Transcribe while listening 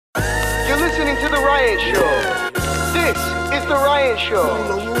You're listening to The Ryan Show. This is The Ryan Show.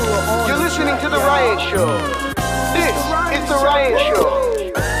 You're listening to The Ryan Show. This is The Ryan Show.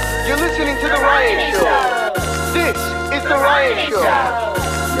 You're listening to The Ryan Show. This is The Ryan Show.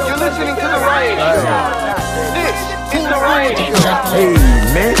 You're listening to The Ryan Show. This is The Ryan Show. Hey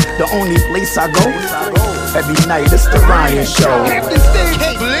man, the only place I go every night is The Ryan Show. Captain Stage,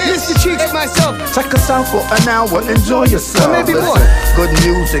 hey, Mr. Cheeks and myself. Check us out for an hour, enjoy yourself. Or maybe more. Good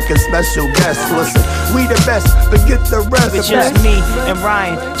music and special guests. Listen, we the best, forget the rest. It's just me and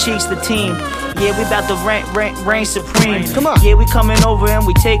Ryan, Cheeks the team. Yeah, we about to reign supreme. Come on. Yeah, we coming over and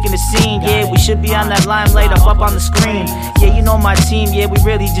we taking the scene. Yeah, we should be on that limelight up on the screen. Yeah, you know my team, yeah, we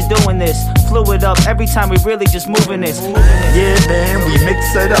really just doing this. Flew it up every time, we really just moving this. Yeah, man, we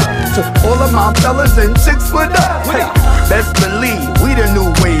mix it up. So all of my fellas and chicks with up. Hey, best believe we the new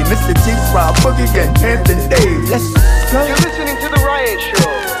wave. Mr. Cheeks, Rob Boogie, and Hampton Dave. Let's go. You're listening to The Ryan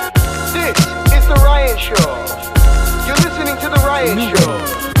Show. This is The Ryan Show. You're listening to The Ryan Show.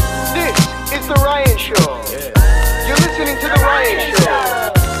 This is The Ryan Show. You're listening to The Ryan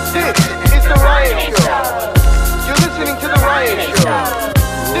Show. This is The Ryan Show. You're listening to The Ryan Show.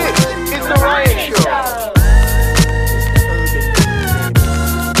 This is The Ryan Show.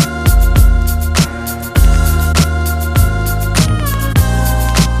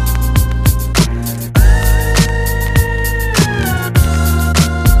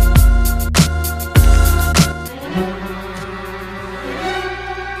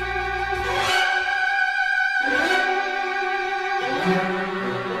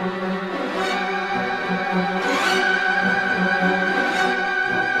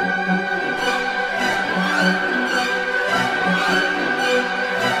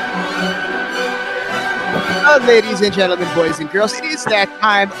 Ladies and gentlemen, boys and girls, it is that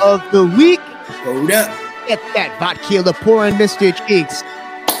time of the week. Hold up. Get that vodka pouring, Mr. Cheeks.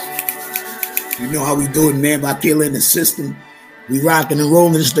 You know how we do it, man. By killing the system. We rocking and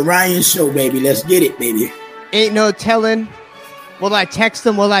rolling. It's The Ryan Show, baby. Let's get it, baby. Ain't no telling. Will I text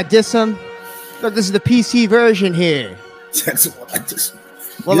him? Will I diss him? Look, this is the PC version here. Text him like this.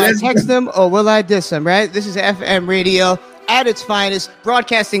 Will I text him or will I diss him, right? This is FM radio at its finest,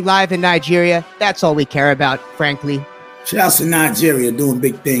 broadcasting live in Nigeria. That's all we care about, frankly. Shout out to Nigeria doing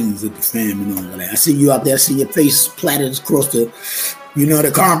big things with the fam and all of that. I see you out there. I see your face platted across the,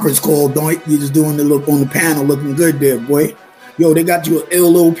 the conference call. Don't you just doing the look on the panel, looking good there, boy. Yo, they got you an ill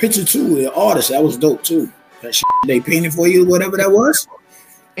little picture too. The artist, that was dope too. That shit they painted for you, whatever that was.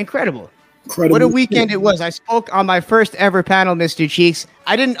 Incredible. What a weekend it was. I spoke on my first ever panel, Mr. Cheeks.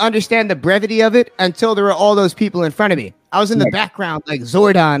 I didn't understand the brevity of it until there were all those people in front of me. I was in the background like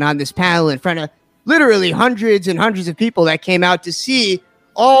Zordon on this panel in front of literally hundreds and hundreds of people that came out to see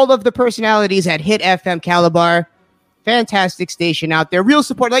all of the personalities at Hit FM Calabar. Fantastic station out there. Real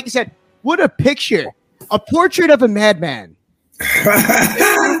support. Like you said, what a picture. A portrait of a madman.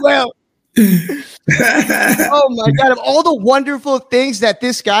 Well, oh my God, of all the wonderful things that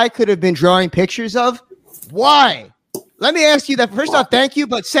this guy could have been drawing pictures of, why? Let me ask you that. First off, thank you,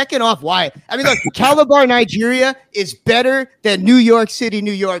 but second off, why? I mean, look, Calabar, Nigeria is better than New York City,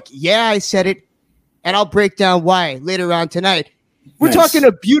 New York. Yeah, I said it, and I'll break down why later on tonight. We're talking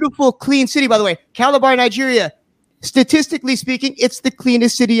a beautiful, clean city, by the way. Calabar, Nigeria, statistically speaking, it's the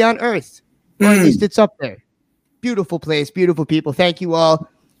cleanest city on earth. Or at least it's up there. Beautiful place, beautiful people. Thank you all.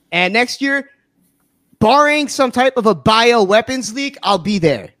 And next year, barring some type of a bioweapons leak, I'll be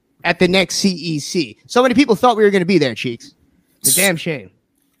there at the next CEC. So many people thought we were going to be there, Cheeks. It's a damn shame.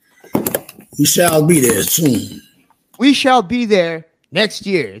 We shall be there soon. We shall be there next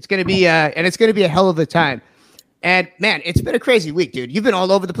year. It's going to be, and it's going to be a hell of a time. And man, it's been a crazy week, dude. You've been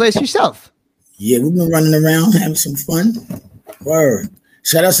all over the place yourself. Yeah, we've been running around having some fun. Word.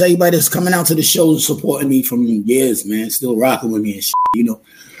 Shout out to everybody that's coming out to the show supporting me from years, man. Still rocking with me and shit,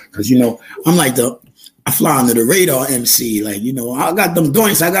 Because, I'm like I fly under the radar MC. Like, I got them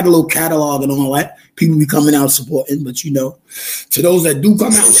joints. I got a little catalog and all that. People be coming out supporting. But, to those that do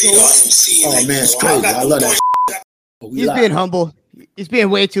come out and show up, oh, man, it's crazy. I love that shit. He's being humble. He's being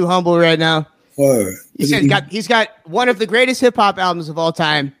way too humble right now. Word. He's got one of the greatest hip-hop albums of all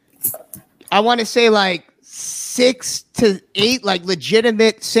time. I want to say, like, 6 to 8 like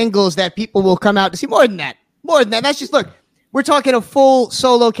legitimate singles that people will come out to see. More than that. That's just, look, we're talking a full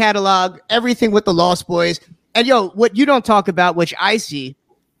solo catalog, everything with the Lost Boys. And yo, what you don't talk about, which I see,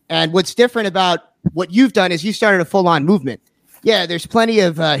 and what's different about what you've done is you started a full-on movement. Yeah, there's plenty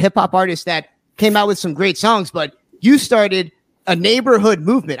of hip-hop artists that came out with some great songs, but you started a neighborhood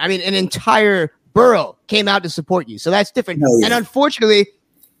movement. I mean, an entire borough came out to support you. So that's different. Oh, yeah. And unfortunately,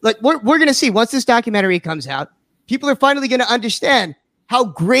 like we're going to see once this documentary comes out, people are finally going to understand how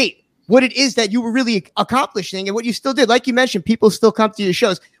great what it is that you were really accomplishing and what you still did. Like you mentioned, people still come to your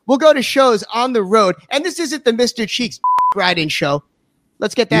shows. We'll go to shows on the road, and this isn't the Mr. Cheeks ride-in show.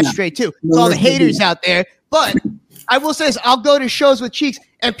 Let's get that straight, too. It's all the haters out there. But I will say this, I'll go to shows with Cheeks,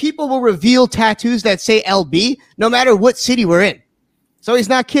 and people will reveal tattoos that say LB no matter what city we're in. So he's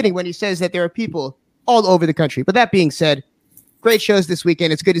not kidding when he says that there are people all over the country. But that being said, great shows this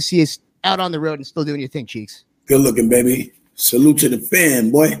weekend. It's good to see you out on the road and still doing your thing, Cheeks. Good looking, baby. Salute to the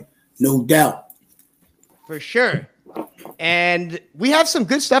fan, boy. No doubt. For sure. And we have some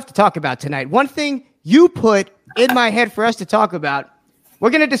good stuff to talk about tonight. One thing you put in my head for us to talk about, we're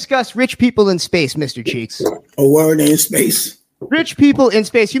going to discuss rich people in space, Mr. Cheeks. A word in space. Rich people in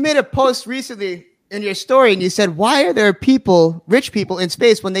space. You made a post recently in your story and you said, why are there rich people in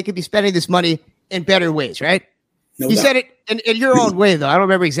space when they could be spending this money in better ways, right? No you doubt. said it in your own way, though. I don't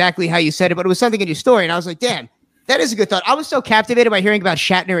remember exactly how you said it, but it was something in your story. And I was like, damn, that is a good thought. I was so captivated by hearing about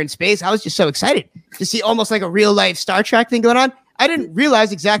Shatner in space. I was just so excited to see almost like a real life Star Trek thing going on. I didn't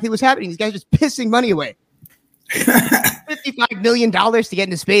realize exactly what's happening. These guys are just pissing money away. $55 million to get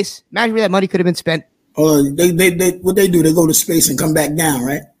into space. Imagine where that money could have been spent. Oh, they what they do? They go to space and come back down,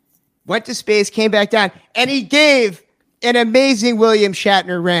 right? Went to space, came back down, and he gave an amazing William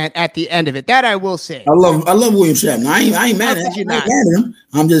Shatner rant at the end of it. That I will say. I love William Shatner. I ain't mad at him.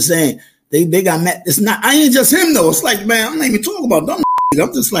 I'm just saying they got mad. It's not. I ain't just him though. It's like, man, I'm not even talking about dumb shit.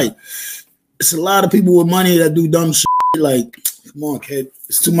 I'm just like, it's a lot of people with money that do dumb shit. Like, come on, kid.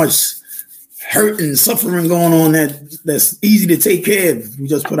 It's too much hurt and suffering going on that's easy to take care of if we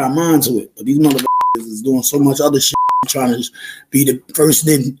just put our mind to it. But these motherfuckers is doing so much other shit, trying to be the first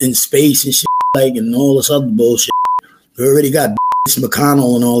in space and shit, like, and all this other bullshit. We already got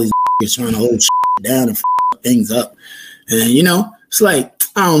McConnell and all these trying to hold shit down and things up. And, you know, it's like,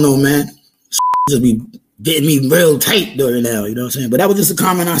 I don't know, man. Just be getting me real tight during now, you know what I'm saying? But that was just a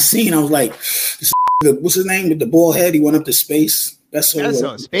comment I seen. I was like, what's his name with the bald head? He went up to space. That's so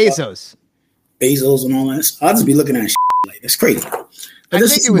Bezos and all that. I'll just be looking at shit like that's crazy. I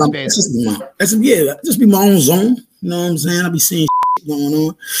think it was Bezos. Just be my own zone. You know what I'm saying? I'll be seeing shit going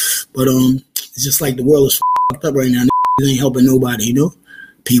on. But it's just like the world is fucked up right now. It ain't helping nobody, you know?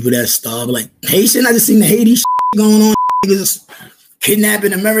 People that starve, like Haitian. I just seen the Haiti shit going on. Niggas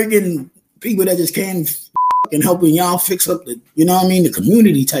kidnapping American people that just came and helping y'all fix up the, you know what I mean, the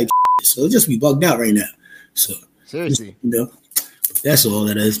community type shit. So it just be bugged out right now. So seriously, you know, that's all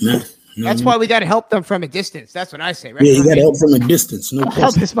that is, man. You know that's why we got to help them from a distance. That's what I say, right? Yeah, you got to help from a distance. No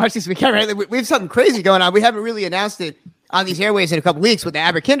help as much as we can, right? We have something crazy going on. We haven't really announced it on these airways in a couple weeks with the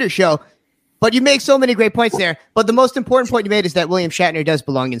Aberkinder show, but you make so many great points there. But the most important point you made is that William Shatner does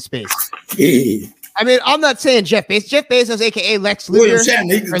belong in space. Yeah. I mean, I'm not saying Jeff Bezos. Jeff Bezos, a.k.a. Lex Luthor. William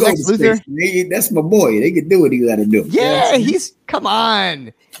Shatner, he can go to space. That's my boy. They can do what he got to do. Yeah, come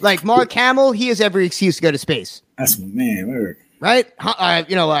on. Like Mark Hamill, he has every excuse to go to space. That's my man. Word. Right?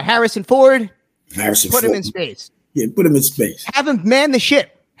 Harrison Ford. Put him in space. Yeah, put him in space. Have him man the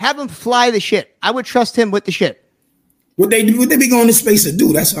ship. Have him fly the ship. I would trust him with the ship. What they be going to space to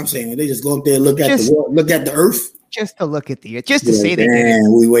do? That's what I'm saying. They just go up there and look at the world, look at the Earth. Just to look at the Earth. Just to say they did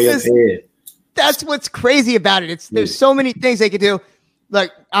it. We way up here. That's what's crazy about it. There's so many things they could do.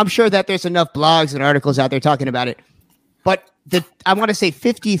 Like, I'm sure that there's enough blogs and articles out there talking about it. But I want to say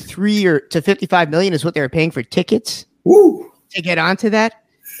 53 to 55 million is what they were paying for tickets. Woo. To get onto that.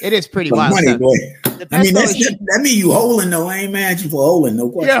 It is pretty wild. Money, boy. I mean, that mean you holding though. I ain't mad at you for holding, no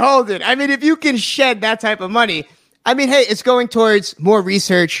question. You're holding. I mean, if you can shed that type of money, I mean, hey, it's going towards more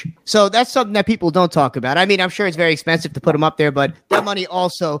research. So that's something that people don't talk about. I mean, I'm sure it's very expensive to put them up there, but that money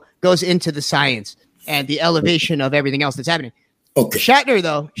also goes into the science and the elevation of everything else that's happening. Okay. Shatner,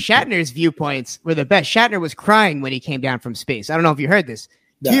 though, Shatner's viewpoints were the best. Shatner was crying when he came down from space. I don't know if you heard this.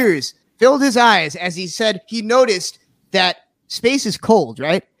 No. Tears filled his eyes as he said he noticed that space is cold,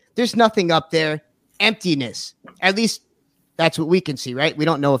 right? There's nothing up there. Emptiness. At least that's what we can see, right? We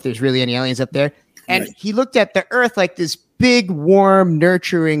don't know if there's really any aliens up there. And he looked at the Earth like this big, warm,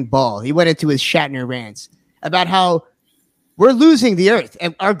 nurturing ball. He went into his Shatner rants about how we're losing the Earth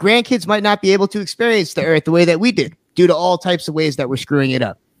and our grandkids might not be able to experience the Earth the way that we did due to all types of ways that we're screwing it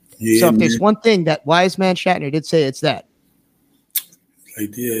up. Yeah, so if there's one thing that wise man Shatner did say, it's that.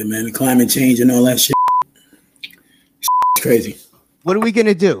 Like, yeah, man, the climate change and all that shit. It's crazy. What are we going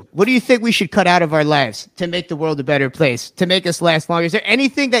to do? What do you think we should cut out of our lives to make the world a better place, to make us last longer? Is there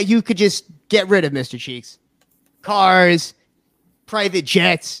anything that you could just get rid of, Mr. Cheeks? Cars, private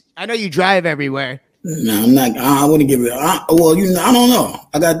jets. I know you drive everywhere. No, I'm not. I wouldn't get rid of well, I don't know.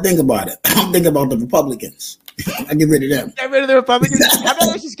 I got to think about it. I'm thinking about the Republicans. I get rid of them. Get rid of the Republicans? How about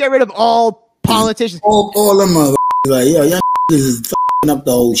let's just get rid of all politicians? All them motherfuckers. Like, yo, y'all is f***ing up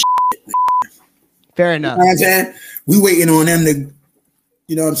the whole shit. Fair enough. You know what I'm saying? We waiting on them to,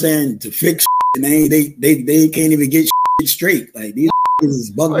 you know what I'm saying, to fix shit, and they can't even get shit straight. Like these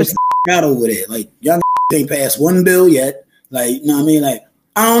is bugging the out over there. Like y'all ain't passed one bill yet. Like, you know what I mean? Like,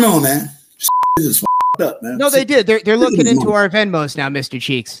 I don't know, man. This is fucked up, man. No, they did. They're looking into our Venmos now, Mr.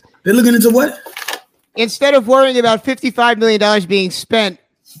 Cheeks. They're looking into what? Instead of worrying about $55 million being spent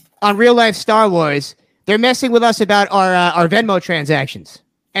on real life Star Wars, they're messing with us about our Venmo transactions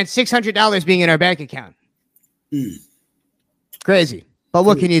and $600 being in our bank account. Crazy. But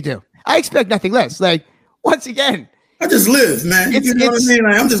what can you do? I expect nothing less. Like, once again, I just live, man. You know what I mean?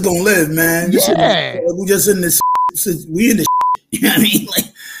 Like, I'm just gonna live, man. Yeah. We just in this. We in this. You know what I mean? Like,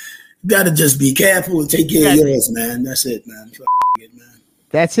 you gotta just be careful and take care of yours, man. That's it, man.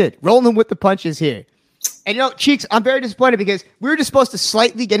 That's it. Rolling with the punches here. And you know, Cheeks, I'm very disappointed because we were just supposed to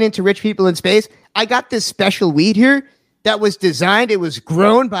slightly get into rich people in space. I got this special weed here that was designed. It was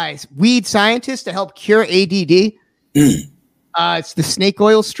grown by weed scientists to help cure ADD. It's the snake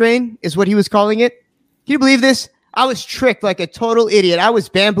oil strain is what he was calling it. Can you believe this? I was tricked like a total idiot. I was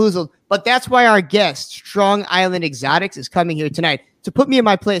bamboozled. But that's why our guest, Strong Island Exotics, is coming here tonight to put me in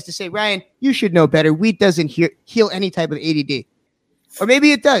my place to say, Ryan, you should know better. Weed doesn't heal any type of ADD. Or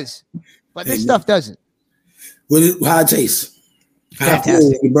maybe it does, but this stuff doesn't. How it tastes? How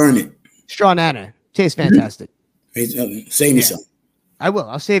Fantastic. you burn it? Straw Nana. Tastes fantastic. Save me some. I will.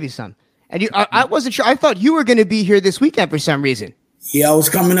 I'll save you some. And I wasn't sure. I thought you were going to be here this weekend for some reason. Yeah, I was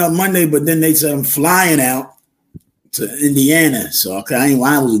coming up Monday, but then they said I'm flying out to Indiana. So I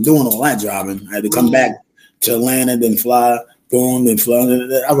was doing all that driving. I had to come back to Atlanta, then fly, go on, then fly.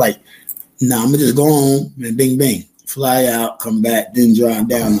 I was like, no, I'm going to just go home and bing, bing. Fly out, come back, then drive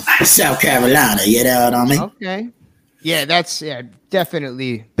down to South Carolina. You know what I mean? Okay. Yeah, that's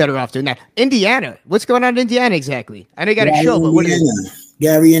definitely better off doing that. Indiana. What's going on in Indiana exactly? I know you got a show, but what is it?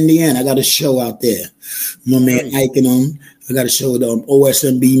 Gary, Indiana. I got a show out there. My man Ike and them. I got a show with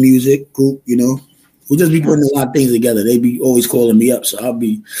OSMB Music Group, you know. We'll just be putting a lot of things together. They be always calling me up, so I'll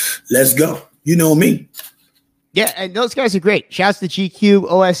be, let's go. You know me. Yeah, and those guys are great. Shouts to GQ,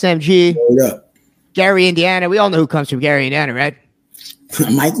 OSMG. Hold up. Gary, Indiana. We all know who comes from Gary, Indiana, right?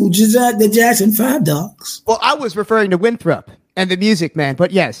 Michael Jackson, 5 Dogs. Well, I was referring to Winthrop and the Music Man, but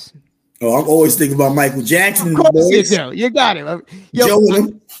yes. Oh, I'm always thinking about Michael Jackson. Of course you do. You got it. One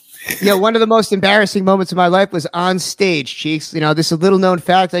of the most embarrassing moments of my life was on stage, Cheeks. You know, this is a little known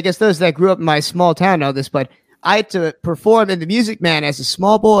fact. I guess those that grew up in my small town know this, but I had to perform in the Music Man as a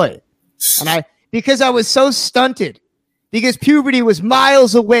small boy. And because I was so stunted, because puberty was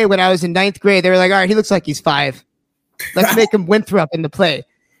miles away when I was in 9th grade, they were like, all right, he looks like he's 5. Let's make him Winthrop in the play.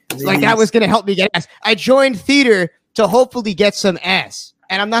 Like that was going to help me get ass. I joined theater to hopefully get some ass.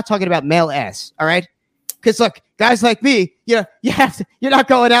 And I'm not talking about male ass, all right? Because look, guys like me, you're not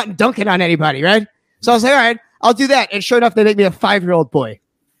going out and dunking on anybody, right? So I was like, all right, I'll do that. And sure enough, they make me a 5-year-old boy.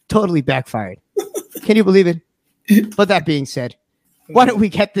 Totally backfired. Can you believe it? But that being said, why don't we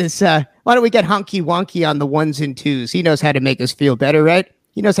get Honky Wonky on the 1s and 2s? He knows how to make us feel better, right?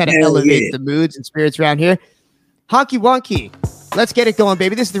 He knows how to elevate the moods and spirits around here. Honky Wonky, let's get it going,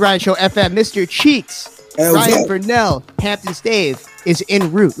 baby. This is the Ryan Show FM. Mr. Cheeks, Ryan Burnell, Hampton's Dave is en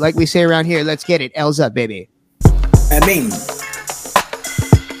route, like we say around here. Let's get it. L's up, baby. I mean.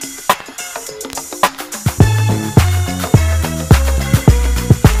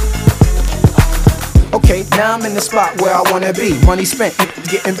 Okay, now I'm in the spot where I wanna be. Money spent,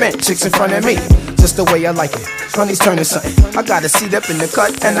 getting bent, chicks in front of me. Just the way I like it. Money's turning something. I got a seat up in the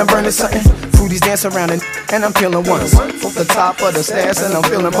cut and I'm burning something. Fruities dance around and I'm peeling ones. Off the top of the stairs and I'm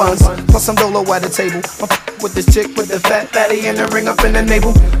feeling buns. Plus I'm dolo at the table. I'm with this chick with the fat fatty and the ring up in the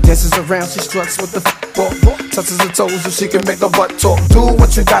navel. Dances around, she struts with the ball. Touches her toes so she can make her butt talk. Do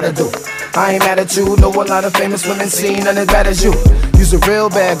what you gotta do. I ain't mad at you. Know a lot of famous women seen none as bad as you. You's a real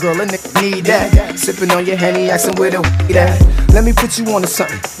bad girl and need that. Sipping on your Henny, asking where the at. Let me put you on to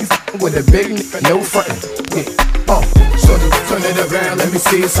something. You with a big nigga, no frontin'. Yeah. So turn it around, let me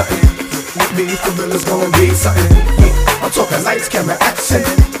see something. With me, for real, it's gonna be something. Yeah. I'm talking lights, camera, action.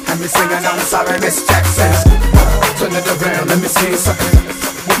 And me singing, I'm sorry, Miss Jackson. Turn it around, let me see something.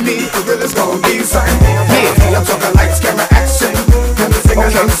 With me, for real, it's gonna be something. Yeah. I'm talking lights, camera, action. And me singing,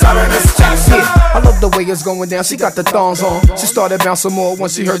 I'm sorry, Miss Jackson. Yeah. I love the way it's going down. She got the thongs on. She started bouncing more when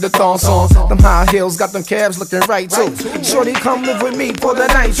she heard the thong song. Them high heels got them calves looking right too. Shorty, come live with me for the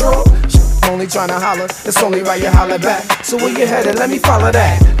nitro. only trying to holler. It's only right you holler back. So where you headed? Let me follow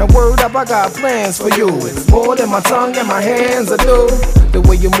that. Now word up, I got plans for you. It's more than my tongue and my hands will do. The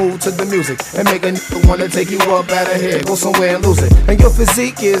way you move to the music and make a nigga wanna take you up out of here, go somewhere and lose it. And your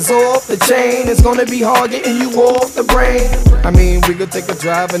physique is off the chain. It's gonna be hard getting you off the brain. I mean, we could take a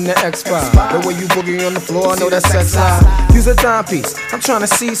drive in the X5. The way you boogie on the floor, I know that's sex high. Use a timepiece, I'm trying to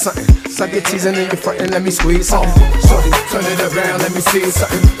see something. Suck your teasing in your front and let me squeeze something. Shorty, turn it around, let me see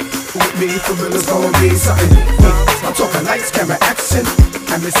something. With me, for real, it's gonna be something. I'm talking lights, camera, action.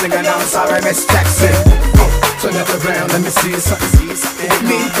 I'm singing, I'm sorry, Miss Jackson. Turn it around, let me see something. With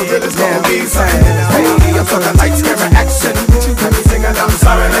me, for real, it's gonna be something. Hey, I'm talking lights, camera, action. I'm singing, I'm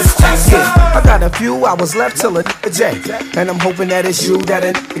sorry, Miss Jackson. I got a few hours left till a J, and I'm hoping that it's you that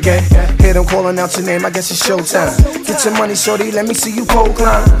it again. Hear them calling out your name, I guess it's showtime. Get your money, shorty, let me see you pole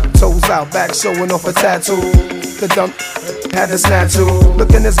climb. Toes out, back showing off a tattoo. The dump had a snap too.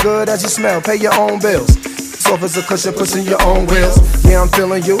 Looking as good as you smell, pay your own bills. Soft as a cushion, pushing your own wheels. Yeah, I'm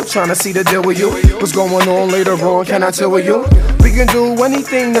feeling you, trying to see the deal with you. What's going on later on, can I tell with you? We can do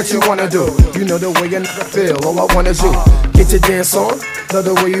anything that you wanna do. You know the way you feel, all I want is you. Get your dance on, love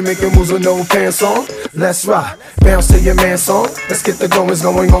the way you make your moves with no pants on. Let's rock, bounce to your man song. Let's get the goings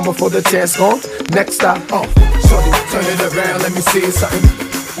going on before the chance gone. Next stop, shorty, turn it around, let me see something.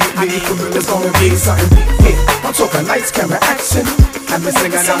 With me, for real, it's gonna be something. Hey, I'm talking lights, camera, action. I'm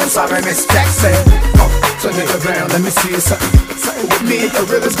singing, I'm sorry, Miss Jackson. Turn it around, let me see something. With me, for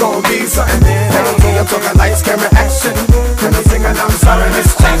real, it's gonna be something. Hey, I'm talking lights, camera, action. I'm singing, I'm sorry,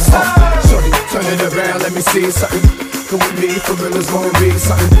 Miss Jackson. Shorty, turn it around, let me see something. With me, for real, it's gonna be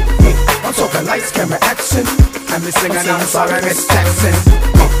something. Hey, I'm talking lights, camera, action. I'm singing, I'm sorry, Miss Jackson.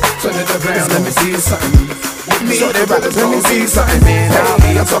 Turn it around, let me see something. With me, so they rappers, let me see something.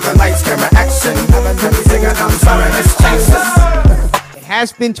 Hey, I'm talking lights, camera, action. I'm singing, I'm sorry, Miss Jackson. It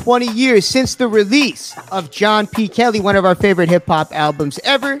has been 20 years since the release of John P. Kelly, one of our favorite hip-hop albums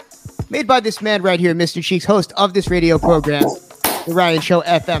ever, made by this man right here, Mr. Cheeks, host of this radio program, The Ryan Show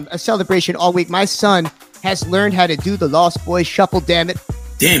FM, a celebration all week. My son has learned how to do the Lost Boys shuffle, damn it.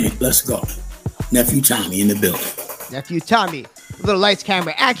 Damn it, let's go. Nephew Tommy in the building. Nephew Tommy, a little lights,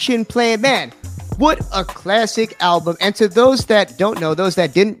 camera, action playing, man. What a classic album. And to those that don't know, those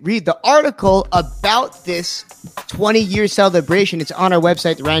that didn't read the article about this 20-year celebration, it's on our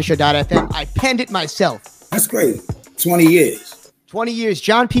website, theryanshow.fm. I penned it myself. That's great. 20 years. 20 years.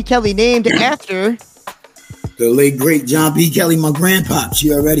 John P. Kelly named after the late, great John P. Kelly, my grandpops.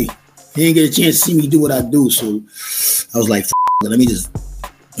 You already. He didn't get a chance to see me do what I do, so I was like, let me just,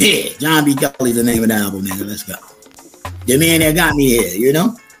 John P. Kelly's the name of the album, nigga. Let's go. The man that got me here, you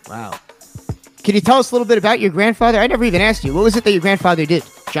know? Wow. Can you tell us a little bit about your grandfather? I never even asked you. What was it that your grandfather did,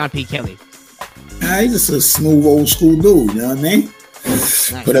 John P. Kelly? He's just a smooth old school dude, you know what I mean?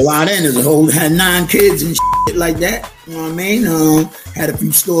 Nice. Put a lot in. Had 9 kids and shit like that. You know what I mean? Had a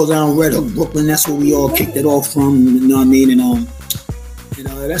few stores out in Red Hook, Brooklyn. That's where we all kicked it off from. You know what I mean? And you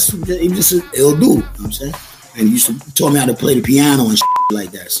know, he was just an ill dude. You know what I'm saying? And he used to taught me how to play the piano and shit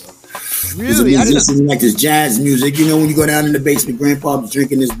like that. So really, I didn't like this jazz music. You know, when you go down in the basement, Grandpa was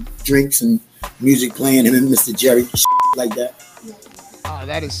drinking his drinks and music playing, him and Mr. Jerry, shit like that. Oh,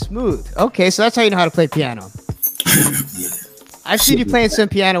 that is smooth. Okay, so that's how you know how to play piano. Yeah. I've seen you playing some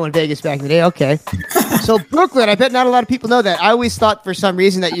piano in Vegas back in the day. Okay. So Brooklyn, I bet not a lot of people know that. I always thought for some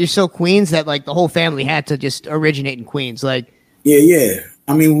reason that you're so Queens that like the whole family had to just originate in Queens. Like, yeah.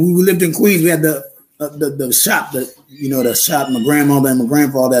 I mean, we lived in Queens. We had the shop, the shop. My grandmother and my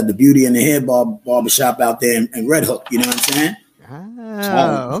grandfather had the Beauty and the Hair barber shop out there in Red Hook. You know what I'm saying?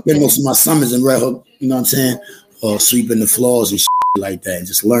 Oh, okay. Spent most of my summers in Red Hook. You know what I'm saying? Or sweeping the floors and shit like that, and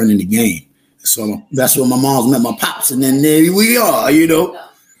just learning the game. So that's where my mom's met my pops, and then there we are, you know.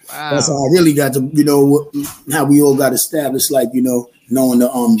 Wow. That's how I really got to, you know, how we all got established, like, you know, knowing the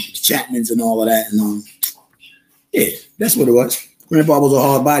Chapmans and all of that, and yeah, that's what it was. Grandpa was a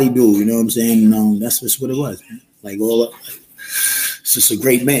hard body dude, you know what I'm saying? And that's just what it was, man. Like it's just a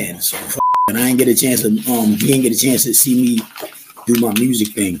great man. So and I didn't get a chance to he didn't get a chance to see me do my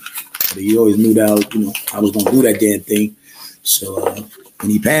music thing. But he always knew that, you know, I was gonna do that damn thing. So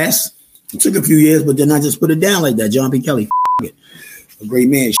when he passed. It took a few years, but then I just put it down like that. John P. Kelly, a great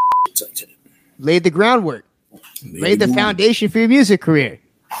man. Laid the groundwork. Laid the foundation for your music career.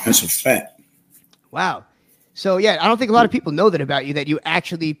 That's a fact. Wow. So, yeah, I don't think a lot of people know that about you, that you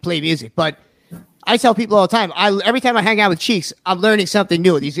actually play music. But I tell people all the time, every time I hang out with Cheeks, I'm learning something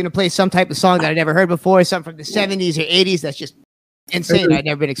new. He's going to play some type of song that I never heard before, something from the 70s or 80s that's just insane I'd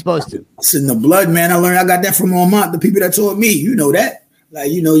never been exposed to. It's in the blood, man. I got that from Ormont, the people that taught me. You know that. Like,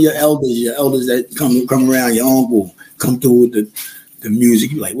 you know, your elders that come around, your uncle, come through with the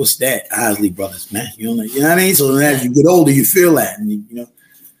music. You're like, what's that? Isley Brothers, man. You know what I mean? So as you get older, you feel that, and you know.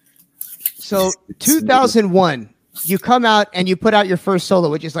 So 2001, you come out and you put out your first solo,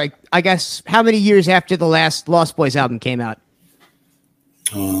 which is like, I guess, how many years after the last Lost Boys album came out?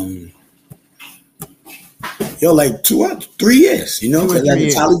 Like 2 or 3 years, you know, because at the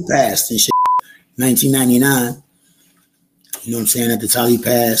years. Tally passed and shit, 1999. You know what I'm saying? At the Tally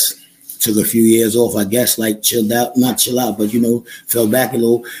passed, took a few years off, I guess, like chilled out, not chill out, but you know, fell back a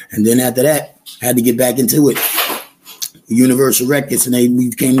little. And then after that, had to get back into it. Universal Records, and we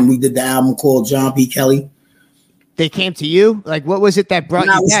did the album called John P. Kelly. They came to you? Like, what was it that brought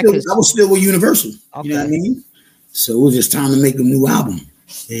you back? I was still with Universal. Okay. You know what I mean? So it was just time to make a new album.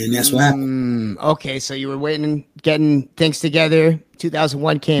 And that's what happened. Okay, so you were waiting, getting things together.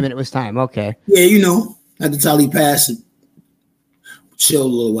 2001 came and it was time. Okay. Yeah, you know, at the Tally pass,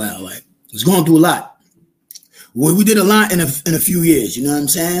 chilled a little while. Like, it was going through a lot. Well, we did a lot in a few years, you know what I'm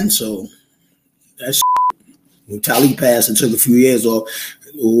saying? So that's when Tally passed and took a few years off,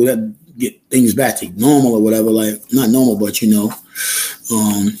 we had to get things back to normal or whatever, like not normal, but you know,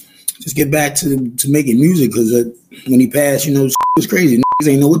 just get back to making music, because when he passed, you know, it was crazy.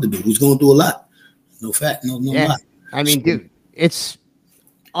 Niggas ain't know what to do. He was going through a lot. No fact, no lie. I mean, dude, it's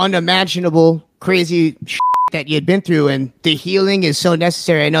unimaginable, crazy that you had been through, and the healing is so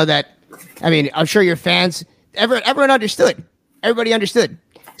necessary. I know that. I mean, I'm sure your fans, everyone understood. Everybody understood.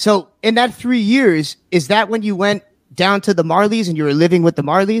 So in that 3 years, is that when you went down to the Marleys and you were living with the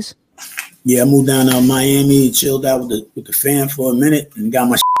Marleys? Yeah, I moved down to Miami, chilled out with the fam for a minute, and got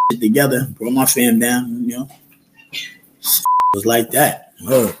my shit together, brought my fam down, you know. It was like that.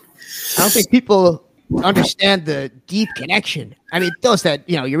 Oh. I don't think people understand the deep connection. I mean, those that,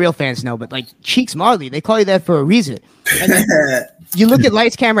 you know, your real fans know, but like Cheeks Marley, they call you that for a reason. And then you look at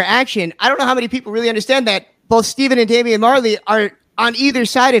Lights, Camera, Action. I don't know how many people really understand that both Stephen and Damian Marley are on either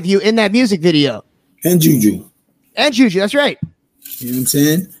side of you in that music video. And Juju. And Juju, that's right. You know what I'm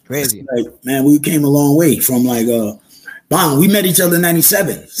saying? Crazy. Like, man, we came a long way from like Bong. We met each other in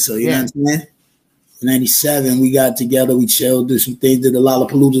 97. So you know what I'm saying? In 97, we got together, we chilled, did some things, did the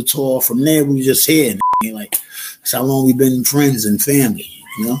Lollapalooza tour. From there, we were just here. Like, that's how long we've been friends and family,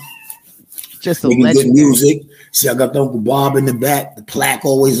 you know? Just a making good legend. music. See, I got the Uncle Bob in the back, the plaque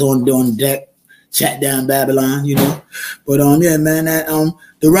always on deck. Chat Down Babylon, you know. But yeah, man, that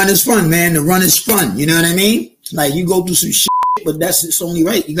the run is fun, man. The run is fun. You know what I mean? Like, you go through some shit, but it's only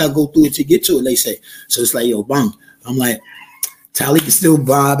right. You gotta go through it to get to it, they say. So it's like, yo, bang. I'm like, Talik is still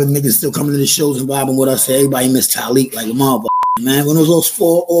bobbing, niggas still coming to the shows and bobbing with us. Everybody miss Talik like a motherfucker, man. When all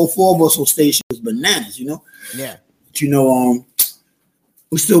four of us on stage, it was bananas, you know? Yeah. But you know,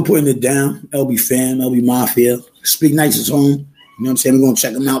 we're still putting it down. LB Fam, LB Mafia. Speak Nice is home. You know what I'm saying? We're going to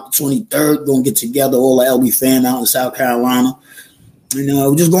check them out the 23rd. We're going to get together, all the LB fam out in South Carolina. And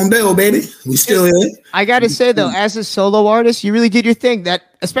we're just going to build, baby. We still here. I got to say, though, as a solo artist, you really did your thing. That,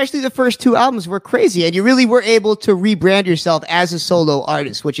 especially the first 2 albums were crazy. And you really were able to rebrand yourself as a solo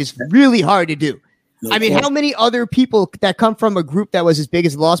artist, which is really hard to do. I mean, how many other people that come from a group that was as big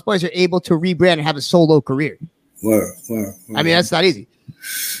as the Lost Boys are able to rebrand and have a solo career? Word. I mean, that's not easy.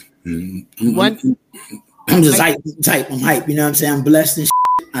 I'm just hype. I'm hype. You know what I'm saying? I'm blessed and shit.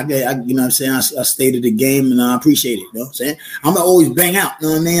 I you know what I'm saying? I stayed at the game and I appreciate it. You know what I'm saying? I'm gonna always bang out. You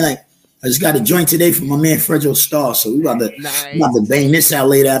know what I mean? Like, I just got a joint today from my man Fredro Starr. So we about to bang this out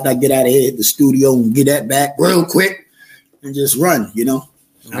later after I get out of here at the studio and get that back real quick and just run, you know?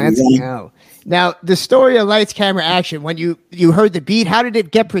 Now, the story of Lights, Camera, Action, when you heard the beat, how did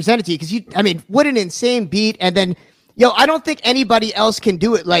it get presented to you? Because I mean, what an insane beat. And then, I don't think anybody else can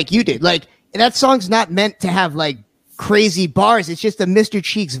do it like you did. Like, that song's not meant to have like crazy bars. It's just a Mr.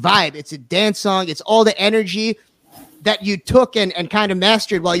 Cheeks vibe. It's a dance song. It's all the energy that you took and kind of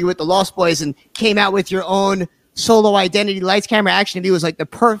mastered while you were with the Lost Boys and came out with your own solo identity. Lights, Camera, Action to me was like the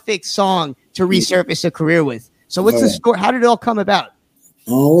perfect song to resurface a career with. So what's the score? How did it all come about?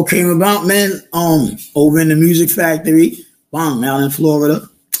 What came about, man? Over in the Music Factory, out in Florida.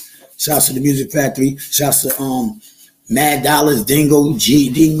 Shouts to the Music Factory. Shouts to Mad Dollars, Dingo.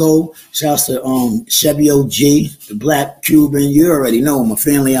 Shouts to Chevy OG, the Black Cuban. You already know my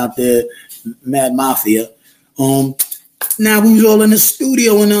family out there, Mad Mafia. Now we was all in the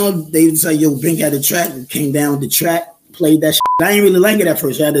studio and they was like, yo, Bink had the track. We came down with the track, played that shit. I didn't really like it at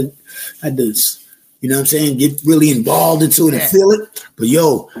first. I had to, you know what I'm saying, get really involved into it and feel it. But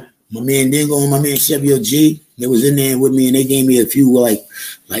yo, my man Dingo and my man Chevy OG, they was in there with me and they gave me a few like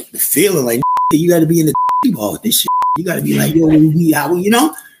the feeling like, you got to be in the ball with this shit. You got to be like, yo, how you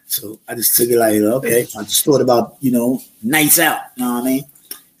know? So I just took it like, okay. I just thought about, nights out, you know what I mean?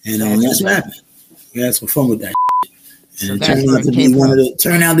 And that's what happened. We had some fun with that shit. And it turned out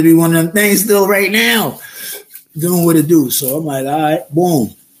to be one of them things still right now, doing what it do. So I'm like, all right,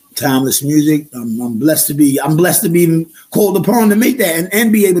 boom, timeless music. I'm blessed to be even called upon to make that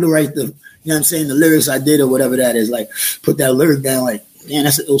and be able to write the, you know what I'm saying, the lyrics I did or whatever that is. Like, put that lyric down. Like, man,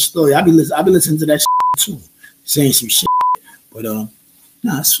 that's an ill story. I be listening to that shit too, saying some shit. But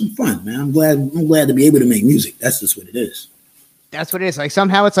it's some fun, man. I'm glad to be able to make music. That's just what it is. That's what it is. Like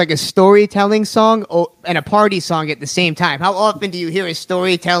somehow it's like a storytelling song and a party song at the same time. How often do you hear a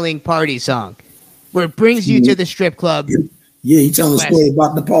storytelling party song where it brings you to the strip club? Yeah, you telling a story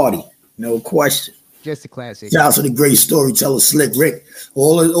about the party. No question. Just a classic. Shout out to the great storyteller, Slick Rick.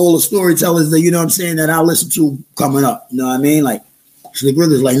 All the storytellers that, you know what I'm saying, that I listen to coming up. You know what I mean? Like, Slick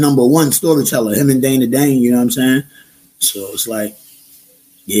Rick is like #1 storyteller. Him and Dana Dane, you know what I'm saying? So it's like,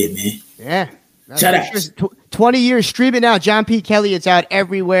 yeah, man. Yeah. Shout out. 20 years streaming now. John P. Kelly, it's out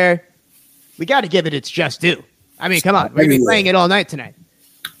everywhere. We got to give it its just due. I mean, come on. We're going to be playing it all night tonight.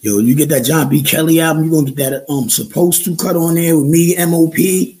 Yo, you get that John P. Kelly album, you're going to get that Supposed To cut on there with me,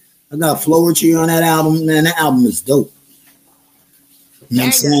 M.O.P. I got Flowetry on that album. Man, that album is dope. You know what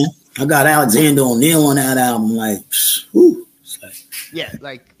I'm saying? I got Alexander O'Neal on that album. Like, whew. Yeah,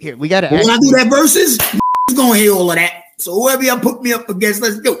 like, here, we got to... When I do that verses, going to hear all of that. So whoever y'all put me up against,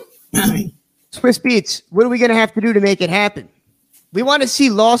 let's go. Swiss Beats, what are we going to have to do to make it happen? We want to see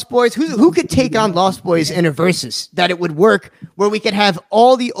Lost Boys. Who could take on Lost Boys in a versus that it would work, where we could have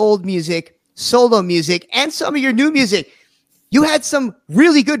all the old music, solo music, and some of your new music. You had some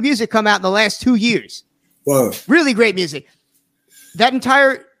really good music come out in the last 2 years. Whoa. Really great music. That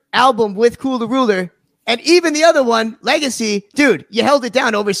entire album with Cool the Ruler, and even the other one, Legacy, dude, you held it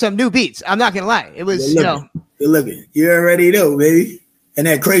down over some new beats. I'm not going to lie. It was, Good looking. You already know, baby. And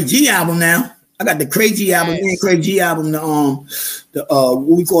that Craig G album now. I got the Craig G album, Nice. Craig G album, the what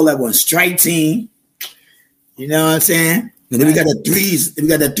we call that one, Strike Team. You know what I'm saying? And then we got the threes. We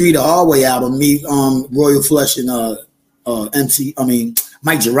got that Three the Hard Way album. Me, Royal Flush, and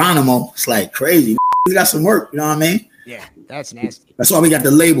Mike Geronimo. It's like crazy. We got some work. You know what I mean? Yeah, that's nasty. That's why we got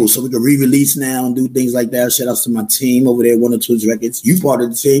the label, so we can re-release now and do things like that. Shout outs to my team over there, 102's Records. You part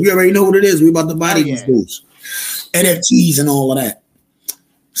of the team. You already know what it is. We about to body these dudes. NFTs and all of that.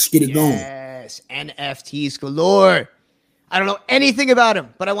 Let's get it going. Yes, NFTs galore. I don't know anything about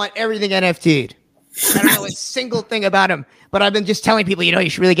him, but I want everything NFT'd. I don't know a single thing about him, but I've been just telling people, you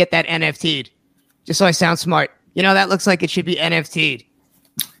should really get that NFT'd. Just so I sound smart. That looks like it should be NFT'd.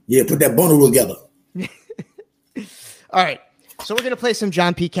 Yeah, put that bundle together. All right, so we're going to play some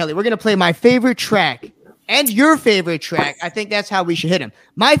John P. Kelly. We're going to play my favorite track and your favorite track. I think that's how we should hit him.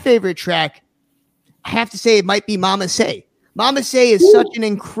 My favorite track, I have to say, it might be Mama Say. Mama Say is such an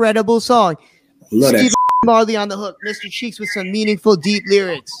incredible song. Love Steve that. Marley on the hook. Mr. Cheeks with some meaningful, deep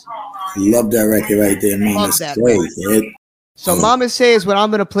lyrics. Love that record right there, Mama Love that Say. record. So Mama Say is what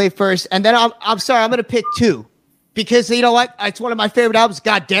I'm going to play first. And then I'm sorry, I'm going to pick two. Because you know what? It's one of my favorite albums.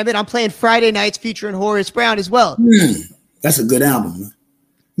 God damn it. I'm playing Friday Nights featuring Horace Brown as well. That's a good album, man.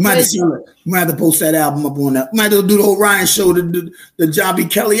 You might have to post that album up on that. You might have to do the whole Ryan show, the John B.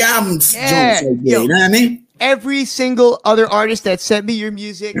 Kelly albums. Yeah. You know what I mean? Every single other artist that sent me your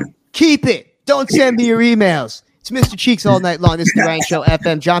music, keep it. Don't send me your emails. It's Mr. Cheeks all night long. This is the Ryan Show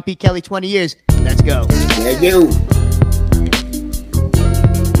FM. John P. Kelly, 20 years. Let's go. Thank you.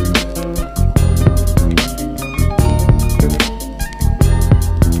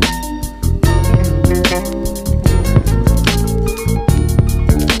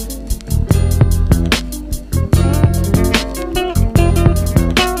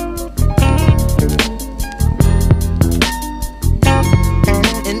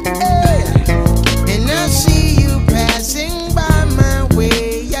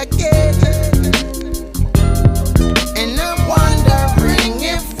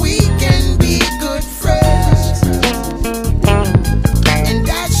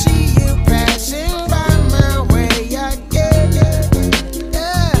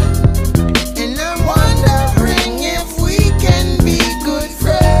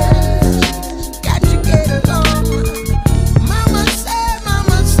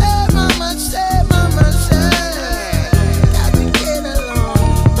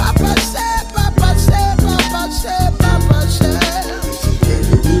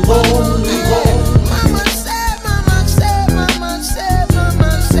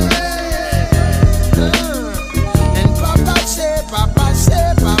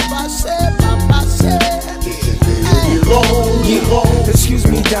 Excuse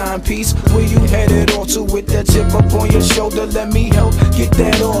me, dime piece, where you headed off to with that chip up on your shoulder? Let me help get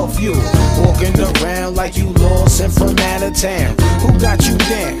that off you. Walking around like you lost and from out of town. Who got you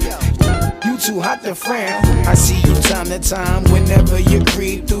there? You too hot to frown. I see you time to time whenever you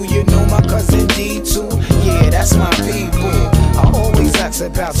creep through. You know my cousin D2, yeah, that's my people. I always ask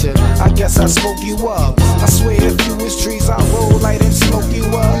about you, I guess I spoke you up. I swear if you was trees, I roll light and smoke you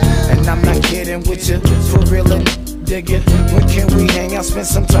up. And I'm not kidding with you, for real. Dig it. When can we hang out, spend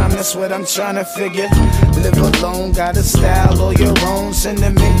some time, that's what I'm trying to figure. Live alone, got a style all your own.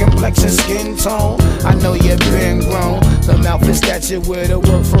 Cinnamon complexion, skin tone, I know you've been grown. The outfits that you wear to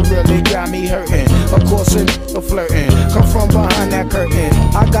work for really got me hurting. Of course a flirting, come from behind that curtain.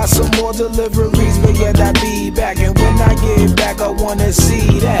 I got some more deliveries, but yet I be back. And when I get back, I wanna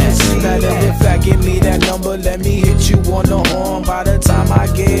see that. Matter of fact, give me that number, let me hit you on the horn. By the time I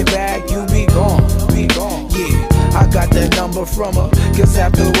get back, you be gone, yeah. I got that number from her, cause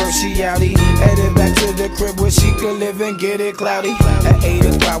after work she outie. Headed back to the crib where she could live and get it cloudy. At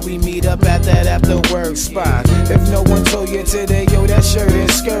 8 o'clock we meet up at that after work spot. If no one told you today, yo, that shirt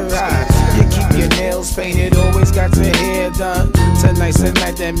and skirt high. You keep your nails painted, always got your hair done. Tonight's the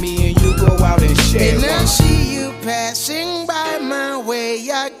night that me and you go out and share. And I see you passing by my way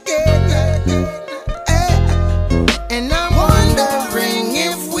again, and I'm wondering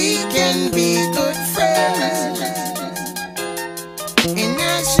if we can be good friends. And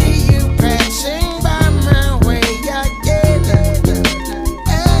I see you passing by my way again,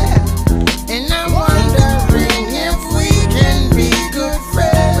 and I'm wondering if we can be good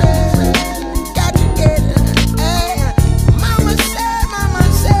friends. Got together, mama said, mama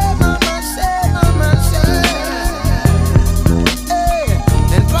said, mama said, mama said,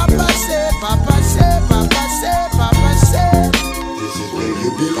 and papa said, papa said, papa said, papa said, this is where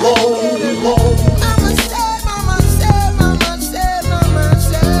you belong. mama said, mama said, mama said, mama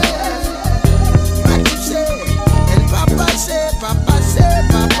said, what you said, and papa said, papa said,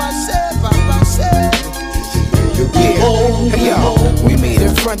 papa said, papa said. Yeah, hey yo, we meet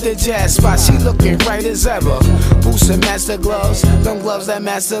in front of Jazz Spot. She looking right as ever. Boots and master gloves, them gloves that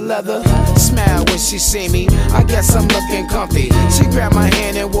master leather. Smile when she see me, I guess I'm looking comfy. She grabbed my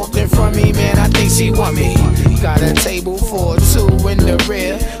hand and walked in front of me, man, I think she want me. Got a table for two in the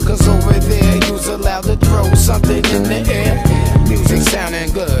rear, cause over there you's allowed to throw something in the air. Music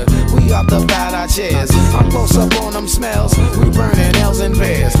sounding good, we up about our chairs. I'm close up on them smells, we burning L's and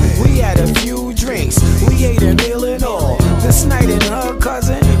bears. We had a few drinks, we ate a meal and all. This night and her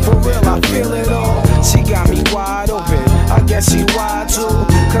cousin, for real I feel it all. She got me wide open, I guess she wide too,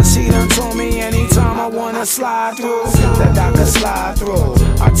 cause she done told me anytime I wanna slide through, that I can slide through.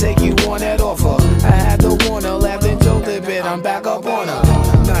 I take you on that offer, I had to warn her, laughed and joked a bit, I'm back up on her.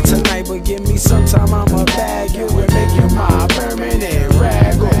 Not tonight, but give me some time, I'ma bag you and make you my permanent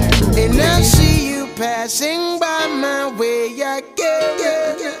rag. And I see you passing by my way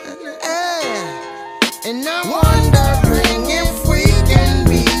again, and I'm wondering if we can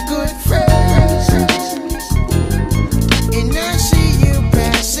be good friends. And I see you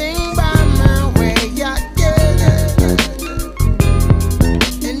passing by my way again,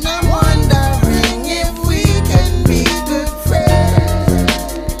 and I'm wondering if we can be good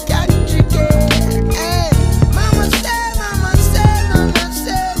friends. Got you again, mama said, mama said, mama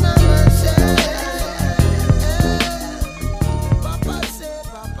said, mama said, papa said,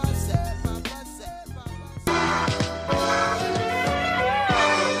 papa said, papa said, papa said.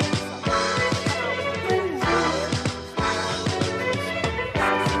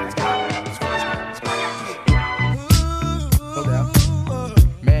 No doubt.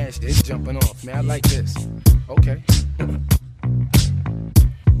 Man, it's jumping off, man, I like this. Okay.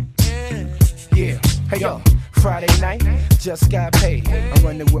 Yeah, hey yo, Friday night, just got paid. I'm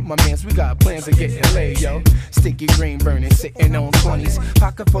running with my mans, we got plans of getting laid, yo. Sticky green burning, sitting on 20s.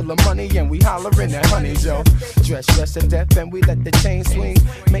 Pocket full of money and we hollering at honeys, yo. Dress to death and we let the chain swing.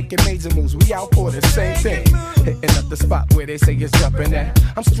 Making major moves, we out for the same thing. Hitting up the spot where they say it's jumping at.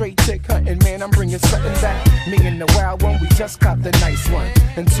 I'm straight chick hunting, man, I'm bringing something back. Me and the wild one, we just got the nice one.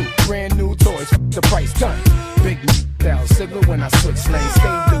 And 2 brand new toys, the price done. Big style, signal when I switch lanes.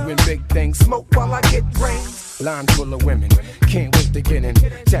 Stay doing big things, smoke while I get brains. Line full of women, can't wait to get in.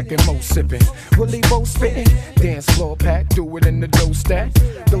 Jack and Mo sipping, Willie Bo spitting. Dance floor pack, do it in the dough stack.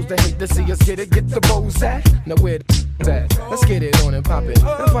 Those that hate to see us get it, get the bows at. Now where the at? Let's get it on and pop it.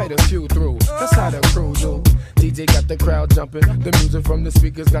 Invite a few through, that's how the crew do. DJ got the crowd jumping, the music from the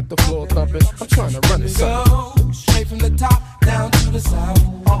speakers got the floor thumping. I'm trying to run it, son. Go straight from the top down to the side.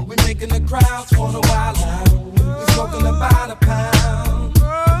 We're making the crowds wanna wild out. We're smoking about a pound.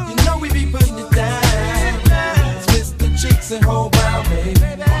 You know we be putting it down. Twist the cheeks and hold wild, baby.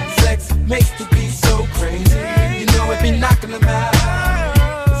 Sex makes the beat so crazy. You know it be knocking them out.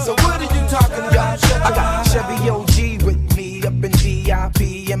 So what are you talking about? I got Chevy OG with me up in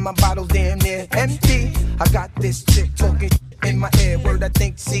VIP and and my bottle's damn near empty. I got this chick talking in my ear. Word, I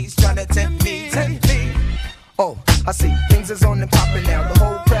think she's trying to tempt me. Oh, I see things is on and popping now. The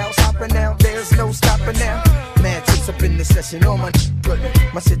whole crowd's hopping now. There's no stopping now. Man, trips up in the session. All my good.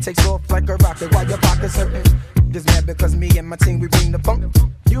 My shit takes off like a rocket while your pockets hurting. Just mad because me and my team, we bring the funk.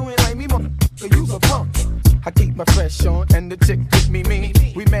 You ain't like me, motherfucker, you's a punk. I keep my fresh on and the chick with me mean.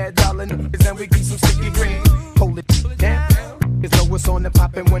 We mad dollar niggas and we keep some sticky green. Hold it down. Cause know what's on the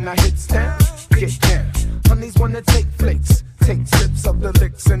poppin' when I hit down. Get down. Honeys wanna take flicks. Take sips of the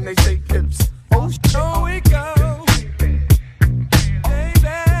licks and they take hips. Oh, here we go. Baby.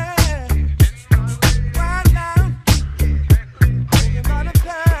 Right now. Thinking about a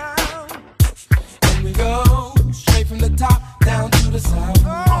pound. And we go straight from the top down to the south.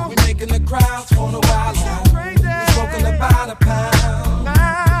 Oh. We making the crowds wanna wild out. We smoking about a pound.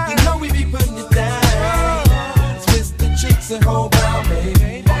 You know we be putting it down. Twist the cheeks and hold down,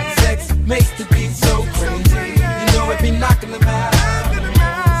 baby. Sex makes the beat so crazy. You know it be knocking them out.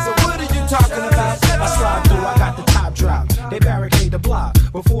 So what are you talking about? I slide through, I got the top drop. They barricade the block.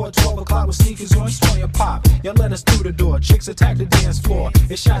 Before 12 o'clock with sneakers on, it's 20 a pop. Y'all let us through the door. Chicks attack the dance floor.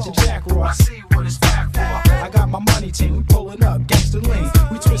 It's shots of Jack Raw. I see what it's back for. I got my money team. We pulling up. Gangsta lean.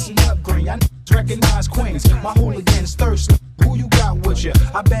 We twisting up green. Y'all recognize queens. My hooligans thirsty. Who you got with you?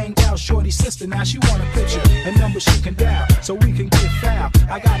 I banged out Shorty's sister. Now she want a picture. And number she can dial. So we can get foul.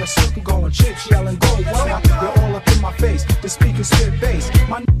 I got a circle going. Chicks yelling go wild. They're all up in my face. The speakers spit bass.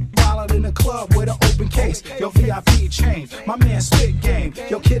 My wild in the club with an open case. Yo, VIP chain. My man spit game.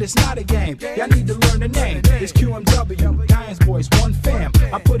 Yo, kid, it's not a game. Y'all need to learn the name. It's QMW. Giants boys, one fam.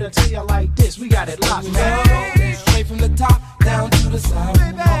 I put it to you like this. We got it locked, man. Straight from the top down to the south.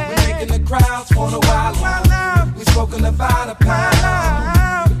 We making the crowds wanna wild out. We smoking about a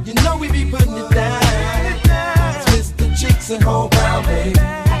pound. You know we be putting it down. Twist the cheeks and hold round, baby.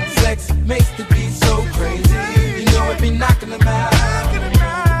 Sex makes the beat so crazy. You know it be knocking them out.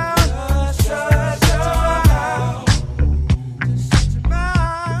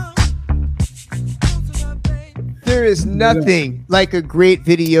 There is nothing like a great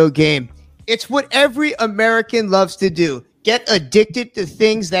video game. It's what every American loves to do. Get addicted to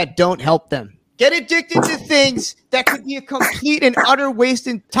things that don't help them. Get addicted to things that could be a complete and utter waste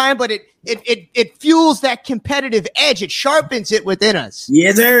of time, but it fuels that competitive edge. It sharpens it within us.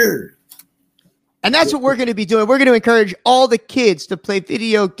 Yes, sir. And that's what we're going to be doing. We're going to encourage all the kids to play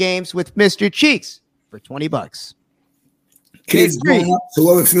video games with Mr. Cheeks for $20. Kids growing up, so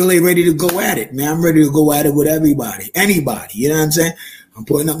whoever feel they ready to go at it, man. I'm ready to go at it with everybody, anybody. You know what I'm saying? I'm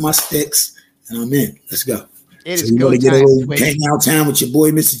putting up my sticks and I'm in. Let's go. It so is you go want to get a time. little hang out time with your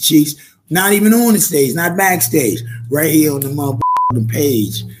boy, Mr. Cheeks. Not even on the stage, not backstage, right here on the motherfucking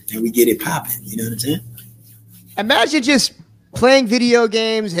page, and we get it popping. You know what I'm saying? Imagine just playing video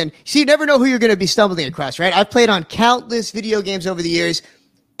games, and see, you never know who you're going to be stumbling across, right? I've played on countless video games over the years,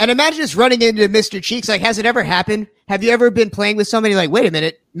 and imagine just running into Mr. Cheeks. Like, has it ever happened? Have you ever been playing with somebody like, wait a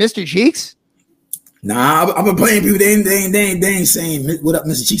minute, Mr. Cheeks? Nah, I've been playing people. They ain't saying what up,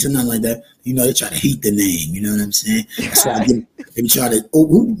 Mr. Cheeks, or nothing like that. You know, they try to hate the name. You know what I'm saying? That's why they try to. Oh,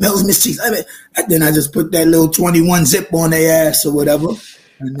 who the hell is Mr. Cheeks? Then I just put that little 21 zip on their ass or whatever.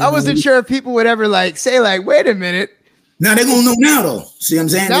 I wasn't sure if people would ever say, wait a minute. Now they're gonna know now though. See what I'm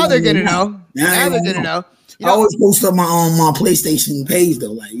saying? Now they're gonna know. Now they're gonna know. I always post up my PlayStation page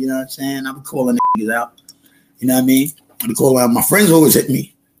though, you know what I'm saying? I be calling niggas out. You know what I mean? I be calling out. My friends always hit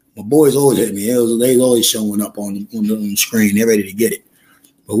me. My boys always hit me. They always showing up on the screen. They're ready to get it.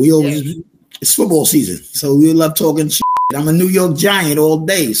 But we always it's football season, so we love talking shit. I'm a New York Giant all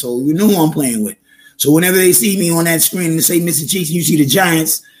day, so you know who I'm playing with. So whenever they see me on that screen and say Mr. Cheeks, you see the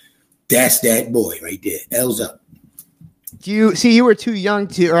Giants, that's that boy right there. L's up. You were too young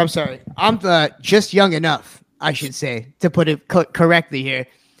to, or I'm sorry, I'm just young enough, I should say, to put it correctly here,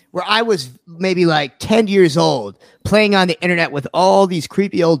 where I was maybe 10 years old playing on the internet with all these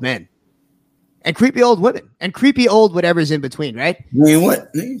creepy old men and creepy old women and creepy old whatever's in between, right? Man,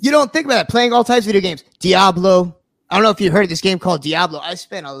 what? You don't think about that. Playing all types of video games. Diablo. I don't know if you heard of this game called Diablo. I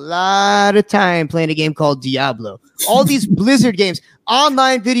spent a lot of time playing a game called Diablo. All these Blizzard games,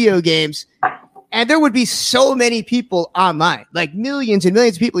 online video games, and there would be so many people online, millions and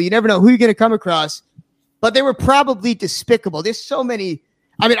millions of people. You never know who you're going to come across, but they were probably despicable. There's so many.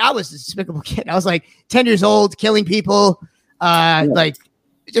 I mean, I was a despicable kid. I was 10 years old, killing people,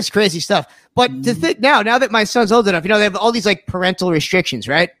 just crazy stuff. But to think now that my son's old enough, they have all these parental restrictions,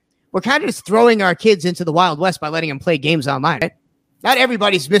 right? We're kind of just throwing our kids into the Wild West by letting them play games online, right? Not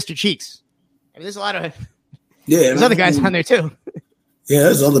everybody's Mr. Cheeks. I mean, there's a lot of there's other guys on there too. Yeah,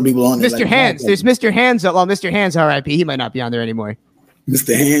 there's other people on there. Mr. Hands. There's Mr. Hands. Well, Mr. Hands, R.I.P. He might not be on there anymore.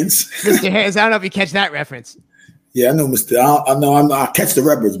 Mr. Hands. Mr. Hands. I don't know if you catch that reference. Yeah, I know Mr. I know I catch the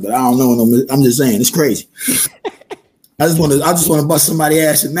reference, but I don't know. I'm just saying it's crazy. I just want to bust somebody's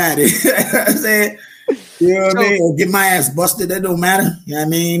ass and matter. You know what I'm saying? You know what I mean? Or get my ass busted. That don't matter. You know what I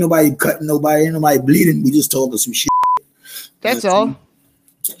mean? Ain't nobody cutting nobody. Ain't nobody bleeding. We just talking some shit. That's all.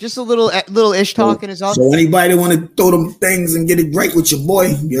 Just a little ish talking is all. So anybody that want to throw them things and get it right with your boy,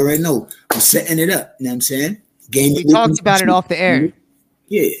 you already know. I'm setting it up. You know what I'm saying? We talked about it off the air.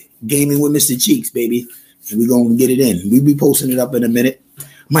 Yeah. Gaming with Mr. Cheeks, baby. And we're going to get it in. We'll be posting it up in a minute.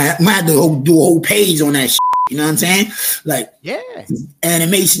 Might have to do a whole page on that shit. You know what I'm saying? Like, yeah.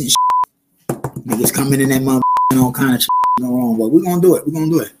 Animation shit. Niggas coming in that mother and all kind of shit going wrong. But we're going to do it. We're going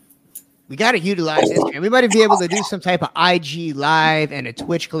to do it. We got to utilize Instagram. We might be able to do some type of IG live and a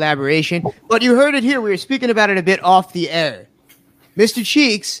Twitch collaboration. But you heard it here. We were speaking about it a bit off the air. Mr.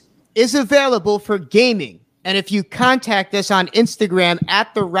 Cheeks is available for gaming. And if you contact us on Instagram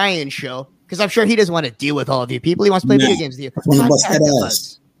at The Ryan Show, because I'm sure he doesn't want to deal with all of you people. He wants to play video games with you. He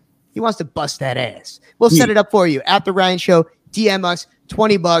wants to bust that ass. We'll set it up for you at The Ryan Show. DM us,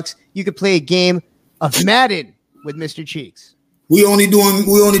 $20. You could play a game of Madden with Mr. Cheeks. We only doing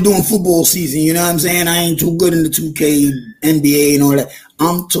football season, you know what I'm saying? I ain't too good in the 2K, NBA, and all that.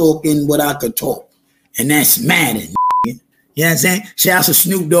 I'm talking what I could talk, and that's Madden. You know what I'm saying? Shouts to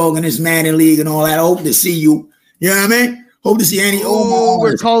Snoop Dogg in this Madden league and all that. I hope to see you. You know what I mean? Hope to see any.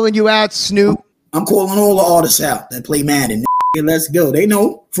 We're calling you out, Snoop. I'm calling all the artists out that play Madden. Let's go. They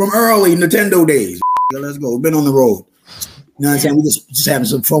know from early Nintendo days. Let's go. We've been on the road. You know what I'm saying? We just having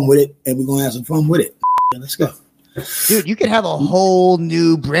some fun with it, and we're gonna have some fun with it. Let's go. Dude, you could have a whole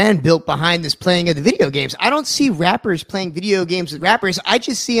new brand built behind this playing of the video games. I don't see rappers playing video games with rappers. I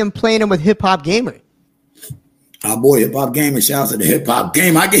just see them playing them with Hip Hop Gamer. Our boy Hip Hop Gamer, shouts to the Hip Hop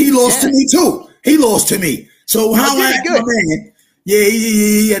Gamer. He lost to me too. He lost to me. So how am I good? Yeah,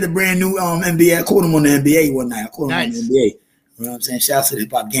 he had a brand new NBA. I caught him on the NBA one night. I caught him on the NBA. You know what I'm saying? Shouts to the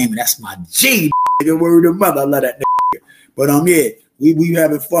Hip Hop Gamer. That's my G. Nigga, word of mother. I love that nigga. But yeah, we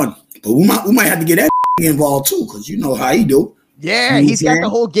having fun. But we might have to get that involved too, because you know how he do. Yeah, he's got the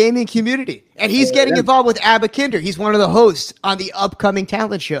whole gaming community, and he's getting involved with Abba Kinder. He's one of the hosts on the upcoming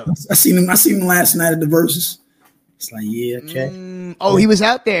talent show. I seen him last night at the Versus. It's like, yeah, okay. He was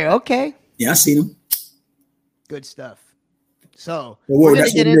out there. Okay. Yeah, I seen him. Good stuff. So we're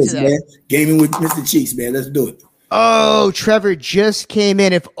gonna get into that. Man. Gaming with Mr. Cheeks, man. Let's do it. Oh, Trevor just came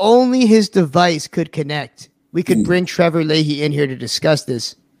in. If only his device could connect, we could bring Trevor Leahy in here to discuss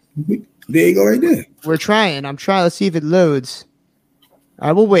this. There you go, right there. We're trying. I'm trying. Let's see if it loads. All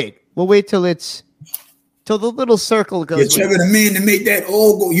right, we'll wait. We'll wait till the little circle goes. Yeah, Trevor, the man to make that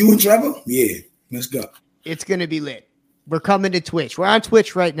all go. You and Trevor? Yeah, let's go. It's gonna be lit. We're coming to Twitch. We're on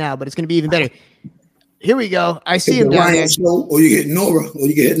Twitch right now, but it's gonna be even better. Here we go. I see him down there. Or you get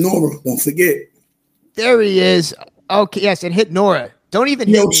Nora. Don't forget. There he is. Okay, yes, and hit Nora. Don't even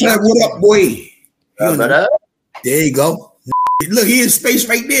hit me. Trevor, what up, boy? There you go. Look, he in space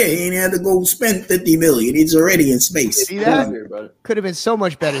right there. He ain't had to go spend $50 million. He's already in space. See that? Could have been so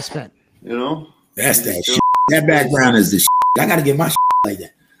much better spent. You know? That's that shit. That background is the shit. I got to get my shit like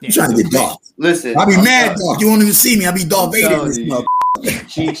that. I'm trying to get dark. Listen. I'll be mad dark. You won't even see me. I'll be Darth Vader in this motherfucker.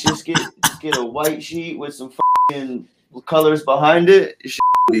 Cheeks, just get a white sheet with some fucking colors behind it. It should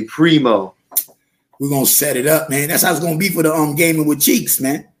be primo. We're going to set it up, man. That's how it's going to be for the Gaming with Cheeks,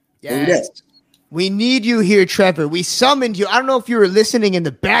 man. Yes. We need you here, Trevor. We summoned you. I don't know if you were listening in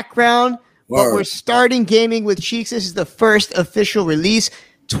the background, but we're starting Gaming with Cheeks. This is the first official release.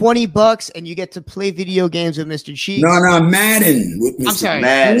 $20, and you get to play video games with Mr. Cheeks. No, Madden. With Mr. I'm sorry.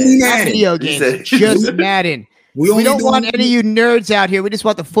 Madden. Not video games. Just Madden. We don't want any of you nerds out here. We just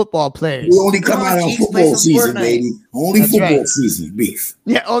want the football players. We only come out on football season, baby. Only football season, beef.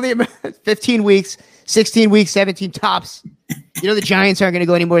 Yeah, only 15 weeks, 16 weeks, 17 tops. You know the Giants aren't going to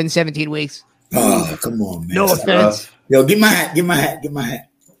go any more than 17 weeks. Oh, come on, man. No offense. Yo, get my hat.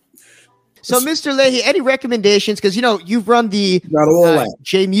 So, Mr. Leahy, any recommendations? Because, you've run the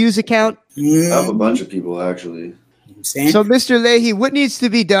J Muse account. I have a bunch of people, actually. So, Mr. Leahy, what needs to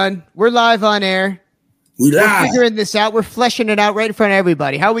be done? We're live on air. We're figuring this out. We're fleshing it out right in front of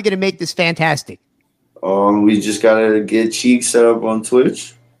everybody. How are we going to make this fantastic? We just got to get Cheeks set up on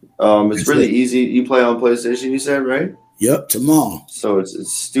Twitch. It's really easy. You play on PlayStation, you said, right? Yep, tomorrow. So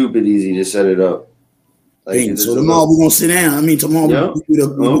it's stupid easy to set it up. So tomorrow we're going to sit down. I mean, tomorrow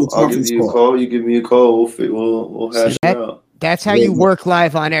I'll give you a call. You give me a call. We'll hash it out. That's how you work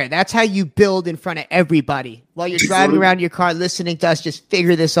live on air. That's how you build in front of everybody. While you're driving around your car listening to us, just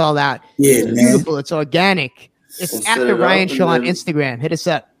figure this all out. Yeah, it's beautiful. It's organic. It's at the Ryan Show on Instagram. Hit us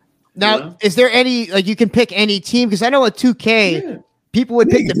up. Now, is there any, you can pick any team? Because I know a 2K, People would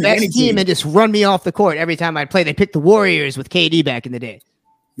pick Nigga, the pick best any team team. and just run me off the court every time I'd play. They picked the Warriors with KD back in the day.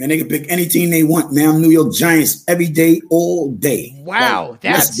 Man, they can pick any team they want, man. I'm New York Giants every day, all day. Wow, Like,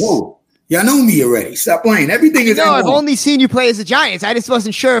 that's- let's go. Y'all know me already. Stop playing. Everything is No, I've M1. only seen you play as the Giants. I just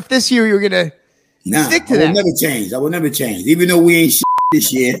wasn't sure if this year you were gonna Nah, stick to I that. will never change. I will never change. Even though we ain't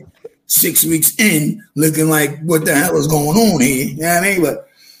this year, 6 weeks in, looking like what the hell is going on here. You know what I mean? But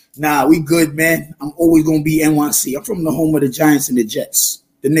nah, we good, man. I'm always gonna be NYC. I'm from the home of the Giants and the Jets,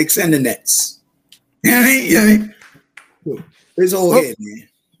 the Knicks and the Nets. You know what I mean? You know what I mean? It's all here, man.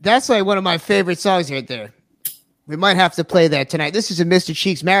 That's like one of my favorite songs right there. We might have to play that tonight. This is a Mr.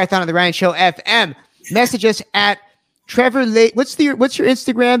 Cheeks Marathon on the Ryan Show FM. Message us at Trevor Leahy. What's your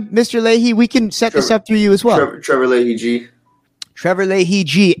Instagram, Mr. Leahy? We can set this up through you as well. Trevor Leahy G. Trevor Leahy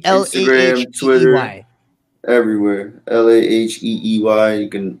G. Instagram, Twitter, LAHEEY. everywhere. LAHEEY. You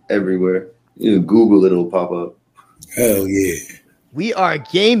can everywhere. You can Google it, it'll pop up. Hell yeah. We are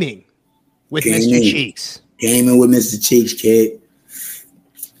gaming with Mr. Gaming. Cheeks. Gaming with Mr. Cheeks, kid.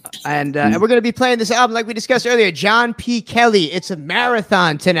 And we're going to be playing this album like we discussed earlier. John P. Kelly. It's a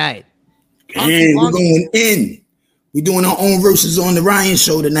marathon tonight. And we're going in. We're doing our own verses on the Ryan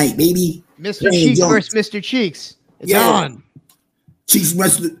Show tonight, baby. Mr. Playing Cheeks Jones. versus Mr. Cheeks. It's Yeah. on. Cheeks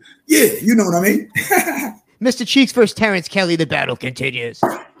Wrestler. Yeah, you know what I mean? Mr. Cheeks versus Terrence Kelly. The battle continues.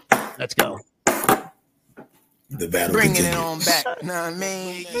 Let's go. The battle Bringing it continues. on back, know what I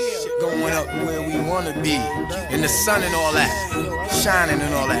mean? Going up where we wanna be. In the sun and all that. Shining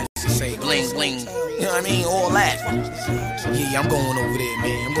and all that. Say bling bling. You know what I mean? All that. Yeah, I'm going over there,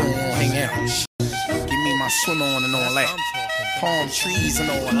 man. I'm going to hang out. Give me my swim on and all that. Palm trees and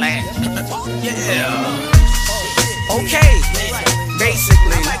all that. Yeah. Okay.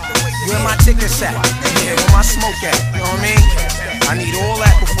 Basically, where my tickets at? Yeah, where my smoke at? You know what I mean? I need all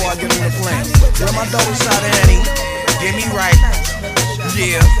that before I get on the plane. Where my double shot of Henny? Get me right.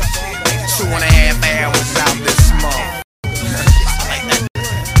 Yeah. 2.5 hours out this month. Like that.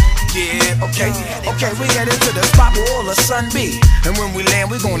 Yeah, okay, we get into the spot where all the sun be. And when we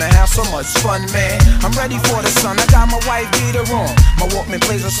land, we gonna have so much fun, man. I'm ready for the sun, I got my white beater on. My Walkman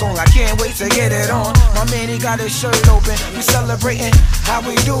plays a song, I can't wait to get it on. My man, he got his shirt open, we celebrating how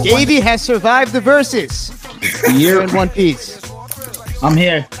we do. Davey has survived the verses. You're in one piece. I'm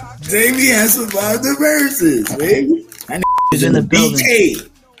here. Davey has survived the verses, baby. That He's in the building. BK.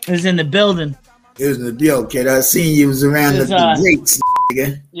 He's in the building. It was in the yo, kid. I seen you was around the greats,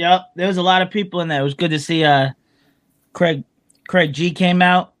 nigga. Yep, there was a lot of people in there. It was good to see. Craig G came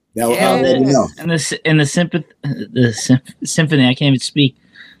out. That was Yeah. And the symphony. I can't even speak.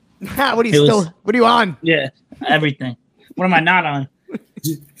 What are It you was- still? What are you on? Yeah, everything. What am I not on?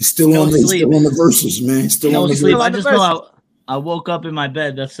 He's still No on the sleep. still on the verses, man. Still No on the sleep. verses. I just know I woke up in my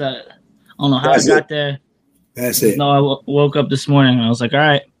bed. That's I don't know how That's I got it. there. That's it. No, I woke up this morning and I was like, all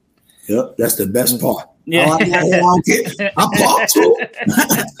right. Yep, that's the best part. Yeah. Oh, I don't care. I parked too.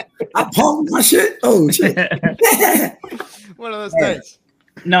 I parked my shit. Oh shit. One of those nights.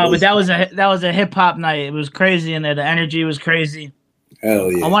 No, but that was a hip hop night. It was crazy in there. The energy was crazy.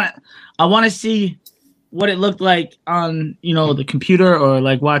 Hell yeah. I want to see what it looked like on, the computer or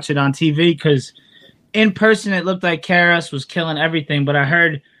like watch it on TV, because in person it looked like KRS was killing everything, but I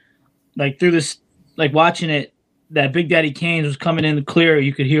heard like through this, like watching it, that Big Daddy Kane was coming in clear.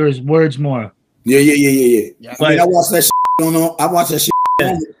 You could hear his words more. Yeah. I mean, I But- watched that shit on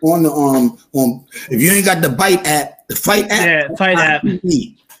the if you ain't got the Bite app, the Fight app. Yeah, Fight app.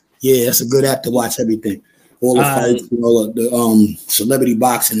 Yeah, that's a good app to watch everything. All the fights, all the celebrity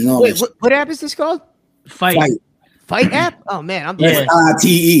boxing and all Wait, that. what app is this called? Fight. Fight app? Oh man, I'm Yeah.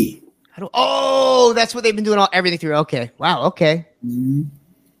 ITE. Oh, that's what they've been doing everything through. Okay. Wow. Okay.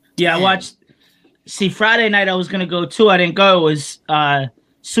 Yeah, I watched. See, Friday night I was gonna go too. I didn't go. It was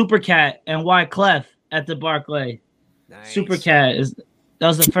Supercat and Wyclef at the Barclay. Nice. Supercat that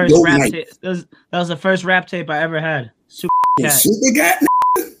was the first Dope rap night. tape. That was the first rap tape I ever had. Yeah, Supercat. Super Cat.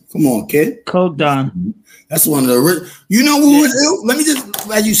 Come on, kid. Coke Don. That's one of the. You know who was ill? Let me just,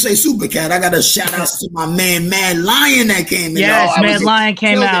 as you say, Super Cat. I got a shout out to my man, Mad Lion, that came in. Yes, Oh, Mad Lion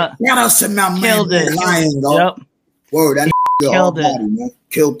came killed it. out. Shout out to my man, Killed Mad it. Lion, dog. Yep. Word, that Killed killed it. body, man.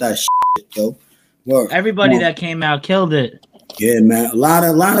 Killed that shit, yo. Word. Everybody Come on. that came out killed it. Yeah, man. A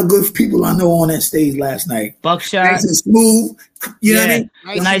lot of good people I know on that stage last night. Buckshot. Nice and smooth. You know what I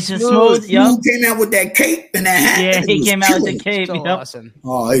mean? Nice and smooth. Yep. Smooth came out with that cape and that hat. Yeah, and he was came out with the killing it. cape. So Yep. awesome.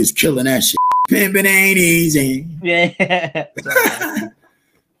 Oh, he was killing that shit. Pimpin' ain't easy. Yeah.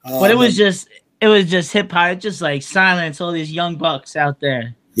 Oh, But it was man. just hip hop, just like silence, all these young bucks out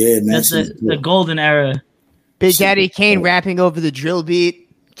there. Yeah, man. That's the golden era. Big Daddy Kane rapping over the drill beat,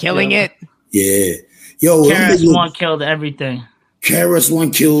 killing Yeah. it. Yeah. Yo, KRS-One killed everything.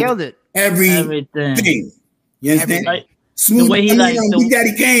 KRS-One killed it. everything. You understand? Like, Smooth, the way he Big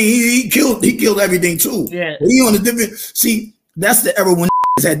Daddy Kane, he killed everything too. Yeah. But he on a different. See, that's the era when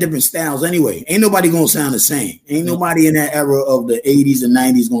had different styles anyway. Ain't nobody gonna sound the same. Ain't nobody in that era of the 80s and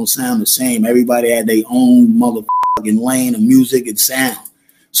 90s gonna sound the same. Everybody had their own motherfucking lane of music and sound.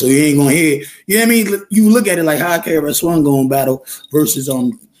 So you ain't gonna hear. You know what I mean? You look at it like how KRS-One going battle versus you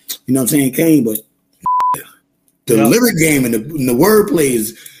know what I'm saying, Kane, but the lyric game and the wordplay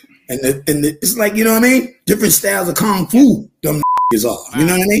is. And it's like, you know what I mean? Different styles of kung fu, them is all. You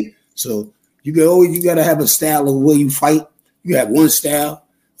know what I mean? So you gotta have a style of the way you fight. You have one style,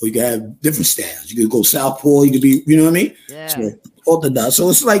 or you can have different styles. You could go southpaw, you could be, you know what I mean? Yeah. So orthodox. So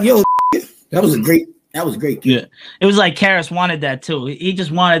it's like, yo, that was great. Yeah. It was like Karras wanted that too. He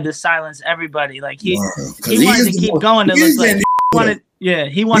just wanted to silence everybody. Like he wanted to keep going. It was like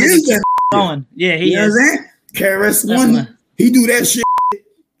he wanted to keep going. Yeah, he is. KRS-One, he do that shit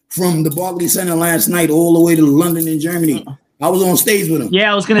from the Barclays Center last night all the way to London and Germany. I was on stage with him.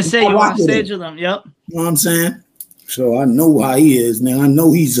 Yeah, I was gonna say you were on stage with him. Yep. You know what I'm saying? So I know how he is now. I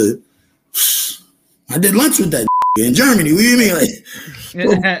know I did lunch with that in Germany. What do you mean? Like,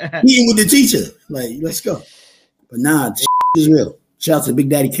 eating with the teacher. Like, let's go. But nah, this is real. Shout out to Big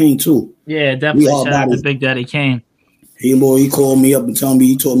Daddy Kane too. Yeah, definitely. Shout out to Big Daddy Kane. He called me up and told me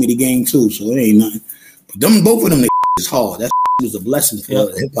he taught me the game too. So it ain't nothing. But both of them is hard. That was a blessing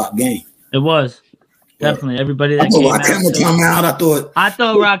for the hip hop game. It was. Definitely. Everybody that came out. I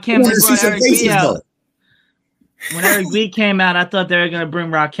thought Rakim brought Eric B out. When Eric B came out, I thought they were gonna bring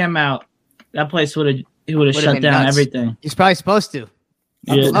Rakim out. That place would have shut down everything. He's probably supposed to.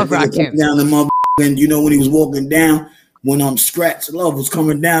 I love Rakim. Down the mother, and you know when he was walking down, when Scratch Love was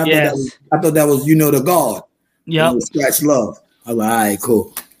coming down, I thought that was the guard. Yeah, Scratch Love. I was like, all right,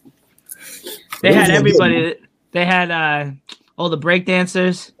 cool. They had everybody. They had all the break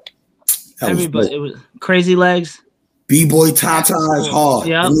dancers. Everybody. It was Crazy Legs. B-Boy Tata is hard.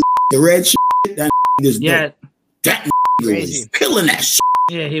 Yeah. The red shit. That is dope. That was killing that shit.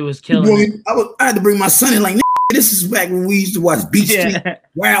 Yeah, he was killing it. I had to bring my son in like, this is back when we used to watch Beach Street,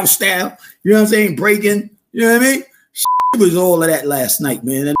 Wild Style. You know what I'm saying? Breaking. You know what I mean? It was all of that last night,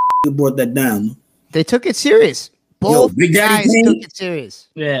 man. That brought that down. They took it serious. Both Big Daddy guys Kane took it serious.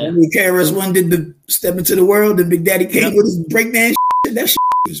 Yeah. When KRS-One did the Step Into the World, and Big Daddy Kane with his breakdance shit, that shit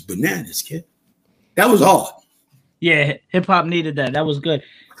was bananas, kid. That was hard. Yeah, hip hop needed that. That was good.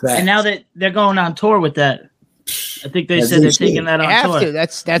 Facts. And now that they're going on tour with that, I think they said they're taking that on tour. To.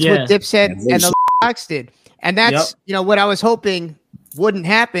 That's what Dipset and the Fox did. And that's what I was hoping wouldn't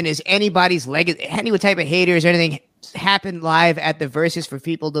happen is anybody's any type of haters or anything happen live at the Versus for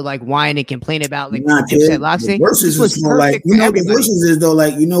people to like whine and complain about like Dipset Locks thing. Versus is more like the Versus is though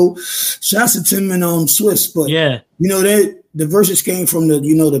like shouts to Tim and Swiss, but the Versus came from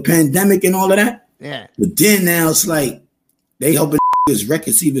the pandemic and all of that. Yeah. But then now it's like they helping this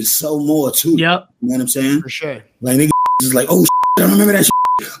record even sell more too. Yep. You know what I'm saying? For sure. Like niggas is like, oh, I don't remember that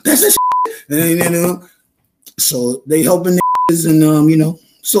shit. That's that shit. And so they helping niggas and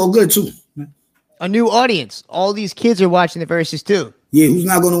it's all good too. A new audience. All these kids are watching the Versus too. Yeah, who's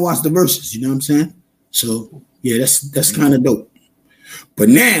not gonna watch the Versus? You know what I'm saying? So yeah, that's kind of dope. But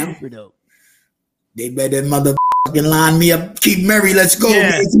now they better motherfucking line me up. Keep Mary, let's go. Yeah.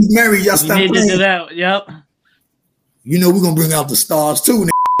 Man. Keep Mary, y'all stop playing. To do that. Yep. We're gonna bring out the stars too.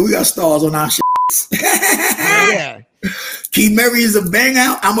 We got stars on our shit. Yeah. Keep Mary is a bang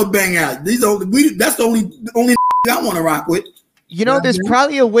out. I'm a bang out. That's the only I want to rock with. There's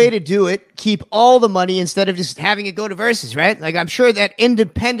probably a way to do it. Keep all the money instead of just having it go to Versus, right? Like I'm sure that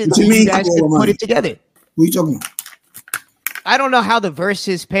independently you guys could put it together. What are you talking about? I don't know how the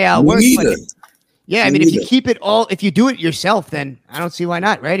Versus payout works, but if you keep it all, if you do it yourself, then I don't see why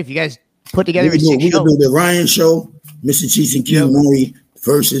not, right? If you guys put together a 6 show. We can do the Ryan show, Mr. Cheese and Keith Murray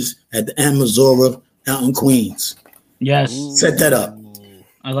Versus at the Amazora out in Queens. Yes. Set that up.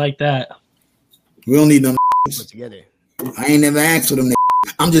 I like that. We don't need them put together. I ain't never asked for them.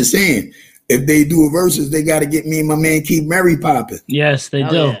 I'm just saying, if they do a Versus, they got to get me and my man Keith Murray popping. Yes, they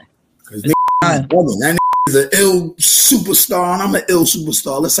do. Because that is an ill superstar, and I'm an ill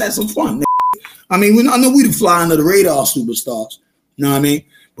superstar. Let's have some fun. I mean, I know we the fly under the radar superstars. You know what I mean?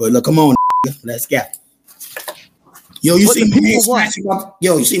 But look, come on, let's get. Yo, you see my man Scratch?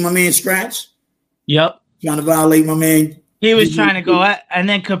 You see my man Scratch? Yep. Trying to violate my man. He was trying to go at, and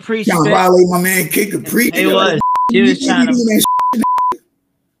then Caprice. Trying to violate my man Kid Caprice. He was. He was trying to.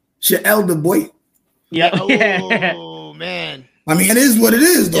 Shit, elder boy. Yep. Oh man. I mean, it is what it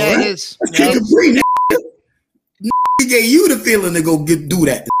is, though. Yeah, right? it is. Kid Caprice. He gave you the feeling to go do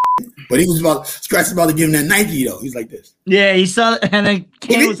that. But he was Scratch about to give him that Nike though. He's like this. Yeah, he saw it, and then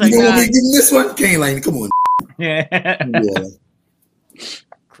Kane was like, you want me nah. to give him this one? Kane like, come on. Yeah.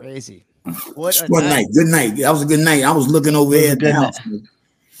 Crazy. What a Good night. Good night. That was a good night. I was looking over here at the house.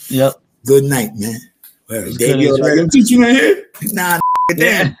 Yep. Good night, man. Well, Davey, good. like, teach you in here? Nah,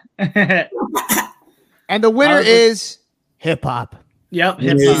 damn. And the winner is hip hop. Yep,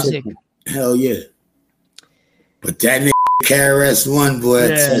 hip hop. Hell yeah. But that nigga KRS One, boy.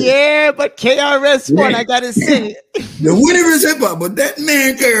 Yeah, but KRS One, I gotta say, the winner is hip hop, but that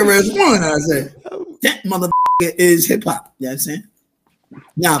man KRS One, I say, that motherfucker is hip hop. You know what I'm saying?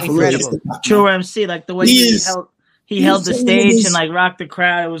 Nah, for real. It's hip-hop, True man. MC, like the way he held the stage and like rocked the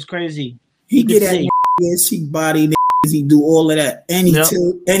crowd. It was crazy. He get that ass, he body niggas, he do all of that, and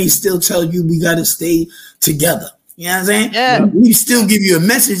he still tell you we gotta stay together. You know what I'm saying? Yeah. He still give you a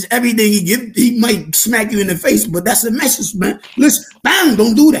message. Everything he give, he might smack you in the face, but that's the message, man. Listen, bang,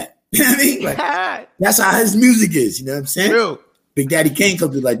 don't do that. You know what I mean? Like, that's how his music is. You know what I'm saying? True. Big Daddy Kane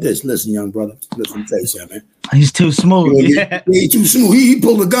comes to like this. Listen, young brother. Listen, let me tell you something, man. He's too smooth. He's too smooth. He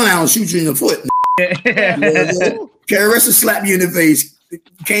pulled a gun out and shoot you in the foot. KRS will slap you in the face.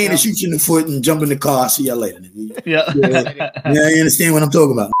 Kane will shoot you in the foot and jump in the car. See you later. Yeah, you understand what I'm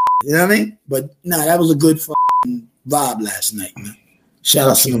talking about? You know what I mean? But nah, that was a good vibe last night, man. Shout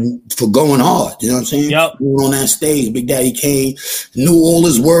out to him for going hard. You know what I'm saying? Yep. Going on that stage, Big Daddy Kane knew all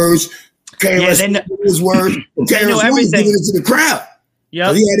his words. KRS knew his words. KRS was giving it to the crowd.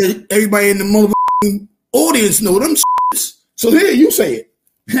 Yeah. He had everybody in the motherfucking audience know them. So here, you say it.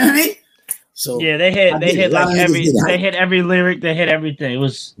 You know what I mean? So yeah, they hit every lyric, they hit everything. It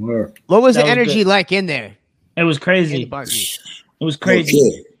was what was the energy like in there? It was crazy. It was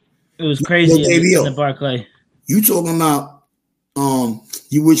crazy. It was crazy in the Barclay. You talking about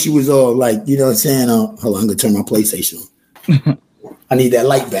you wish you was all like, you know what I'm saying? Hold on, I'm gonna turn my PlayStation on. I need that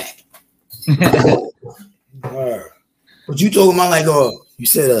light back. But you talking about like you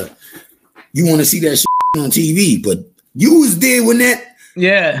said you want to see that shit on TV, but you was there when that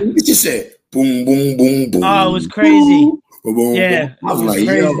what you said? Boom, boom, boom, boom. Oh, it was crazy. Boom, boom, yeah, boom. I was like,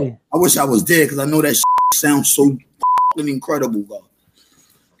 crazy. Yo, I wish I was there because I know that shit sounds so incredible, bro.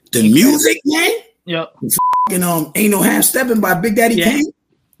 The music, man. Yep. Ain't No Half Stepping by Big Daddy Kane.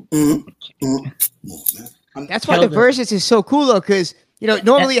 That's why the verses is so cool though, because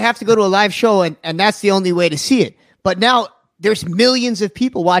normally you have to go to a live show and that's the only way to see it. But now there's millions of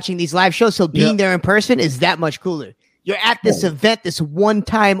people watching these live shows, so being there in person is that much cooler. You're at this event, this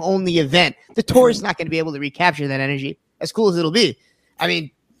one-time only event. The tour is not going to be able to recapture that energy, as cool as it'll be. I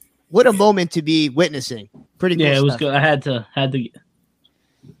mean, what a moment to be witnessing. Pretty cool. Yeah, it was stuff. good. I had to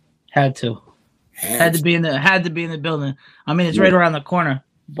be in the building. I mean, it's right around the corner.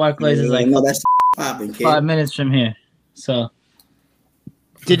 Barclays is like that's popping, 5 minutes from here. So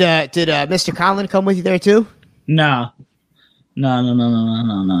did Mr. Colin come with you there too? No. We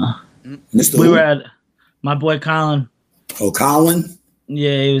were at my boy Colin. Oh, Colin?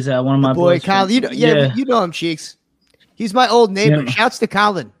 Yeah, he was at one of my boy Colin. You know him, Cheeks. He's my old neighbor. Yeah. Shouts to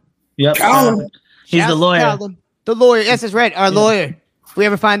Colin. Yep. Colin. He's the lawyer. Colin. The lawyer. Yes, that's right. Our lawyer. If we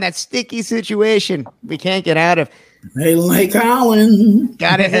ever find that sticky situation we can't get out of. Hey, Colin.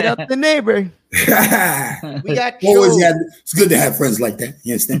 Gotta hit up the neighbor. We got it's good to have friends like that.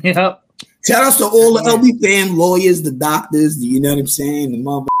 You understand? Yep. Shout outs to all the LB fam, lawyers, the doctors, you know what I'm saying? The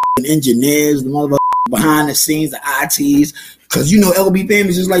motherfucking engineers, the motherfucking behind the scenes, the ITs. Because LB fam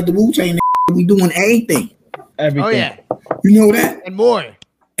is just like the Wu-Tang. We doing everything. Everything. Oh, yeah. You know that? And more.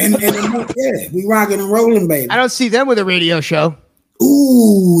 And we rocking and rolling, baby. I don't see them with a radio show.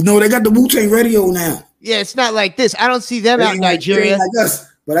 Ooh, no, they got the Wu-Tang radio now. Yeah, it's not like this. I don't see them out in Nigeria. Like us.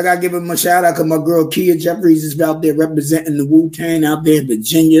 But I gotta give him a shout out because my girl Kia Jeffries is out there representing the Wu-Tang out there in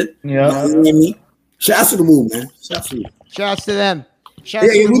Virginia. Yeah. You know what I mean? Shouts to the Wu, man. Shouts to you. Shouts to them. We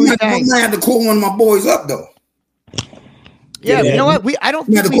might have to call one of my boys up though. Yeah, you know what? We have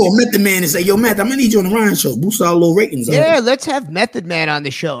to call Method Man and say, "Yo, Meth, I'm gonna need you on the Ryan show. Boost our low ratings." Yeah, let's have Method Man on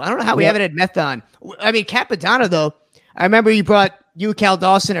the show. I don't know how we haven't had Meth on. I mean, Capadonna though. I remember you brought Cal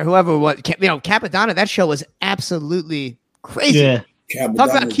Dawson or whoever. Capadonna. That show was absolutely crazy. Yeah. Talk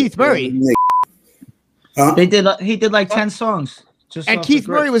about Keith Murray. Huh? He did like 10 songs. And Keith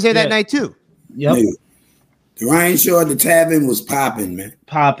Murray was there that night too. Yep. Dude, the Ryan show at the tavern was popping, man.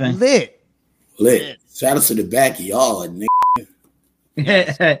 Popping. Lit. Shout out to the backyard,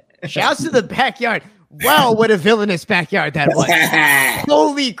 nigga. Shouts to the backyard. Wow, what a villainous backyard that was.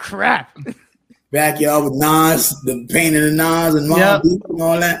 Holy crap. Backyard with Nas, the pain of the Nas and Mobb Deep and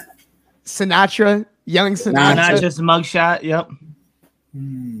all that. Sinatra, young Sinatra. Sinatra's mugshot, yep.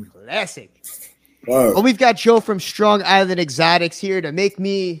 Classic. Word. Well, we've got Joe from Strong Island Exotics here to make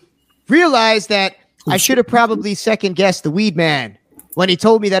me realized that I should have probably second guessed the weed man when he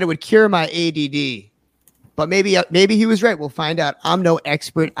told me that it would cure my ADD. But maybe he was right. We'll find out. I'm no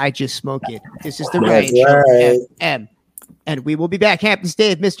expert. I just smoke it. This is the Ryan Show. FM. And we will be back. Hampton's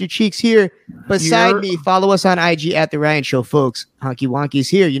Dave, Mr. Cheeks here. Beside me, follow us on IG at The Ryan Show, folks. Honky Wonky's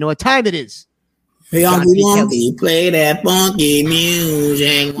here. You know what time it is. Hey, Honky Wonky, play that funky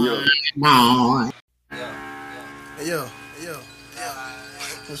music. Hey, yo.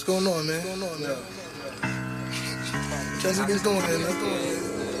 What's going on, man? Jessica's doing, man.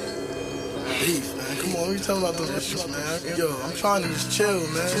 Beef, man. Come on, what you talking about those issues, man? Yo, I'm trying to just chill,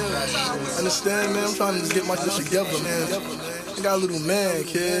 man. Understand, man? I'm trying to just get my shit together, man. I got a little man,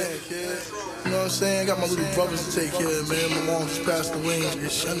 kid. You know what I'm saying? I got my little brothers to take care of, man. My mom just passed away.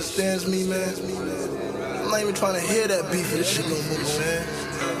 She understands me, man. I'm not even trying to hear that beef of this shit no more, man.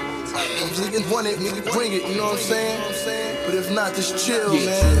 I'm just looking want it, nigga, bring it, you know what I'm saying? But if not, just chill,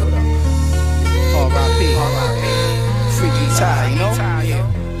 man. R.I.P. Freaky Ty, you know?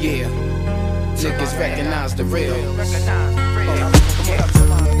 Yeah. Niggas recognize the real.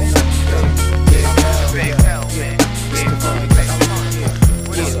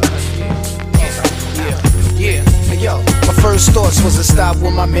 Yeah, yo, my first thoughts was to stop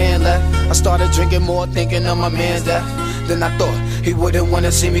when my man left. I started drinking more, thinking of my man's death. Then I thought he wouldn't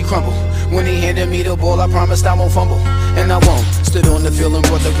wanna see me crumble. When he handed me the ball, I promised I won't fumble. And I won't. Stood on the field and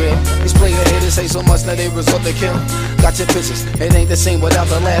brought the real. These player haters say so much that they resort to kill. Got your pictures, it ain't the same without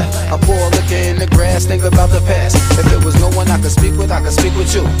the laugh. I pour liquor in the grass, think about the past. If there was no one I could speak with, I could speak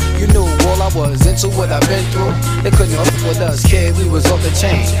with you. You knew all I was into, what I've been through. They couldn't fuck with us, kid, we was off the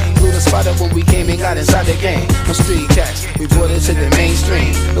chain. Blew the spot up when we came and got inside the game. No street cats, we brought it to the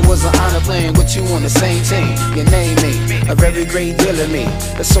mainstream. It was an honor playing with you on the same team. You named me, a very great deal of me.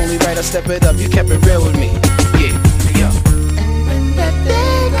 It's only right I step it up, you kept it real with me. Yeah, yeah.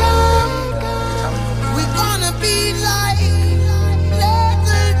 We gonna be like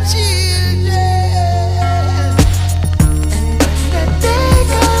little children. When the day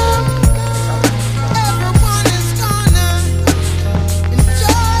comes, everyone is gonna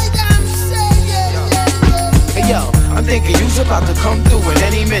enjoy themselves. Hey yo, I'm thinking you's about to come through at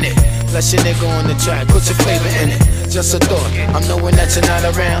any minute. Bless your nigga on the track, put your flavor in it. Just a thought, I'm knowing that you're not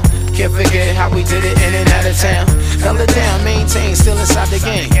around. Can't forget how we did it in and out of town. Held it down, maintain, still inside the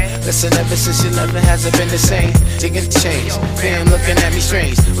game. Listen, ever since you left, it hasn't been the same. Digging the change, fam looking at me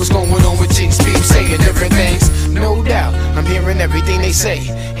strange. What's going on with Cheeks? People saying different things. No doubt, I'm hearing everything they say.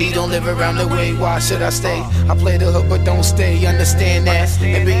 He don't live around the way, why should I stay? I play the hook, but don't stay, understand that.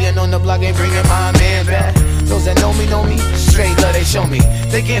 And being on the block ain't bringing my man back. Those that know me, straight love they show me.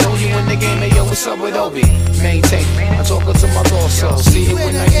 They can't hold you in the game, hey yo, what's up with Obi? Maintain, I'm talking to my lost soul. See you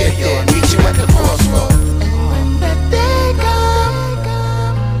when I get there, meet you at the crossroad. When the day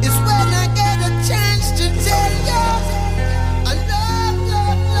comes, is when I get a chance to tell you I love.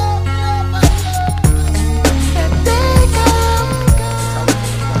 When the day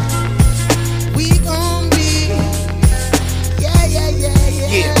comes, we gon' be,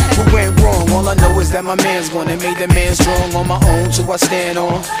 yeah. What went wrong? All I know is that my man's gone and made the man strong on my own, so I stand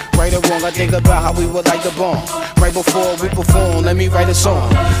on. Right or wrong, I think about how we would like the bomb. Right before we perform, let me write a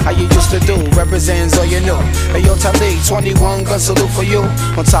song. How you used to do, represents all you know. Hey yo, Talib, 21 gun salute for you.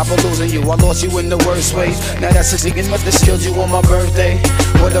 On top of losing you, I lost you in the worst way. Now that's a chicken, must have killed you on my birthday.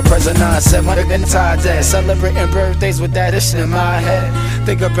 What the president I said, my entire day. Celebrating birthdays with that shit in my head.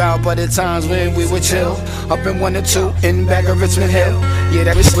 Think about but the times when we would chill. Up in 1 or 2, in back of Richmond Hill. Yeah,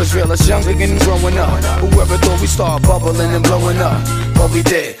 that shit was real, us young niggas growing up. Whoever thought we start bubbling and blowing up. But we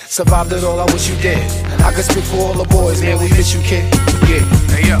did, survived it all, I wish you did. I could speak for all the boys, man, we miss you, kid. Yeah,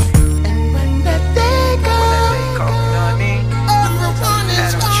 hey yo. When the day comes, everyone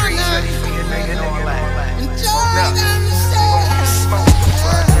is gonna enjoy themselves.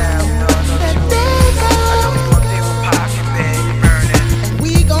 When the day comes,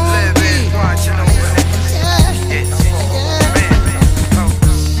 we gon' be,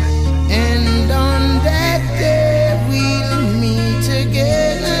 and on that day we'll meet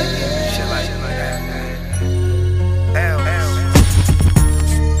together.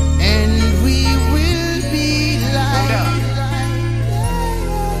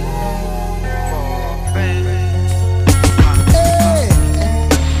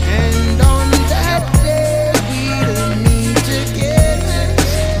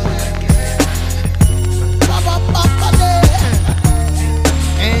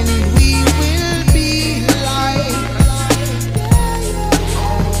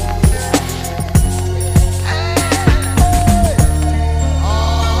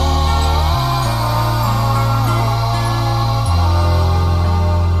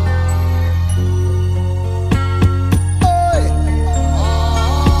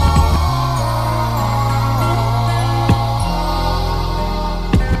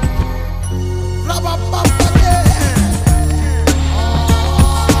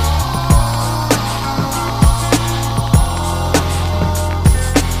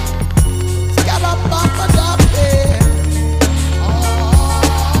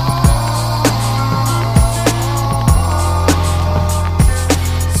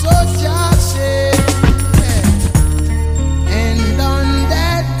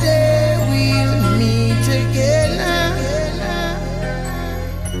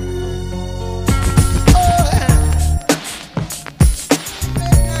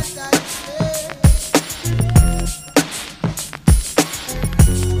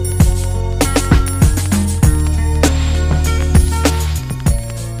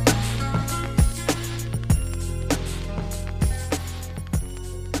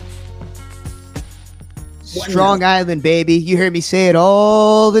 Strong Island, baby. You hear me say it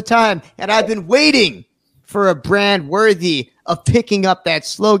all the time. And I've been waiting for a brand worthy of picking up that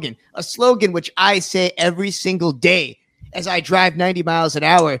slogan, a slogan which I say every single day as I drive 90 miles an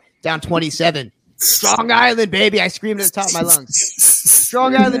hour down 27. Strong Island, baby. I screamed at the top of my lungs.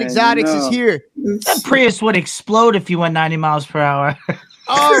 Strong Island Exotics is here. That Prius would explode if you went 90 miles per hour.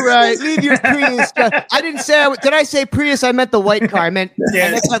 All right, leave your Prius. I didn't say. Did I say Prius? I meant the white car. I meant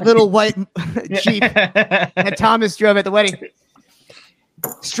that little white Jeep that Thomas drove at the wedding.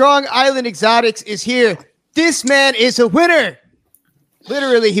 Strong Island Exotics is here. This man is a winner.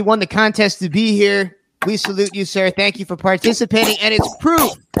 Literally, he won the contest to be here. We salute you, sir. Thank you for participating, and it's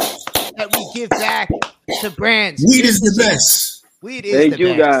proof that we give back to brands. Weed is the best. Weed is the best. Thank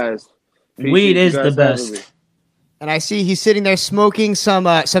you, guys. Weed is the best. And I see he's sitting there smoking some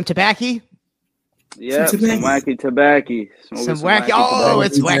tobacco. Yeah, some wacky tobacco. Some wacky. Oh,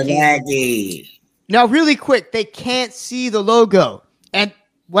 it's wacky. Now, really quick, they can't see the logo, and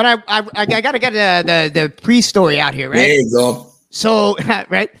when I gotta get the pre-story out here, right? There you go. So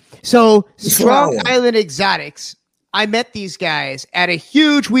right, so Strong Island Exotics. I met these guys at a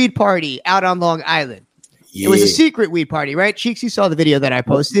huge weed party out on Long Island. Yeah. It was a secret weed party, right? Cheeks, you saw the video that I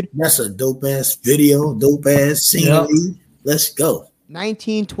posted. That's a dope ass video, dope ass single. Yep. Let's go.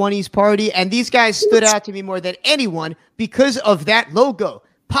 1920s party, and these guys stood out to me more than anyone because of that logo.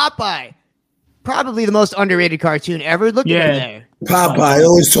 Popeye, probably the most underrated cartoon ever. Look at there. Popeye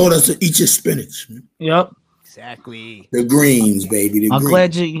always told us to eat your spinach. Yep. Exactly. The greens, baby. I'm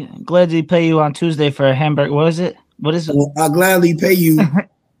glad you pay you on Tuesday for a hamburger. What is it? What is it? Well, I'll gladly pay you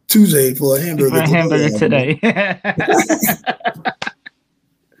Tuesday for a hamburger. For a hamburger today.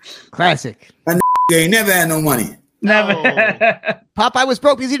 Classic. I ain't never had no money. Never. Popeye was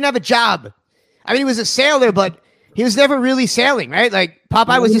broke because he didn't have a job. I mean, he was a sailor, but he was never really sailing, right? Like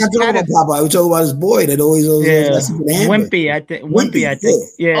Popeye was just kind of Popeye. We talk about his boy that always Wimpy. I think. Wimpy. I think.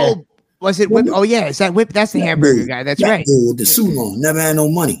 Yeah. Oh, was it Wimpy? Oh yeah, is that Wimpy? That's the hamburger guy. That's right. Dude with the suit on, never had no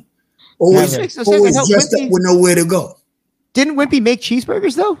money. Always dressed up with nowhere to go. Didn't Wimpy make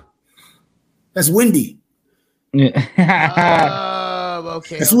cheeseburgers though? That's Wendy. Yeah.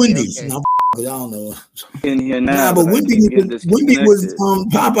 Okay. That's Wendy's. Okay. No, I don't know. Nah, but Wimpy was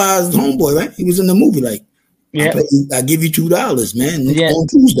Popeye's homeboy, right? He was in the movie. Like, yeah, I give you $2, man. On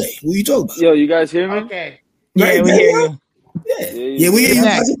Tuesday. What are you talking about? Yo, you guys hear me? Okay. Yeah, we hear you. Yeah, we hear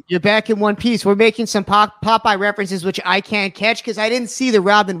you. You're back in one piece. We're making some Popeye references, which I can't catch because I didn't see the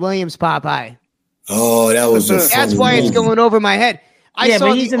Robin Williams Popeye. Oh, that was that's why it's going over my head.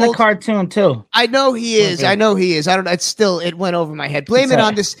 But he's in the cartoon too. I know he is. Okay. I know he is. I don't know. It went over my head. Blame it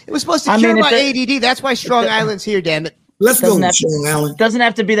on this. It was supposed to cure my ADD. That's why Strong Island's here, damn it. Let's go, Strong Island. Doesn't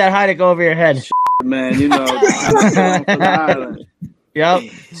have to be that high to go over your head. Man, you know, for the island. Yep.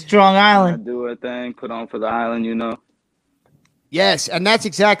 Strong Island. Do a thing, put on for the island, you know. Yes, and that's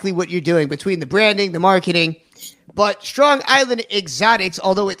exactly what you're doing between the branding, the marketing. But Strong Island Exotics,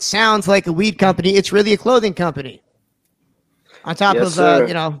 although it sounds like a weed company, it's really a clothing company. On top of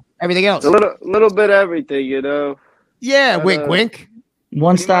everything else. A little bit of everything, you know. Yeah, wink, wink.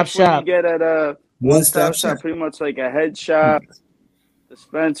 One-stop shop. You get at a one-stop shop, pretty much like a head shop,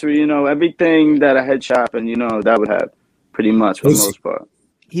 dispensary, you know, everything that a head shop and that would have, pretty much for the most part.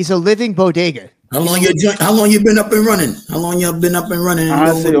 He's a living bodega. How long you been up and running? How long you been up and running?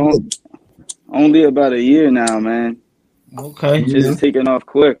 Honestly, only about a year now, man. Okay. Just taking off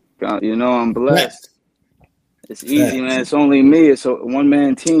quick. I'm blessed. It's easy, man. It's only me. It's a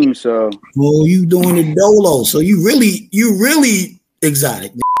one-man team, so. Well, you doing it dolo, so you really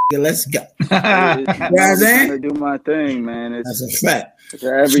exotic. Let's go. I'm gonna do my thing, man. That's a fact. It's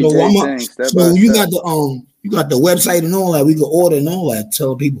an everyday thing. So you got the website and all that. We can order and all that.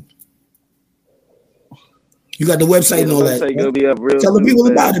 Tell people. You got the website and all that. Right? Be up real Tell the people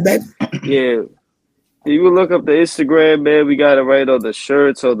about it, baby. Yeah. You will look up the Instagram, man. We got it right on the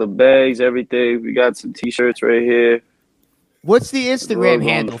shirts, or the bags, everything. We got some T-shirts right here. What's the Instagram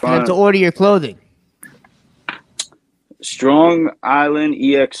handle for them to order your clothing? Strong Island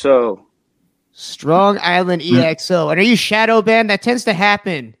EXO. Strong Island EXO. And are you shadow banned? That tends to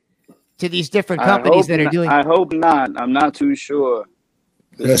happen to these different companies that are doing. I hope not. I'm not too sure.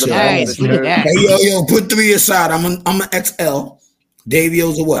 That's nice. Look at that. Hey, yo, put 3 aside. I'm an XL.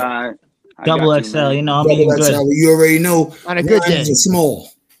 Davio's a what? Double XL. I'm Double eating XL. good. You already know. On a good day.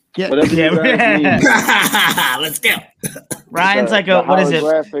 Small. Yeah. Let's go. Ryan's like what is it?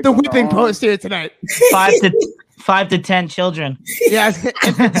 The whipping post here tonight. 5 to 10 children. Yeah,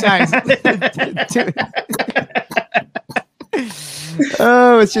 infant size.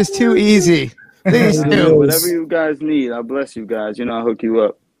 Oh, it's just too easy. Whatever you guys need, I'll bless you guys. I'll hook you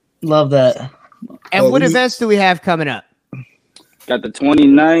up. Love that. And what events do we have coming up? Got the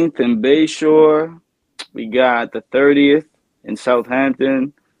 29th in Bayshore. We got the 30th in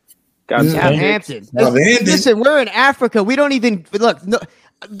Southampton. Got Southampton. Listen, we're in Africa. We don't even look. No,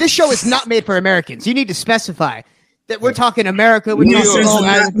 this show is not made for Americans. You need to specify that we're talking America. We need to send some of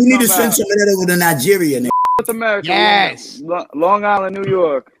that over to Nigeria. North America. Yes. Long Island, New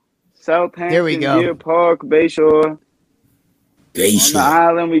York. Southampton. There we go. Deer Park, Bayshore. On the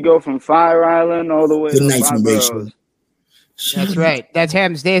island, we go from Fire Island all the way to Five Boroughs. That's right. That's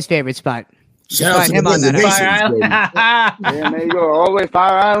Ham's Day's favorite spot. Shout out to him on that Fire Island. Yeah, there you go. All the way to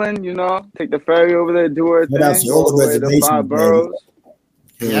Fire Island, you know. Take the ferry over there, do our thing. All the way to Five Boroughs.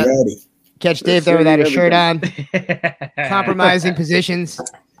 Yep. Catch Dave there without a shirt on. Compromising positions.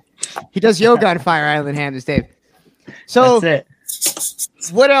 He does yoga on Fire Island, Ham's Dave. So That's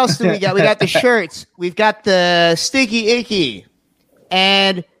it. what else do we got? We got the shirts. We've got the Sticky Icky.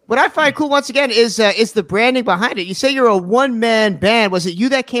 And what I find cool once again is the branding behind it. You say you're a one-man band. Was it you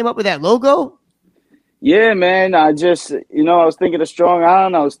that came up with that logo? Yeah, man. I just, I was thinking of Strong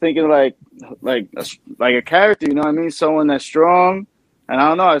Island. I was thinking like a character, you know what I mean? Someone that's strong. And I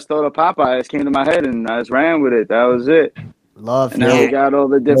don't know. I just thought of Popeye. It just came to my head, and I just ran with it. That was it. Love and then we got all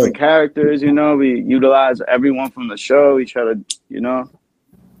the different characters, we utilize everyone from the show. We try to,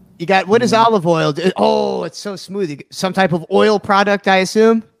 You got, what is olive oil? Oh, it's so smooth. Some type of oil product, I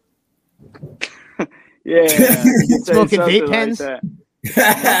assume? Yeah. Smoking vape pens?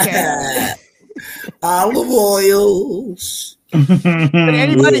 Olive oils. Did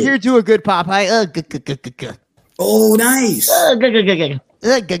anybody here do a good Popeye? Oh, nice.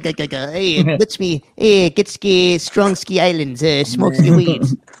 Hey, let's me. Hey, get ski, strong ski islands, smoke ski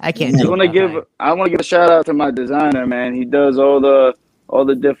weeds. I can't do it. I want to give a shout out to my designer, man. He does all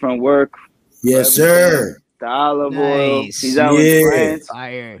the different work. Yes, sir. The olive oil. He's out in France.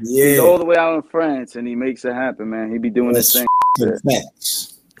 Fire. Yeah. He's all the way out in France, and he makes it happen, man. He be doing this thing.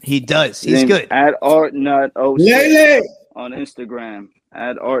 He does. He's good. At ArtNut06 on Instagram.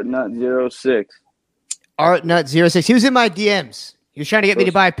 At ArtNut06. ArtNut06. He was in my DMs. He was trying to get me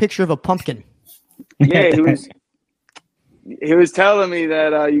to buy a picture of a pumpkin. Yeah, he was telling me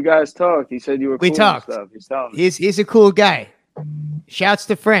that you guys talked. He said you were cool. We talked. And stuff. He's telling me. He's a cool guy. Shouts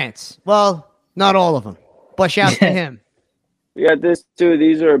to France. Well, not all of them, but shouts to him. We got this too.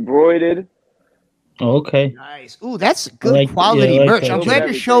 These are embroidered. Okay. Nice. Ooh, that's good quality merch. I'm glad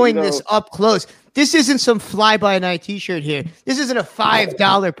you're showing this up close. This isn't some fly-by-night T-shirt here. This isn't a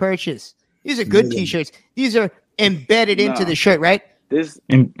 $5 purchase. These are good T-shirts. These are embedded into the shirt, right? This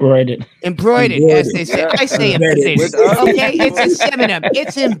embroidered, as they say. I say embedded. Okay, it's a synonym.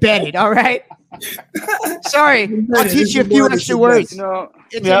 It's embedded. All right. Sorry, I'll teach you a few extra words.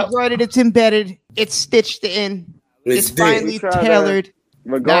 It's embroidered. It's embedded. It's stitched in. It's finely tailored.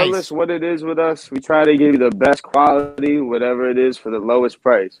 Regardless what it is with us, we try to give you the best quality, whatever it is, for the lowest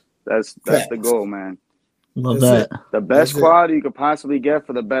price. That's the goal, man. Love that. The best quality you could possibly get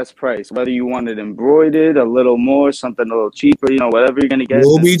for the best price. Whether you want it embroidered, a little more, something a little cheaper, whatever you're gonna get.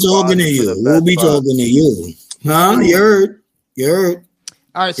 We'll be talking to you. We'll be talking to you. Huh? You heard.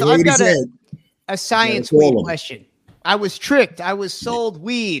 All right, so I've got a science weed question. I was tricked. I was sold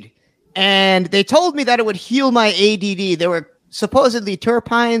weed, and they told me that it would heal my ADD. There were supposedly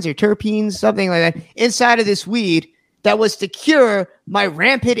terpenes or terpenes, something like that, inside of this weed that was to cure my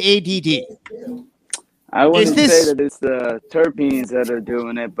rampant ADD. I wouldn't say that it's the terpenes that are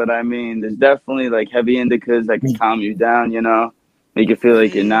doing it, but I mean, there's definitely like heavy indicas that can calm you down, make you feel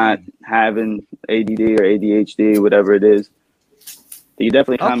like you're not having ADD or ADHD, whatever it is. You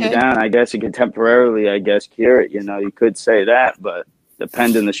definitely calm you down. I guess you could temporarily, cure it. You could say that, but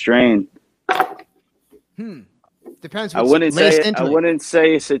depending the strain. Depends. I wouldn't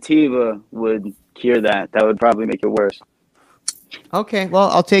say sativa would cure that. That would probably make it worse. Okay, well,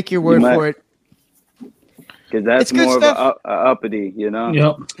 I'll take your word for it. Because that's more of a uppity,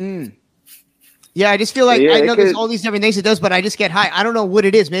 Yep. Yeah, I just feel like I know there's all these different things it does, but I just get high. I don't know what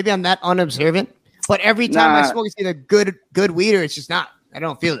it is. Maybe I'm that unobservant. But every time I smoke, it's either good weed or it's just not. I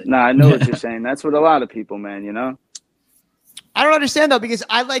don't feel it. I know what you're saying. That's what a lot of people, man, I don't understand, though, because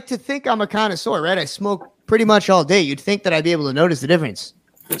I like to think I'm a connoisseur, right? I smoke pretty much all day. You'd think that I'd be able to notice the difference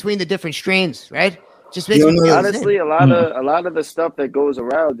between the different strains, right? Just makes me honestly, a lot of the stuff that goes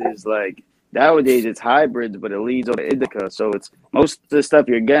around is like, nowadays it's hybrids, but it leads over indica. So it's most of the stuff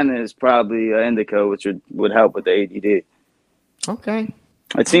you're getting is probably indica, which would help with the ADD. Okay.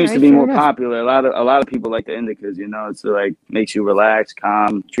 It seems to be more popular. A lot of people like the indicas, it's like makes you relax,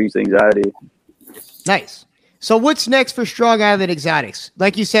 calm, treats anxiety. Nice. So what's next for Strong Island Exotics?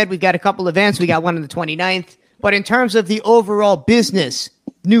 Like you said, we've got a couple events. We got one on the 29th. But in terms of the overall business,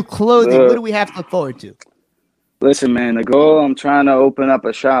 new clothing? What do we have to look forward to? Listen, man, the goal, I'm trying to open up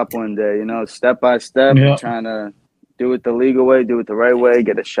a shop one day, you know, step by step. Yeah. I'm trying to do it the legal way, do it the right way,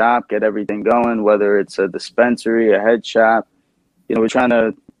 get a shop, get everything going, whether it's a dispensary, a head shop. You know, we're trying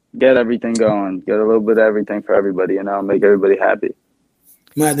to get everything going, get a little bit of everything for everybody, you know, make everybody happy.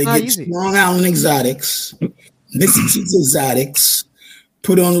 Might they get Strong Island Exotics, Missy Cheeks Exotics,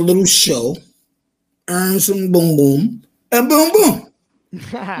 put on a little show, earn some boom boom, and boom boom.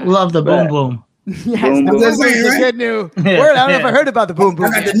 Love the boom boom. Yes, boom, boom. This is a good new word. I don't know if I heard about the boom boom.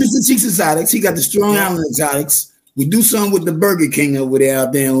 I got the Mr. Cheeks Exotics. He got the Strong Island Exotics. We do something with the Burger King over there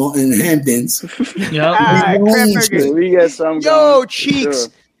out there in Hamptons. Yeah, we got some. Yo, Cheeks.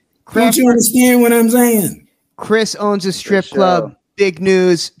 Sure. Don't you understand what I'm saying? Chris owns a strip club. Big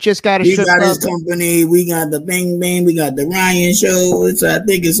news. Just got a strip club. We got his company. We got the Bing Bang. We got the Ryan Show. I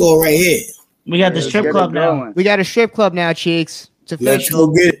think it's all right here. We got the strip club now. We got a strip club now, Cheeks. It's official. Let's go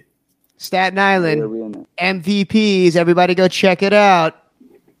get it. Staten Island, MVPs. Everybody go check it out.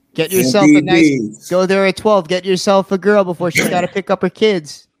 Get yourself a nice. Go there at 12. Get yourself a girl before she's got to pick up her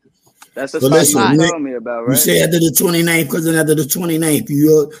kids. That's the spot you told me about, right? You say after the 29th, because after the 29th,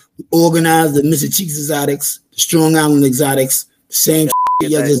 you organize the Mr. Cheeks Exotics, the Strong Island Exotics, the same you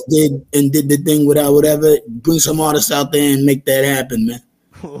just did and did the thing without whatever. Bring some artists out there and make that happen, man.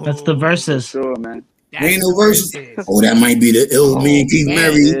 That's the verses. Sure, man. There ain't no verses. Oh, that might be the me and Keith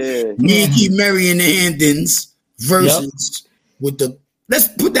Murray. Yeah. Me and Keith Murray in the Hamptons versus with the. Let's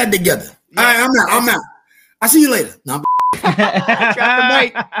put that together. All right, I'm out. I'll see you later. No, drop the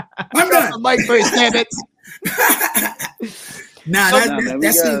mic. I'm done. The mic first, damn it.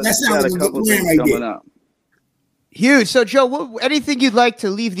 That sounds like a good plan right there. Huge. So, Joe, anything you'd like to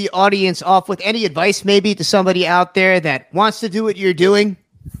leave the audience off with? Any advice maybe to somebody out there that wants to do what you're doing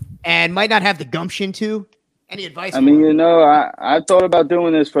and might not have the gumption to? Any advice? I mean, you know, I thought about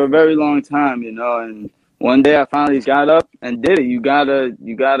doing this for a very long time, you know, and one day I finally got up and did it. You gotta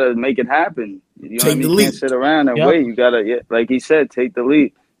make it happen. You know what I mean? You can't sit around and wait. You gotta, like he said, take the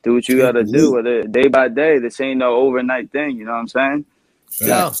lead. Do what you gotta do. Whether day by day, this ain't no overnight thing. You know what I'm saying?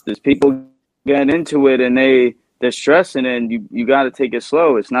 Yeah. There's people getting into it and they're stressing, and you gotta take it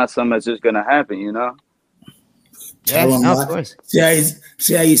slow. It's not something that's just gonna happen. You know? Yeah, of course. See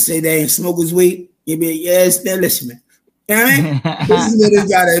how you say that and smoke his weed? You be yes, they're listening. You know what I mean? This is what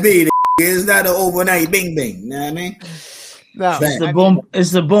it's gotta be. It's not an overnight bing bing. You know what I mean? No, it's the boom.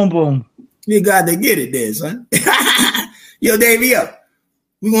 It's the boom boom. You got to get it there, son. Yo, Davey, up.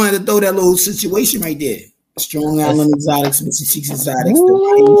 We wanted to throw that little situation right there. Strong Island Exotics, Mr. Cheeks Exotics,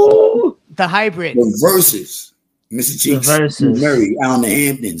 the hybrid, the versus Mr. Cheeks, Murray out in the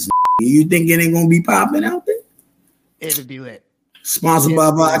Hamptons. You think it ain't gonna be popping out there? It'll be lit. Sponsored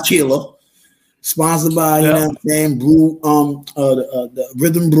by Killer. Sponsored by, you know what I'm saying, Brew, the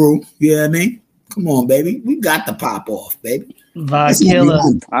Rhythm Brew. You know what I mean? Come on, baby. We got the pop off, baby. Killer.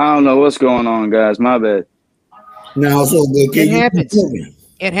 I don't know what's going on, guys. My bad. No, it's all good. It happens.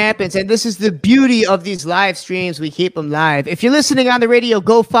 It happens. And this is the beauty of these live streams. We keep them live. If you're listening on the radio,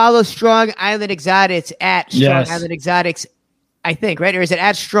 go follow Strong Island Exotics at Strong Island Exotics, I think, right? Or is it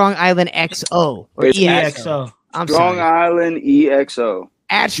at Strong Island XO? Or EXO. I'm Strong sorry. Island EXO.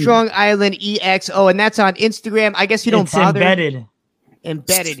 At Strong Island EXO, and that's on Instagram. I guess you don't bother.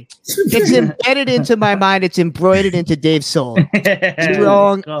 Embedded. It's embedded into my mind. It's embroidered into Dave's soul.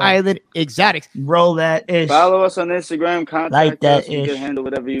 Strong Island Exotics. Roll that ish. Follow us on Instagram. Contact like that us. You can handle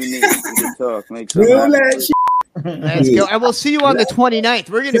whatever you need. We can talk. Make Roll that Let's go. And we'll see you on the 29th.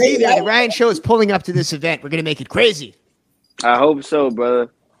 We're going to be there. The Ryan Show is pulling up to this event. We're going to make it crazy. I hope so, brother.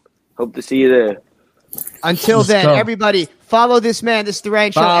 Hope to see you there. Until then, everybody, follow this man. This is the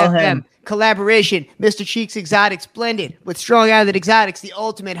Ryan Show FM. Collaboration, Mr. Cheeks Exotics blended with Strong Island Exotics, the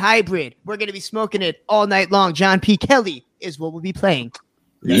ultimate hybrid. We're going to be smoking it all night long. John P. Kelly is what we'll be playing.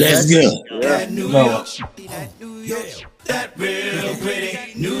 Let's go. That New York, that real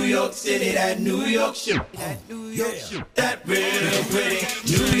pretty New York City, that New York shit, that New York shit, that real pretty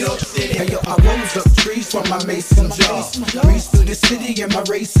New York City. Hey yo, I rose up trees from my mason jar, breezed through the city in my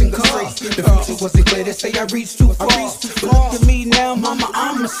racing car. The future wasn't clear, they say I reached too far. But look at me now, mama,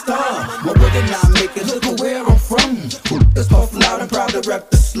 I'm a star. What would it not make it? Look at where I'm from. It's puff loud and proud to rep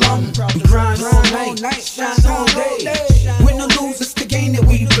the slum. We grind all night, shine all day. Win or lose, it's the game that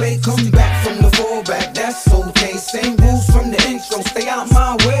we play. Come back from the fallback, that's okay. Same rules from the intro, stay out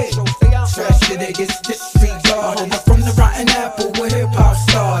my way. Trash shit, it gets disregarded. I'm from the rotten apple where hip hop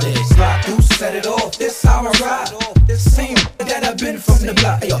started. Slide through, set it off, this how I ride. The same that I've been from the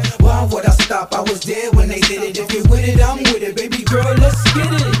block. Yo, why would I stop? I was there when they did it. If you're with it, I'm with it. Baby girl, let's get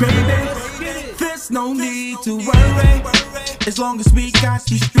it. Baby, there's no need to worry. As long as we got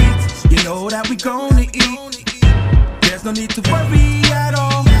these streets, you know that we gonna eat. There's no need to worry at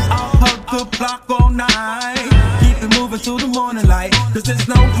all. I'll hug the block all night. Keep it moving till the morning light. Cause there's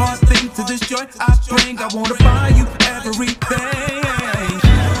no hard thing to this joy I bring. I wanna buy you everything.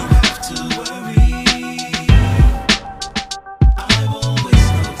 I won't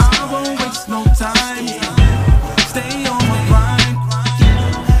waste no time. Stay on my grind. You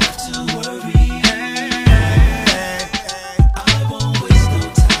don't have to worry. Hey, I won't waste no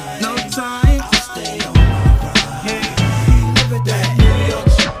time. No time. I'll stay on my grind. Hey, never that New York,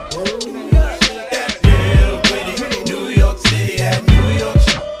 that real pretty New York City, that New York,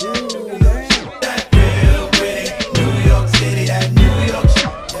 that real pretty New York City, that New York,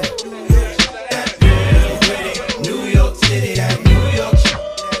 that real pretty New York City, that New York.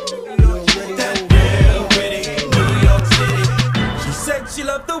 She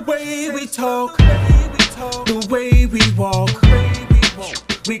loved the way we talk, the way we walk.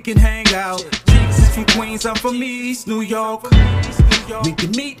 We can hang out. Cheeks is from Queens, I'm from East New York. We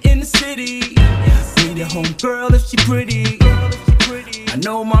can meet in the city. Bring your home girl if she pretty. I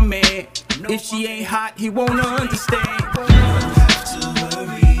know my man. If she ain't hot, he won't understand.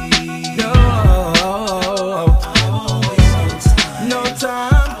 No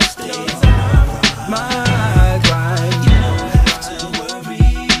time. My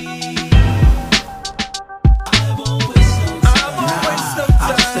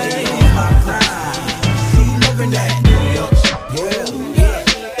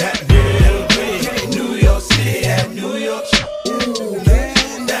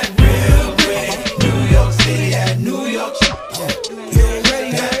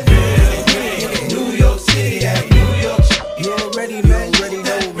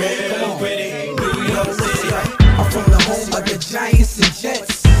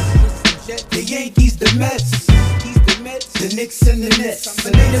the Knicks and the Nets.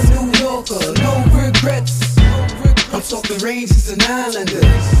 A native New Yorker, no regrets. I'm talking Rangers and Islanders.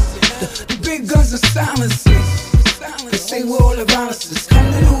 The big guns are silencers. They say we're all around us.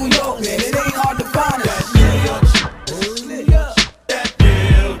 Come to New York, man, it ain't hard to find us. That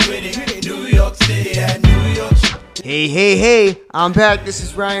real pretty New York City, that New York. Hey, I'm back. This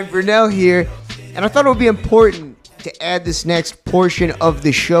is Ryan Vernell here. And I thought it would be important to add this next portion of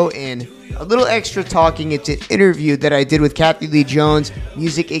the show in. A little extra talking. It's an interview that I did with Kathy Lee Jones,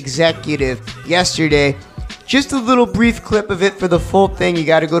 music executive, yesterday. Just a little brief clip of it. For the full thing, you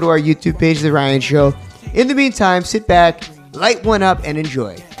got to go to our YouTube page, The Ryan Show. In the meantime, sit back, light one up, and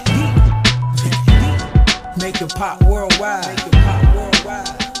enjoy. Make it pop worldwide.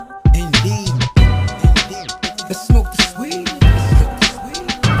 Indeed. Let's smoke the sweet.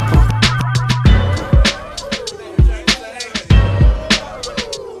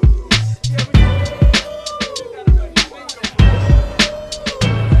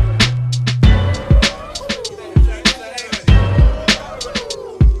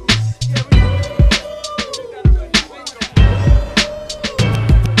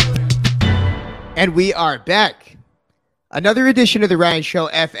 And we are back. Another edition of the Ryan Show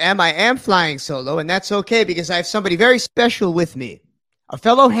FM. I am flying solo, and that's okay because I have somebody very special with me, a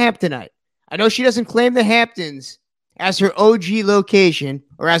fellow Hamptonite. I know she doesn't claim the Hamptons as her OG location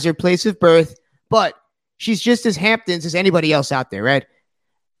or as her place of birth, but she's just as Hamptons as anybody else out there, right?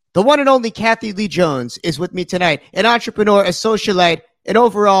 The one and only Kathy Lee Jones is with me tonight, an entrepreneur, a socialite, an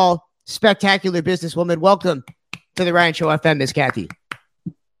overall spectacular businesswoman. Welcome to the Ryan Show FM, Miss Kathy.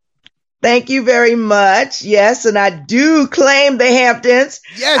 Thank you very much. Yes, and I do claim the Hamptons.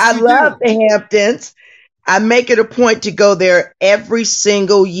 Yes, I love the Hamptons. I make it a point to go there every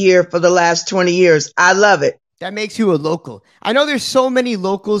single year for the last 20 years. I love it. That makes you a local. I know there's so many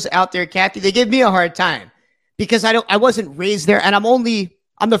locals out there, Kathy. They give me a hard time because I wasn't raised there, and I'm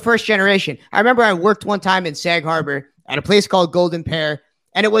the first generation. I remember I worked one time in Sag Harbor at a place called Golden Pear,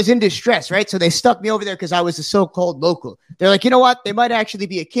 and it was in distress, right? So they stuck me over there because I was a so-called local. They're like, you know what? They might actually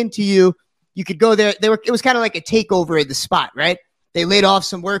be akin to you. You could go there. It was kind of like a takeover of the spot, right? They laid off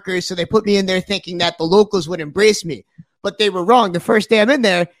some workers, so they put me in there thinking that the locals would embrace me. But they were wrong. The first day I'm in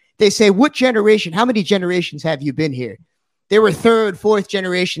there, they say, what generation? How many generations have you been here? They were third, fourth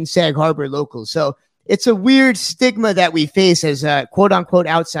generation Sag Harbor locals. So it's a weird stigma that we face as quote-unquote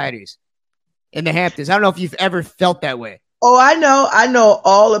outsiders in the Hamptons. I don't know if you've ever felt that way. Oh, I know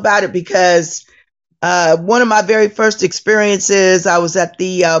all about it because one of my very first experiences, I was at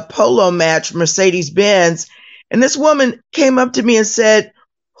the polo match, Mercedes-Benz, and this woman came up to me and said,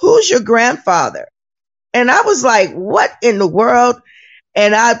 "Who's your grandfather?" And I was like, what in the world?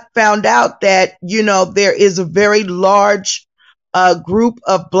 And I found out that, there is a very large group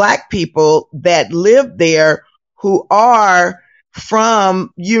of Black people that live there who are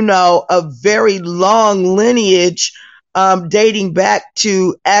from, you know, a very long lineage, dating back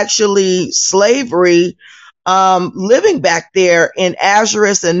to actually slavery, living back there in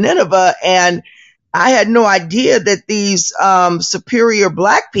Azurus and Nineveh. And I had no idea that these superior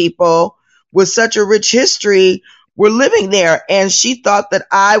Black people with such a rich history were living there. And she thought that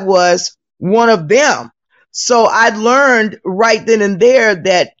I was one of them. So I learned right then and there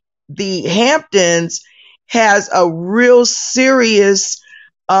that the Hamptons has a real serious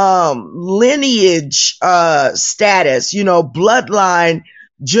lineage status, you know, bloodline,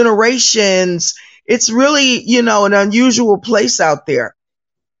 generations. It's really, you know, an unusual place out there.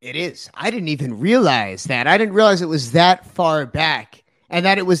 It is. I didn't even realize that. I didn't realize it was that far back and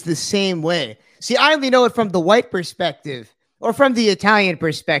that it was the same way. See, I only know it from the white perspective or from the Italian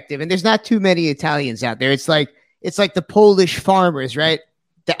perspective, and there's not too many Italians out there. It's like the Polish farmers, right?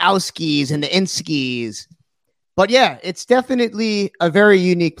 The Auskis and the Inskis. But yeah, it's definitely a very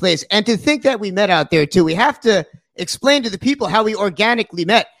unique place. And to think that we met out there too, we have to explain to the people how we organically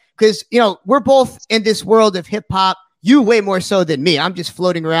met. Because, you know, we're both in this world of hip hop. You way more so than me. I'm just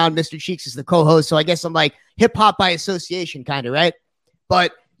floating around. Mr. Cheeks is the co-host. So I guess I'm like hip hop by association kind of, right?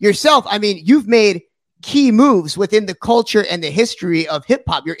 But yourself, I mean, you've made key moves within the culture and the history of hip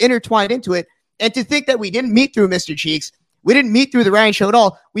hop. You're intertwined into it. And to think that we didn't meet through Mr. Cheeks, we didn't meet through the Ryan Show at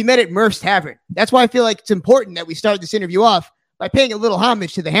all. We met at Murph's Tavern. That's why I feel like it's important that we start this interview off by paying a little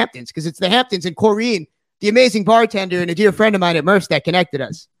homage to the Hamptons, because it's the Hamptons and Corrine, the amazing bartender and a dear friend of mine at Murph's, that connected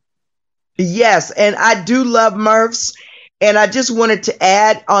us. Yes, and I do love Murph's. And I just wanted to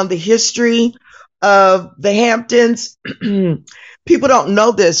add on the history of the Hamptons. People don't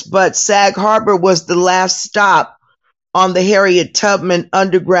know this, but Sag Harbor was the last stop on the Harriet Tubman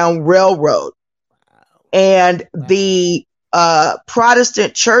Underground Railroad. And the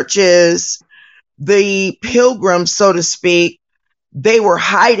Protestant churches, the pilgrims, so to speak, they were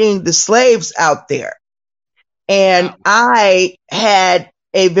hiding the slaves out there. And I had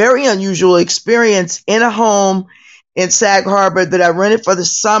a very unusual experience in a home in Sag Harbor that I rented for the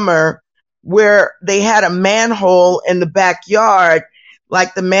summer, where they had a manhole in the backyard,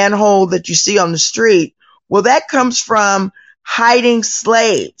 like the manhole that you see on the street. Well, that comes from hiding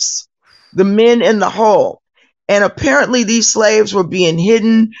slaves, the men in the hole. And apparently these slaves were being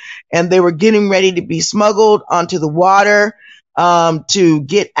hidden and they were getting ready to be smuggled onto the water to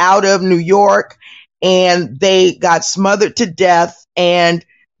get out of New York. And they got smothered to death, and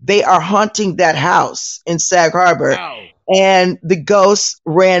they are haunting that house in Sag Harbor. Wow. And the ghosts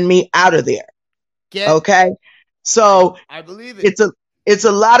ran me out of there. Okay. So I believe it. It's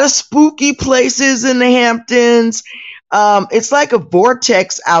a lot of spooky places in the Hamptons. It's like a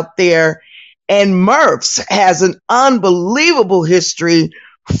vortex out there. And Murph's has an unbelievable history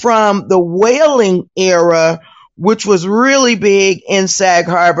from the whaling era, which was really big in Sag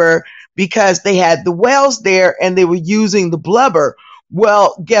Harbor because they had the whales there and they were using the blubber.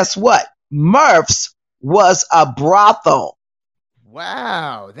 Well, guess what? Murph's was a brothel.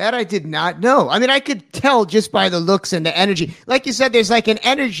 Wow, that I did not know. I mean, I could tell just by the looks and the energy. Like you said, there's like an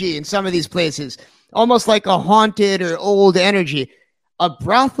energy in some of these places, almost like a haunted or old energy. A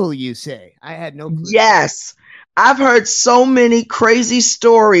brothel, you say? I had no clue. Yes. I've heard so many crazy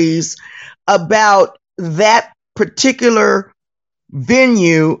stories about that particular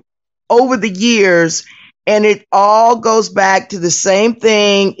venue over the years, and it all goes back to the same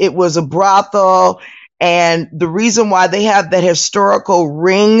thing. It was a brothel, and the reason why they have that historical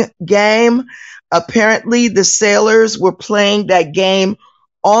ring game, apparently the sailors were playing that game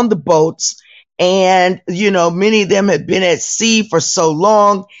on the boats, and, you know, many of them had been at sea for so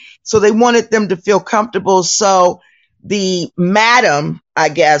long, so they wanted them to feel comfortable. So the madam, I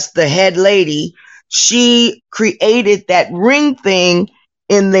guess, the head lady, she created that ring thing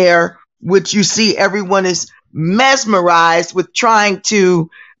in there, which you see everyone is mesmerized with trying to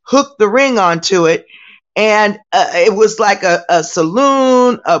hook the ring onto it. And it was like a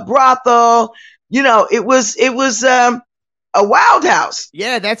saloon, a brothel, you know, it was a wild house.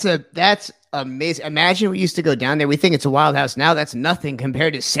 Yeah, that's amazing. Imagine we used to go down there. We think it's a wild house now. That's nothing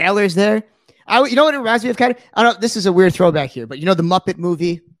compared to sailors there. You know what it reminds me of, kind of? I don't know, this is a weird throwback here, but you know the Muppet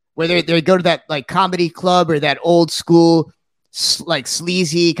movie where they go to that like comedy club or that old school like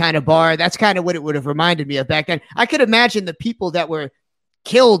sleazy kind of bar? That's kind of what it would have reminded me of back then. I could imagine the people that were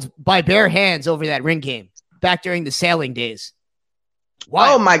killed by bare hands over that ring game back during the sailing days.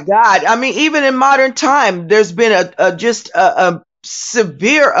 Wow. Oh my God. I mean, even in modern time, there's been a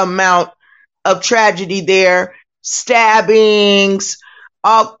severe amount of tragedy there, stabbings,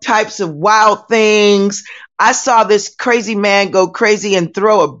 all types of wild things. I saw this crazy man go crazy and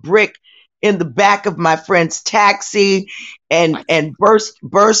throw a brick in the back of my friend's taxi and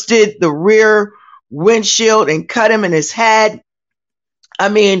bursted the rear windshield and cut him in his head. I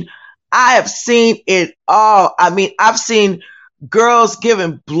mean, I have seen it all. I mean, I've seen girls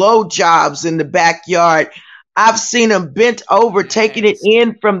giving blowjobs in the backyard. I've seen them bent over, taking it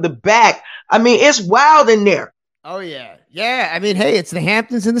in from the back. I mean, it's wild in there. Oh, yeah. Yeah. I mean, hey, it's the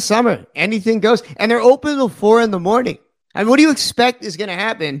Hamptons in the summer. Anything goes. And they're open till 4 a.m. I mean, what do you expect is going to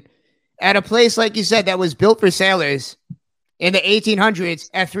happen at a place, like you said, that was built for sailors in the 1800s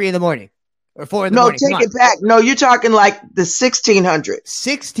at 3 a.m. or 4 a.m? No, take it back. No, you're talking like the 1600s.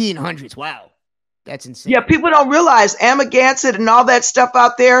 1600s. Wow. That's insane. Yeah, people don't realize Amagansett and all that stuff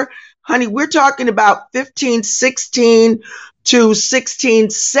out there. Honey, we're talking about 1516 to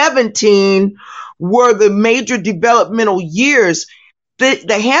 1617 were the major developmental years.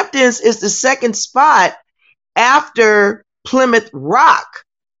 The Hamptons is the second spot after Plymouth Rock.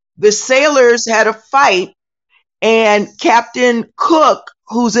 The sailors had a fight, and Captain Cook,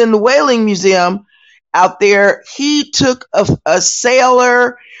 who's in the Whaling Museum out there, he took a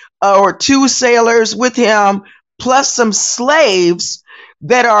sailor or 2 sailors with him, plus some slaves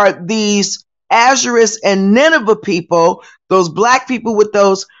that are these Azores and Nineveh people, those black people with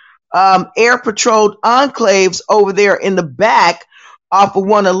those air patrolled enclaves over there in the back off of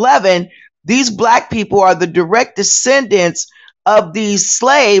 111. These black people are the direct descendants of these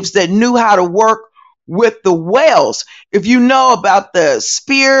slaves that knew how to work with the whales. If you know about the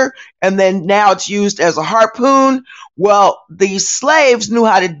spear and then now it's used as a harpoon, well, these slaves knew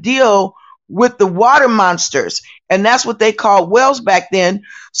how to deal with the water monsters, and that's what they called whales back then.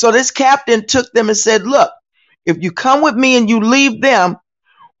 So this captain took them and said, look, if you come with me and you leave them,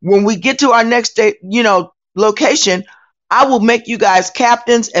 when we get to our next day, location, I will make you guys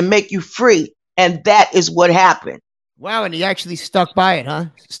captains and make you free. And that is what happened. Wow, and he actually stuck by it, huh?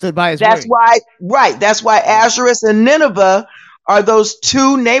 Stood by his That's word. why, that's why Azores and Nineveh are those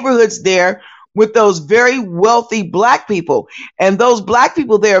 2 neighborhoods there with those very wealthy black people. And those black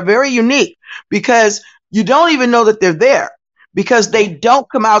people there are very unique because you don't even know that they're there, because they don't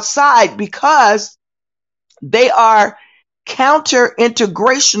come outside, because they are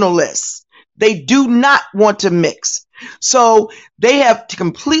counter-integrationalists. They do not want to mix. So they have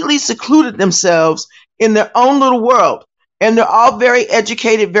completely secluded themselves in their own little world. And they're all very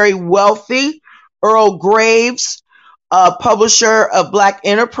educated, very wealthy. Earl Graves, publisher of Black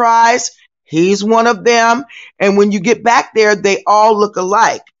Enterprise, he's one of them. And when you get back there, they all look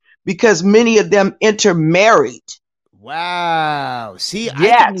alike because many of them intermarried. Wow. See,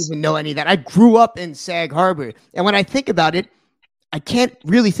 I didn't even know any of that. I grew up in Sag Harbor. And when I think about it, I can't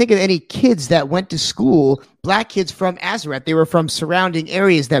really think of any kids that went to school, black kids from Azeret. They were from surrounding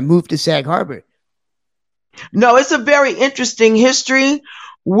areas that moved to Sag Harbor. No, it's a very interesting history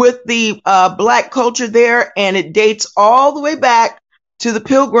with the black culture there, and it dates all the way back to the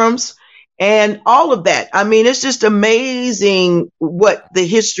Pilgrims and all of that. I mean, it's just amazing what the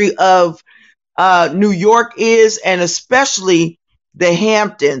history of New York is, and especially the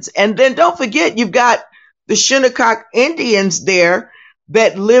Hamptons. And then don't forget, you've got the Shinnecock Indians there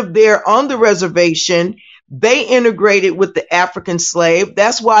that lived there on the reservation. They integrated with the African slave.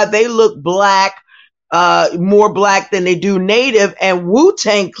 That's why they look black, more black than they do native. And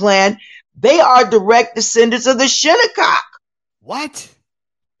Wu-Tang Clan, they are direct descendants of the Shinnecock. What?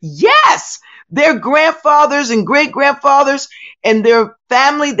 Yes. Their grandfathers and great-grandfathers and their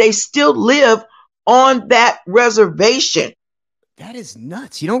family, they still live on that reservation. That is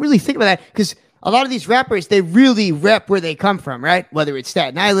nuts. You don't really think about that because a lot of these rappers, they really rep where they come from, right? Whether it's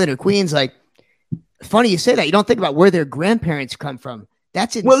Staten Island or Queens. Like, funny you say that. You don't think about where their grandparents come from.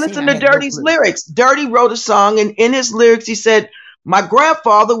 That's insane. Well, listen to Dirty's lyrics. Dirty wrote a song, and in his lyrics, he said, my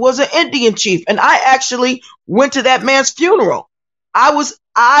grandfather was an Indian chief, and I actually went to that man's funeral. I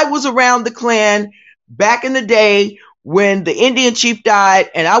was around the Klan back in the day when the Indian chief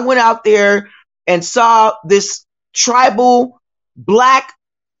died, and I went out there and saw this tribal black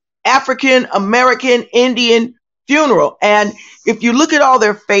African American Indian funeral. And if you look at all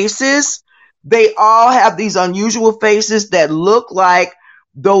their faces, they all have these unusual faces that look like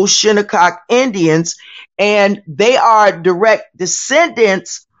those Shinnecock Indians, and they are direct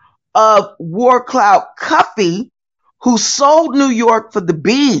descendants of Warcloud Cuffee, who sold New York for the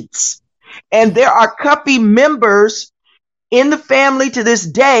beads. And there are Cuffee members in the family to this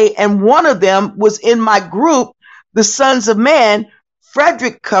day, and one of them was in my group, the Sons of Man,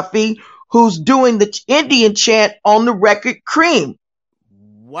 Frederick Cuffee, who's doing the Indian chant on the record Cream.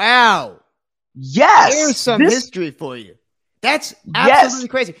 Wow. Yes. Here's some history for you. That's absolutely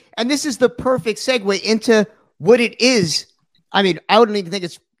crazy. And this is the perfect segue into what it is. I mean, I wouldn't even think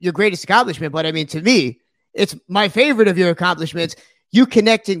it's your greatest accomplishment, but I mean, to me, it's my favorite of your accomplishments. You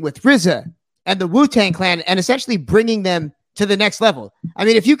connecting with RZA and the Wu-Tang Clan and essentially bringing them to the next level. I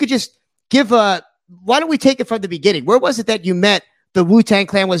mean, if you could just give why don't we take it from the beginning? Where was it that you met the Wu-Tang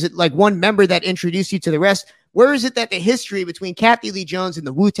Clan? Was it like one member that introduced you to the rest? Where is it that the history between Kathy Lee Jones and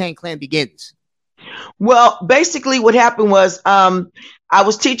the Wu-Tang Clan begins? Well, basically what happened was I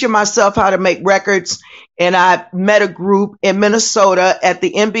was teaching myself how to make records, and I met a group in Minnesota at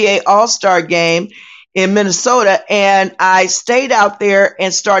the NBA All-Star game in Minnesota, and I stayed out there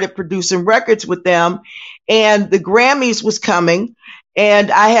and started producing records with them. And the Grammys was coming,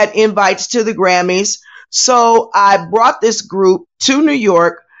 and I had invites to the Grammys. So I brought this group to New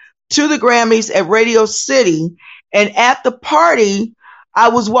York to the Grammys at Radio City, and at the party, I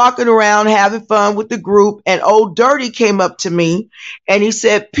was walking around having fun with the group, and Old Dirty came up to me and he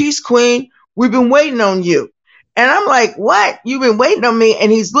said, "Peace Queen, we've been waiting on you." And I'm like, "What? You've been waiting on me?" And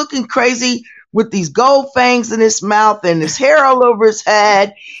he's looking crazy with these gold fangs in his mouth and his hair all over his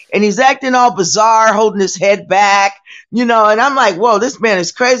head. And he's acting all bizarre, holding his head back, and I'm like, whoa, this man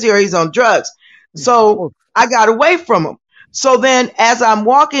is crazy or he's on drugs. So I got away from him. So then as I'm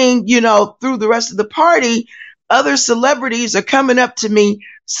walking, through the rest of the party, other celebrities are coming up to me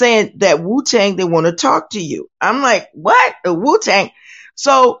saying that Wu-Tang, they want to talk to you. I'm like, what? The Wu-Tang?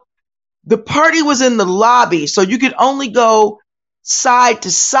 So the party was in the lobby, so you could only go side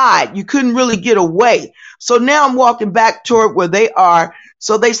to side. You couldn't really get away. So now I'm walking back toward where they are.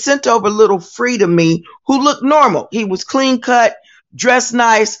 So they sent over Little Free to me, who looked normal. He was clean cut, dressed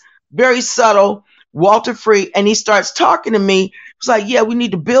nice, very subtle, Walter Free. And he starts talking to me. He's like, "Yeah, we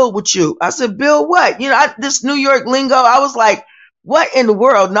need to build with you." I said, "Build what?" This New York lingo. I was like, what in the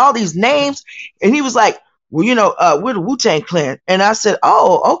world? And all these names. And he was like, "Well, we're the Wu-Tang Clan." And I said,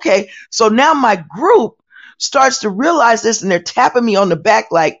 "Oh, okay." So now my group starts to realize this, and they're tapping me on the back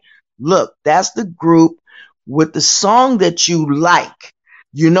like, "Look, that's the group with the song that you like.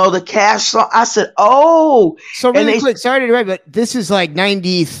 The Cash song." I said, "Oh." So really quick, sorry to interrupt, but this is like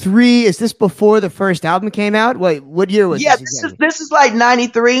 93. Is this before the first album came out? Wait, what year was this? This exactly? This is like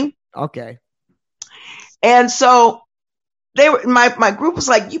 93. Okay. And so they were my group was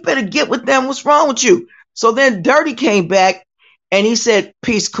like, "You better get with them. What's wrong with you?" So then Dirty came back and he said,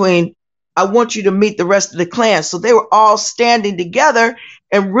 "Peace Queen, I want you to meet the rest of the clan." So they were all standing together,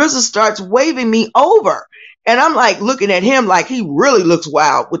 and RZA starts waving me over. And I'm like looking at him like he really looks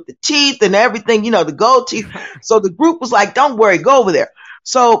wild with the teeth and everything, the gold teeth. So the group was like, "Don't worry, go over there."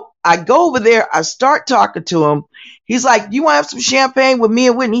 So I go over there. I start talking to him. He's like, "You want to have some champagne with me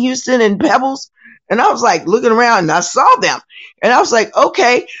and Whitney Houston and Pebbles?" And I was like looking around, and I saw them. And I was like,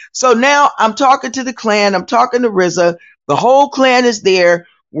 okay. So now I'm talking to the clan. I'm talking to RZA. The whole clan is there.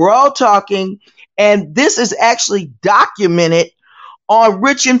 We're all talking. And this is actually documented on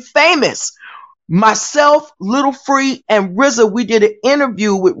Rich and Famous. Myself, Little Free, and RZA, we did an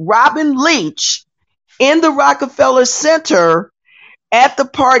interview with Robin Leach in the Rockefeller Center at the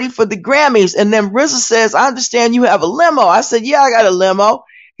party for the Grammys. And then RZA says, "I understand you have a limo." I said, "Yeah, I got a limo."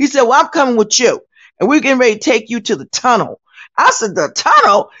 He said, "Well, I'm coming with you, and we're getting ready to take you to the tunnel." I said, "The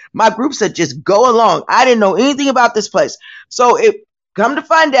tunnel?" My group said, "Just go along." I didn't know anything about this place. So it come to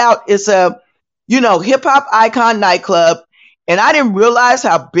find out, it's a, hip hop icon nightclub. And I didn't realize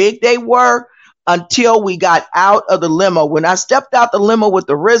how big they were until we got out of the limo. When I stepped out the limo with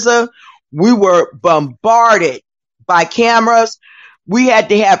the RZA, we were bombarded by cameras. We had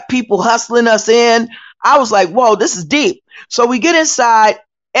to have people hustling us in. I was like, whoa, this is deep. So we get inside.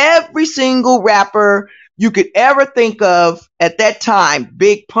 Every single rapper you could ever think of at that time,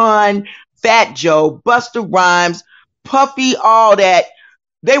 Big Pun, Fat Joe, Busta Rhymes, Puffy, all that,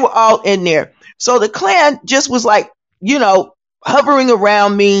 they were all in there. So the clan just was like, hovering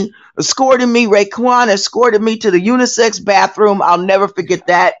around me, escorting me. Raekwon escorted me to the unisex bathroom. I'll never forget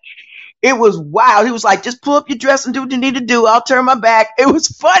that. It was wild. He was like, "Just pull up your dress and do what you need to do. I'll turn my back." It was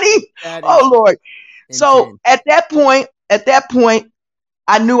funny. Oh, Lord. Insane. So at that point,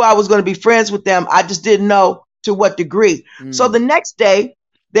 I knew I was going to be friends with them. I just didn't know to what degree. So the next day,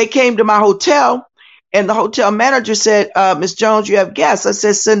 they came to my hotel, and the hotel manager said, "Miss Jones, you have guests." I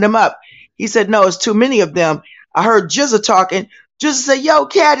said, "Send them up." He said, "No, it's too many of them." I heard GZA talking. GZA said, "Yo,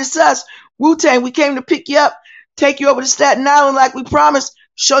 Cat, it's us. Wu-Tang, we came to pick you up, take you over to Staten Island like we promised,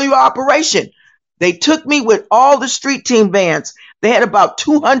 show you our operation." They took me with all the street team bands. They had about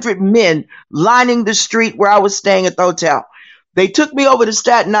 200 men lining the street where I was staying at the hotel. They took me over to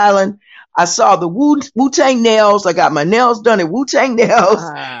Staten Island. I saw the Wu-Tang nails. I got my nails done at Wu-Tang Nails.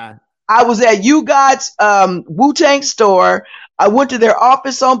 I was at You God's Wu-Tang store. I went to their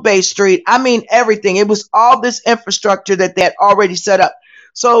office on Bay Street. I mean, everything. It was all this infrastructure that they had already set up.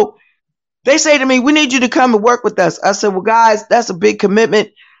 So they say to me, we need you to come and work with us. I said, well, guys, that's a big commitment.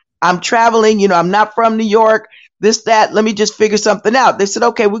 I'm traveling, you know, I'm not from New York, this, that. Let me just figure something out. They said,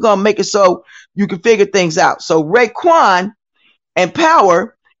 okay, we're going to make it so you can figure things out. So Raekwon and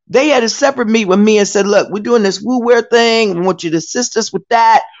Power, they had a separate meet with me and said, look, we're doing this Woo Wear thing. We want you to assist us with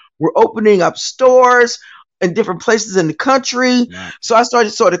that. We're opening up stores in different places in the country. Nice. So I started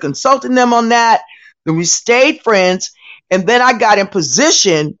sort of consulting them on that. Then we stayed friends. And then I got in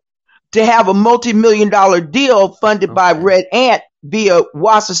position to have a multi-million-dollar deal funded by Red Ant via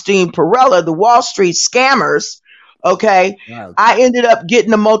Wasserstein Perella, the Wall Street scammers. Okay. Wow. I ended up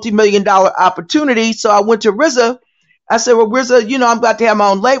getting a multi-million-dollar opportunity. So I went to RZA. I said, well, RZA, you know, I'm about to have my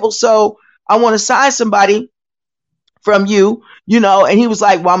own label. So I want to sign somebody from you, you know, and he was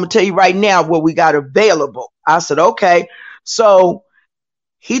like, well, I'm going to tell you right now what we got available. I said, okay. So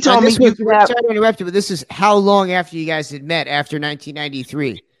he told me, sorry to interrupt you, but this is how long after you guys had met, after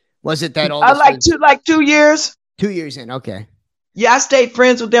 1993? Was it that all? Like 2 years. 2 years in. Okay. Yeah, I stayed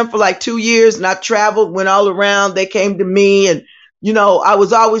friends with them for like 2 years, and I traveled, went all around. They came to me, and, you know, I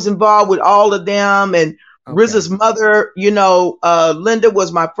was always involved with all of them. And RZA's mother, you know, Linda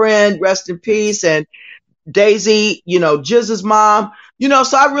was my friend, rest in peace. And Daisy, you know, Jizz's mom, you know,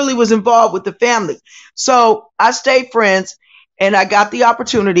 so I really was involved with the family. So I stayed friends and I got the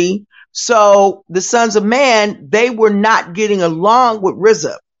opportunity. So the Sons of Man, they were not getting along with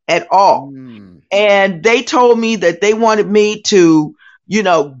RZA at all. And they told me that they wanted me to, you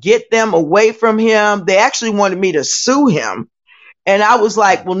know, get them away from him. They actually wanted me to sue him. And I was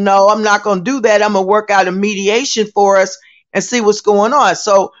like, well, no, I'm not going to do that. I'm going to work out a mediation for us and see what's going on.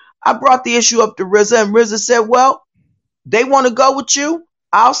 So I brought the issue up to RZA, and RZA said, well, they want to go with you.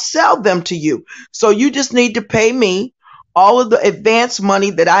 I'll sell them to you. So you just need to pay me all of the advance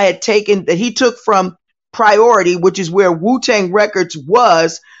money that I had taken, that he took from Priority, which is where Wu-Tang Records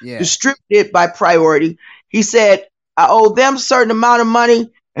was distributed by Priority. He said, I owe them a certain amount of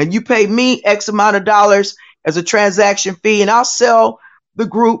money, and you pay me X amount of dollars as a transaction fee, and I'll sell the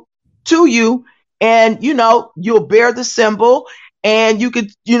group to you. And, you know, you'll bear the symbol, and you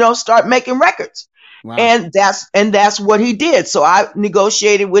could, you know, start making records. Wow. And that's what he did. So I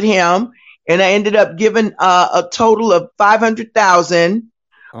negotiated with him, and I ended up giving a total of 500,000.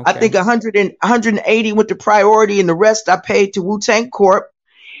 Okay. I think 180 went to Priority, and the rest I paid to Wu-Tang Corp.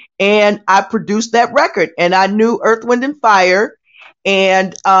 And I produced that record, and I knew Earth, Wind and Fire,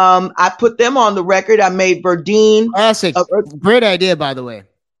 and I put them on the record. I made Verdine. Classic. Great idea, by the way.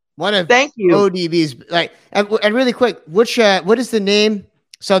 One of Thank you. ODB's, like, and really quick, what is the name?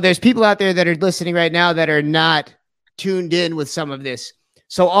 So there's people out there that are listening right now that are not tuned in with some of this.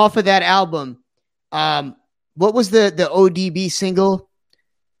 So off of that album, what was the ODB single?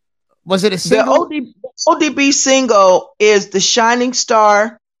 Was it a single? The ODB single is the Shining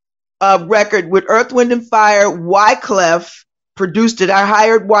Star record with Earth, Wind and Fire. Wyclef produced it. I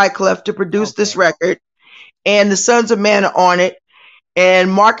hired Wyclef to produce this record, and the Sons of Man are on it.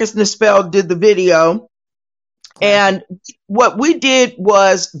 And Marcus Nispel did the video. And what we did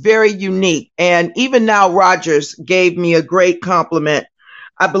was very unique. And even Nile Rodgers gave me a great compliment.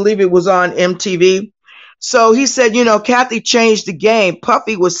 I believe it was on MTV. So he said, you know, Kathy changed the game.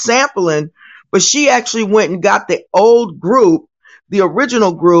 Puffy was sampling, but she actually went and got the old group, the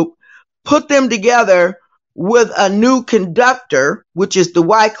original group, put them together with a new conductor, which is the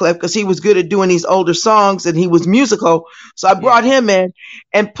Wyclef, because he was good at doing these older songs and he was musical. So I brought him in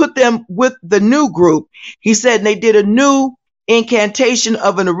and put them with the new group. He said they did a new incantation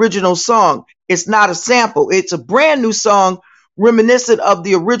of an original song. It's not a sample. It's a brand new song reminiscent of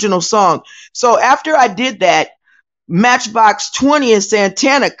the original song. So after I did that, Matchbox 20 and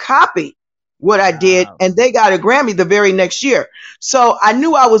Santana copied what I did, and they got a Grammy the very next year. So I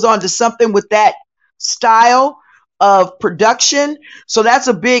knew I was onto something with that style of production. So that's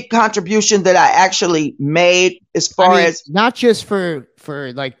a big contribution that I actually made, as far as not just for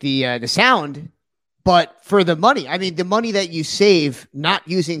like the sound, but for the money. I mean, the money that you save not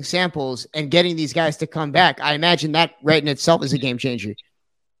using samples and getting these guys to come back. I imagine that right in itself is a game changer.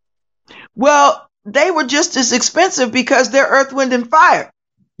 Well, they were just as expensive because they're Earth, Wind and Fire.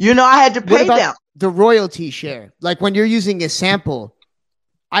 You know, I had to pay them. The royalty share, like when you're using a sample,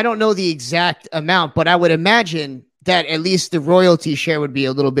 I don't know the exact amount, but I would imagine that at least the royalty share would be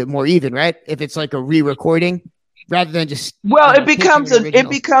a little bit more even, right? If it's like a re-recording rather than just, it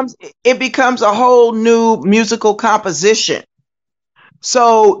becomes a whole new musical composition.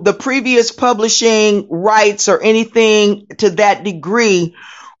 So the previous publishing rights or anything to that degree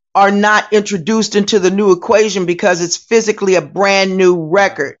are not introduced into the new equation because it's physically a brand new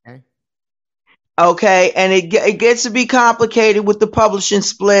record. Okay. Okay, and it gets to be complicated with the publishing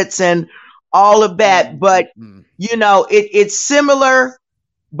splits and all of that, but you know, it's similar,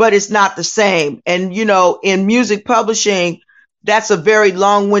 but it's not the same. And you know, in music publishing, that's a very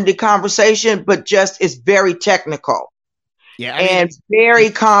long-winded conversation, but just it's very technical. Yeah, and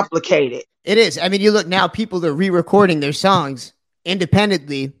very complicated. It is. I mean, you look now, people are re-recording their songs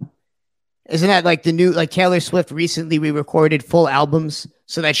independently. Isn't that like the new, like Taylor Swift recently re-recorded full albums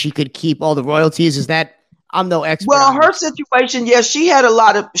so that she could keep all the royalties? Is that, I'm no expert. Well, her situation, yes, she had a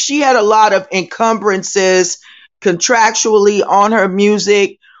lot of encumbrances contractually on her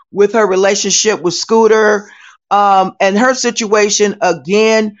music with her relationship with Scooter. And her situation,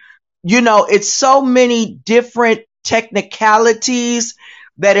 again, you know, it's so many different technicalities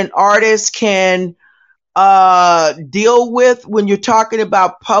that an artist can deal with when you're talking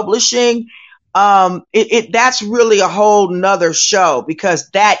about publishing. That's really a whole nother show because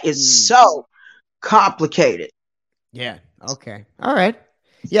that is so complicated. Yeah. Okay. All right.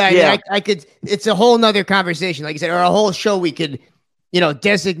 Yeah. I mean, I could, it's a whole nother conversation, like you said, or a whole show we could, you know,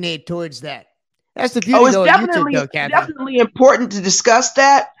 designate towards that. That's the beauty it's of definitely, YouTube, though, Kathy. definitely important to discuss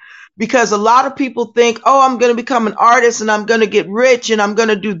that because a lot of people think, oh, I'm going to become an artist and I'm going to get rich and I'm going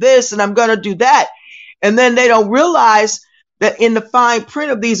to do this and I'm going to do that. And then they don't realize that in the fine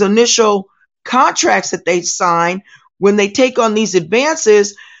print of these initial contracts that they sign, when they take on these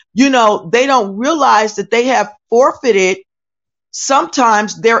advances, you know, they don't realize that they have forfeited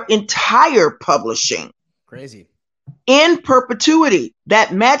sometimes their entire publishing. Crazy. In perpetuity,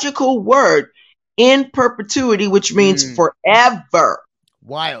 that magical word, in perpetuity, which means forever.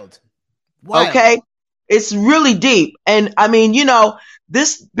 Wild. Okay. It's really deep. And I mean, you know,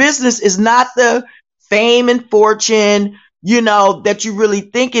 this business is not the fame and fortune, you know, that you really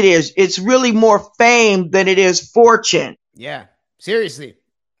think it is. It's really more fame than it is fortune. Yeah. Seriously.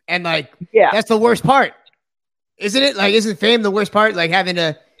 And like, that's the worst part. Isn't it? Like, isn't fame the worst part? Like having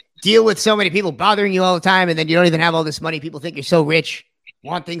to deal with so many people bothering you all the time and then you don't even have all this money. People think you're so rich,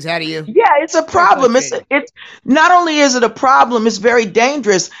 want things out of you. Yeah, it's a problem. It's not only is it a problem, it's very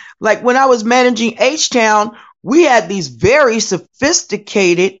dangerous. Like when I was managing H-Town, we had these very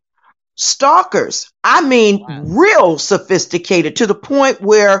sophisticated stalkers. I mean, real sophisticated to the point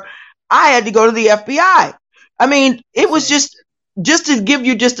where I had to go to the FBI. I mean, it was just to give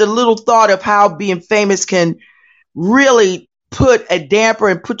you just a little thought of how being famous can really put a damper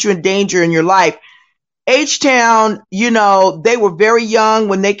and put you in danger in your life. H-Town, you know, they were very young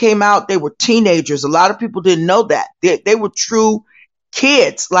when they came out. They were teenagers. A lot of people didn't know that. They were true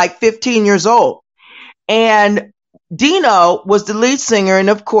kids, like 15 years old. And Dino was the lead singer. And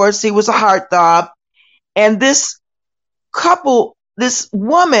of course, he was a heartthrob. And this couple, this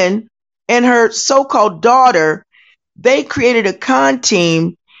woman and her so-called daughter, they created a con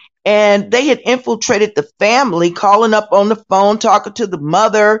team. And they had infiltrated the family, calling up on the phone, talking to the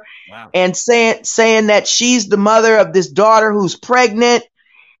mother and saying that she's the mother of this daughter who's pregnant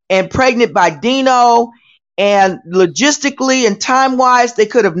and pregnant by Dino. And logistically and time-wise, they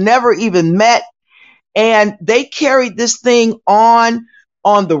could have never even met. And they carried this thing on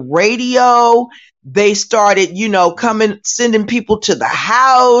the radio. They started, you know, sending people to the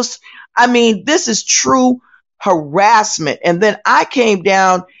house. I mean, this is true harassment. And then I came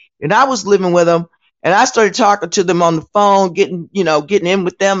down and I was living with them and I started talking to them on the phone, getting in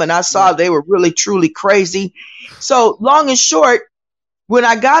with them. And I saw they were really, truly crazy. So long and short, when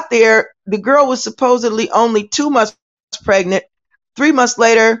I got there, the girl was supposedly only 2 months pregnant. 3 months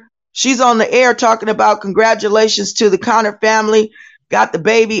later, she's on the air talking about congratulations to the Connor family, got the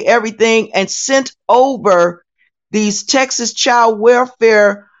baby, everything, and sent over these Texas child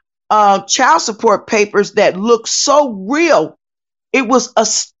welfare child support papers that look so real. It was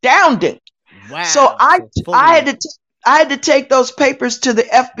astounding. Wow. So I had to take those papers to the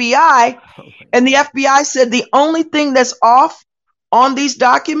FBI, and the FBI said the only thing that's off on these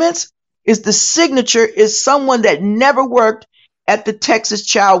documents is the signature is someone that never worked at the Texas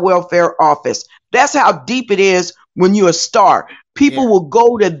Child Welfare Office. That's how deep it is when you're a star. People will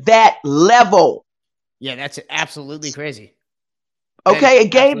go to that level. Yeah, that's absolutely crazy. Okay,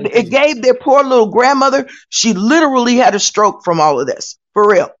 it gave their poor little grandmother. She literally had a stroke from all of this, for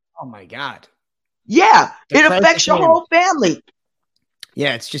real. Oh my God. Yeah, it affects your whole family.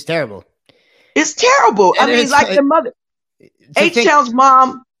 Yeah, it's just terrible. It's terrible. And I mean, like the mother, H-Town's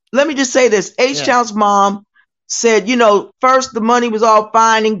mom. Let me just say this: H-Town's mom said, you know, first the money was all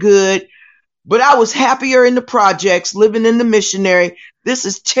fine and good, but I was happier in the projects, living in the missionary. This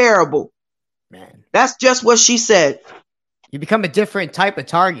is terrible, man. That's just what she said. You become a different type of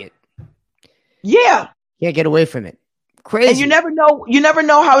target. Yeah. Can't get away from it. Crazy. And you never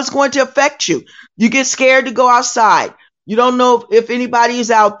know how it's going to affect you. You get scared to go outside. You don't know if anybody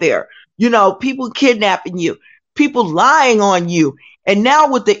is out there. You know, people kidnapping you, people lying on you. And now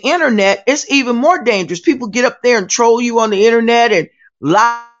with the internet, it's even more dangerous. People get up there and troll you on the internet and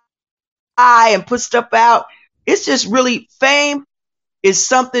lie and put stuff out. It's just really, fame is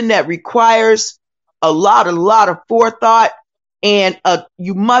something that requires a lot of forethought, and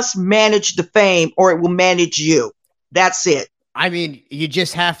you must manage the fame or it will manage you. That's it. I mean, you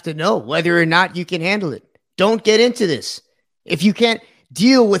just have to know whether or not you can handle it. Don't get into this. If you can't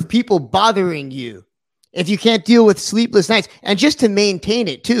deal with people bothering you, if you can't deal with sleepless nights, and just to maintain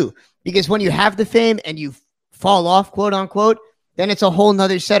it too, because when you have the fame and you fall off, quote unquote, then it's a whole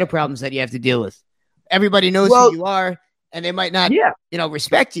nother set of problems that you have to deal with. Everybody knows who you are, and they might not,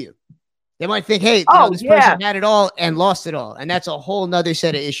 respect you. They might think, hey, this person had it all and lost it all. And that's a whole nother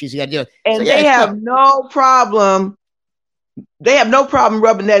set of issues you got to deal with. And they have no problem. They have no problem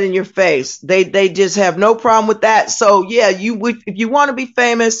rubbing that in your face. They just have no problem with that. So yeah, if you want to be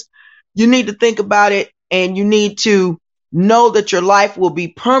famous, you need to think about it, and you need to know that your life will be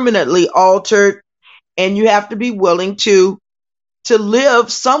permanently altered, and you have to be willing to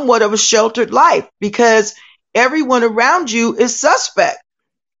live somewhat of a sheltered life, because everyone around you is suspect.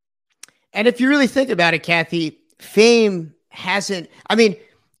 And if you really think about it, Kathy, fame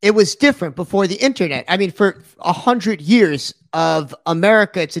it was different before the internet. I mean, for 100 years of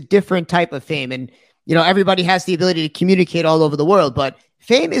America, it's a different type of fame. And, everybody has the ability to communicate all over the world, but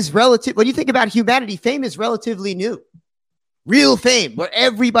fame is relative. When you think about humanity, fame is relatively new. Real fame, where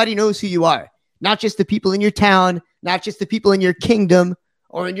everybody knows who you are. Not just the people in your town, not just the people in your kingdom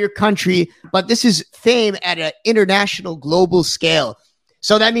or in your country, but this is fame at an international, global scale.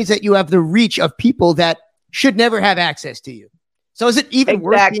 So that means that you have the reach of people that should never have access to you. So is it even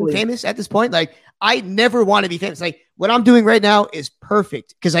worth being famous at this point? Like, I never want to be famous. Like, what I'm doing right now is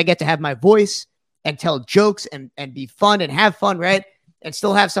perfect because I get to have my voice and tell jokes and be fun and have fun, right? And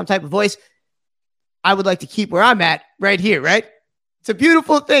still have some type of voice. I would like to keep where I'm at right here, right? It's a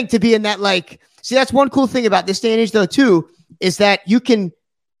beautiful thing to be in that, see, that's one cool thing about this day and age, though, too, is that you can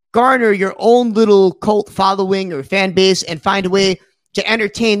garner your own little cult following or fan base and find a way to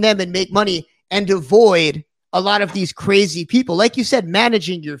entertain them and make money and avoid a lot of these crazy people. Like you said,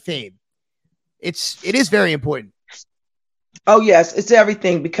 managing your fame. It is very important. Oh, yes, it's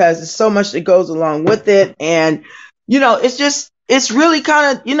everything, because there's so much that goes along with it. And, it's really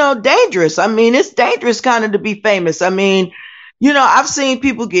kind of, dangerous. I mean, it's dangerous kind of to be famous. I mean, I've seen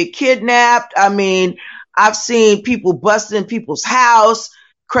people get kidnapped. I mean, I've seen people busting people's house,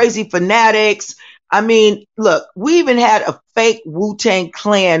 crazy fanatics. I mean, look, we even had a fake Wu-Tang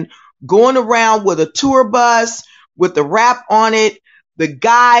Clan going around with a tour bus with the rap on it. The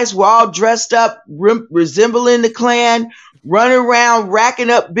guys were all dressed up, resembling the Klan, running around, racking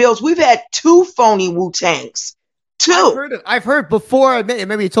up bills. We've had 2 phony Wu-Tangs. 2. I've heard before.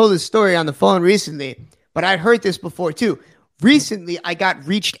 Maybe you told this story on the phone recently, but I'd heard this before too. Recently, I got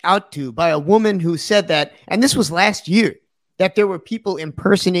reached out to by a woman who said that, and this was last year, that there were people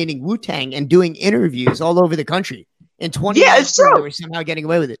impersonating Wu-Tang and doing interviews all over the country. In 2019, they were somehow getting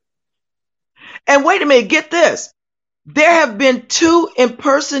away with it. And wait a minute, get this. There have been 2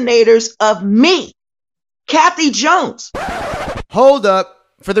 impersonators of me, Kathy Jones. Hold up.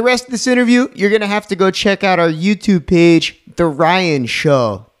 For the rest of this interview, you're going to have to go check out our YouTube page, The Ryan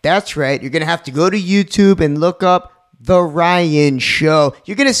Show. That's right. You're going to have to go to YouTube and look up The Ryan Show.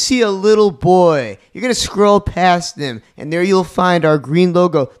 You're going to see a little boy. You're going to scroll past him, and there you'll find our green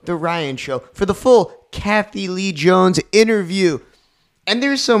logo, The Ryan Show, for the full Kathy Lee Jones interview. And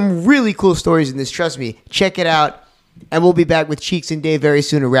there's some really cool stories in this. Trust me. Check it out. And we'll be back with Cheeks and Dave very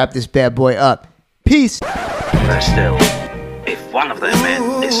soon to wrap this bad boy up. Peace. But still, if one of their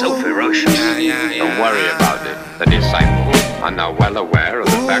men is so ferocious, don't worry about it. The disciples are now well aware of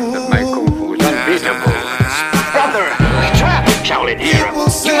the fact that my kung fu is unbeatable. Brother, we trap, shouted here. You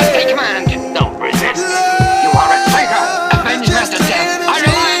must take command. Don't resist. You are a traitor. Avenge Master Death. I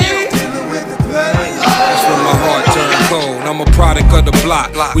rely on you. That's when my heart turned cold. I'm a product of the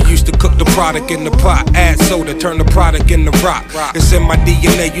block. We used to cook the product in the pot, add soda, turn the product into rock. It's in my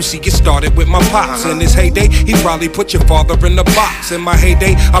DNA, you see, it started with my pops. In his heyday, he probably put your father in the box. In my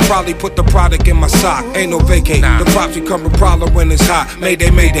heyday, I probably put the product in my sock. Ain't no vacate, the props become a problem when it's hot. Mayday,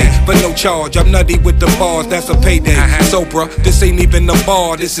 mayday, but no charge. I'm nutty with the bars, that's a payday. So bruh, this ain't even a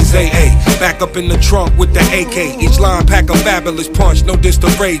bar, this is AA. Back up in the trunk with the AK. Each line pack a fabulous punch, no diss to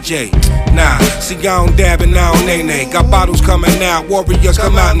Ray J. Nah, see I don't dab and I don't nay-nay. Got bottles coming now, out, warriors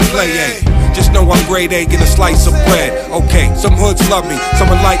come out and play, ayy. Just know I'm grade A, get a slice of bread. Okay, some hoods love me,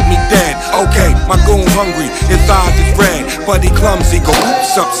 someone like me dead. Okay, my goon hungry, his eyes is red, but he clumsy, go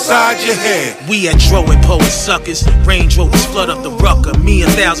oops upside your head. We at Dro and Poet suckers, Range Rovers flood up the rucker. Me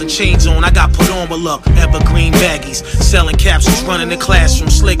 1,000 chains on, I got put on with luck. Evergreen baggies, selling capsules, running the classroom.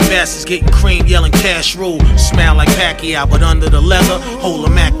 Slick bastards getting cream, yelling cash rule. Smell like Pacquiao, but under the leather, hold a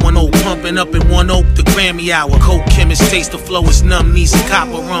Mac 1-0, pumping up in 1 Oak, the Grammy hour. Coke chemist, taste the flow is numb, knees and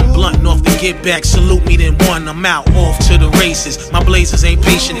copper rum, blunt off the get back, salute me, then one, I'm out, off to the races. My blazers ain't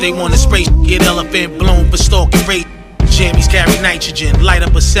patient, they wanna spray, get elephant blown for stalking rape. Jammies carry nitrogen, light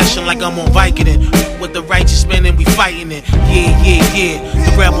up a session like I'm on Vicodin. With the righteous men and we fighting it,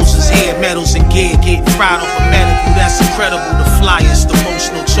 yeah. The rebels is here, medals and gear, getting fried off a medical, that's incredible. The flyers, the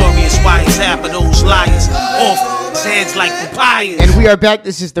most notorious, why is half of those liars off heads like papayas. And we are back.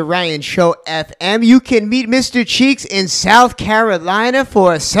 This is the Ryan Show FM. You can meet Mr. Cheeks in South Carolina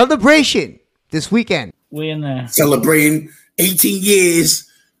for a celebration this weekend. We in there. Celebrating 18 years.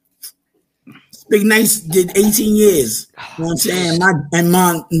 Big Nice did 18 years. You know what I'm saying?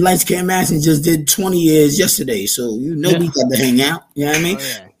 My Lights Camera Action just did 20 years yesterday. So we got to hang out. You know what I mean?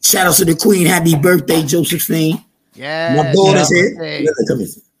 Yeah. Shout out to the Queen. Happy birthday, Josephine. Yeah. My daughter's here. Come here.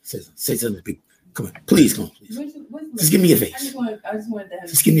 Say something to people. Come on. Please, come on. Please. Just give me your face. I just wanted to have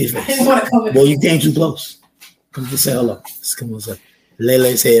Just give me your face. I didn't want to come in. Boy, you came too close. Come just say hello. Just come on, say.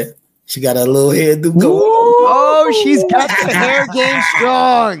 Lele's here. She got a little hairdo going. Oh, she's got the hair game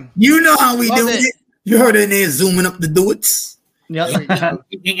strong. You know how we do it. You heard her in there zooming up the duets. Yep.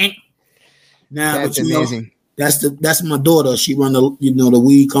 Nah, That's but you amazing. know, that's my daughter. She run the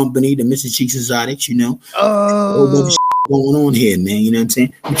weed company, the Mr. Cheeks Exotics. You know, a whole bunch of going on here, man. You know what I'm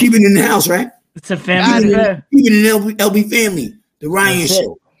saying? We keep it in the house, right? It's a family affair. Keep it in LB family, the Ryan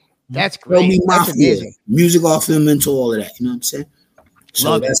Show. That's great. LB That's Mafia, amazing. music off film into all of that. You know what I'm saying?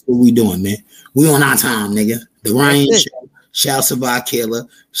 So Love that's what we doing, man. We on our time, nigga. The Ryan Show. Shout out to Vakila.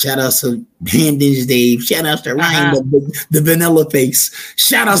 Shout out to Handins Dave. Shout out to Ryan, the Vanilla Face.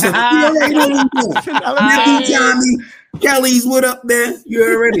 Shout out to Matthew Tommy. Kelly's what up there? You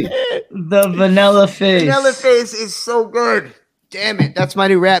already. The Vanilla Face. Vanilla Face is so good. Damn it. That's my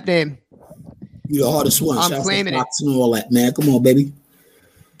new rap name. You the hardest one. I'm Shout claiming out to Fox and all that, man. Come on, baby.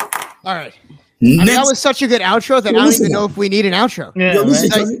 All right. I mean, that was such a good outro that I don't even know if we need an outro. Yeah, Yo,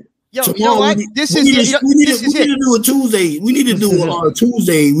 listen, Yo, you know what? This is it. We need to do a Tuesday. We need to do a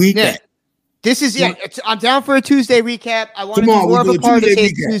Tuesday recap. Yeah. This is it. I'm down for a Tuesday recap. I want to do more of a part of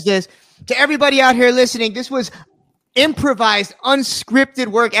Tuesdays. To everybody out here listening, this was improvised, unscripted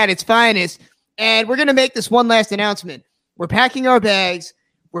work at its finest. And we're going to make this one last announcement. We're packing our bags.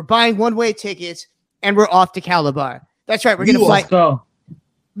 We're buying one-way tickets. And we're off to Calabar. That's right. We're going to fly. Go.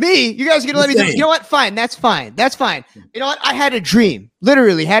 Me? You guys are going to let me do it? You know what? Fine. That's fine. That's fine. You know what? I had a dream.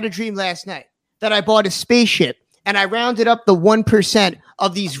 Literally had a dream last night that I bought a spaceship and I rounded up the 1%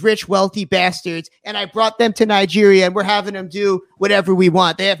 of these rich, wealthy bastards and I brought them to Nigeria and we're having them do whatever we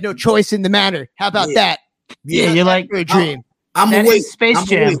want. They have no choice in the matter. How about that? Yeah, you're like a dream. I'm gonna wait. Space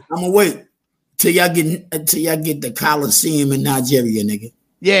Jam. I'm gonna wait till y'all get the Coliseum in Nigeria, nigga.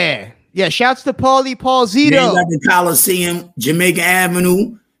 Yeah. Yeah. Shouts to Paulie Paul You ain't Zito. got the Coliseum, Jamaica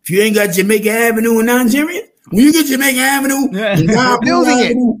Avenue. If you ain't got Jamaica Avenue in Nigeria, when you get Jamaica Avenue, We're building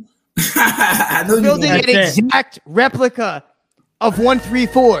it. I know We're building an That's it. exact replica of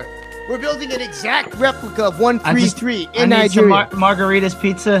 134. We're building an exact replica of 133 in I need some Nigeria. margaritas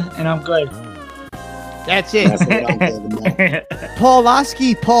pizza, and I'm good. That's it. That's what I'm talking about.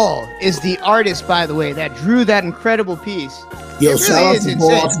 Paulowski Paul is the artist, by the way, that drew that incredible piece. Yo, It shout really out is to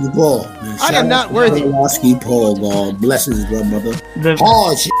insane. Paulowski Paul. Man. I am not worthy. Paulowski Paul, God bless his brother. The-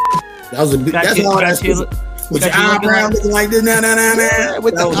 Hard shit. That was a big. Got That's you- all got that's you- with your got you looking eyebrow like- looking like this. Nah.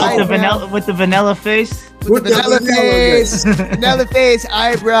 With the That was eyebrow. hard. with the vanilla face. With the vanilla face. Vanilla face,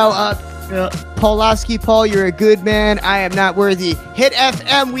 eyebrow up. Yeah. Paulowski Paul, you're a good man. I am not worthy. Hit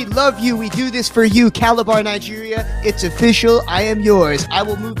FM, we love you. We do this for you. Calabar, Nigeria. It's official. I am yours. I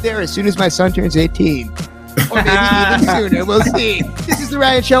will move there as soon as my son turns 18. Or maybe even sooner. We'll see. This is the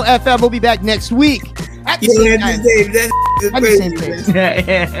Ryan Show FM. We'll be back next week. At the same time. That's At the same crazy, place.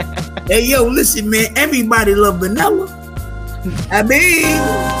 man. Hey, yo, listen, man. Everybody love vanilla. I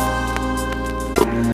mean.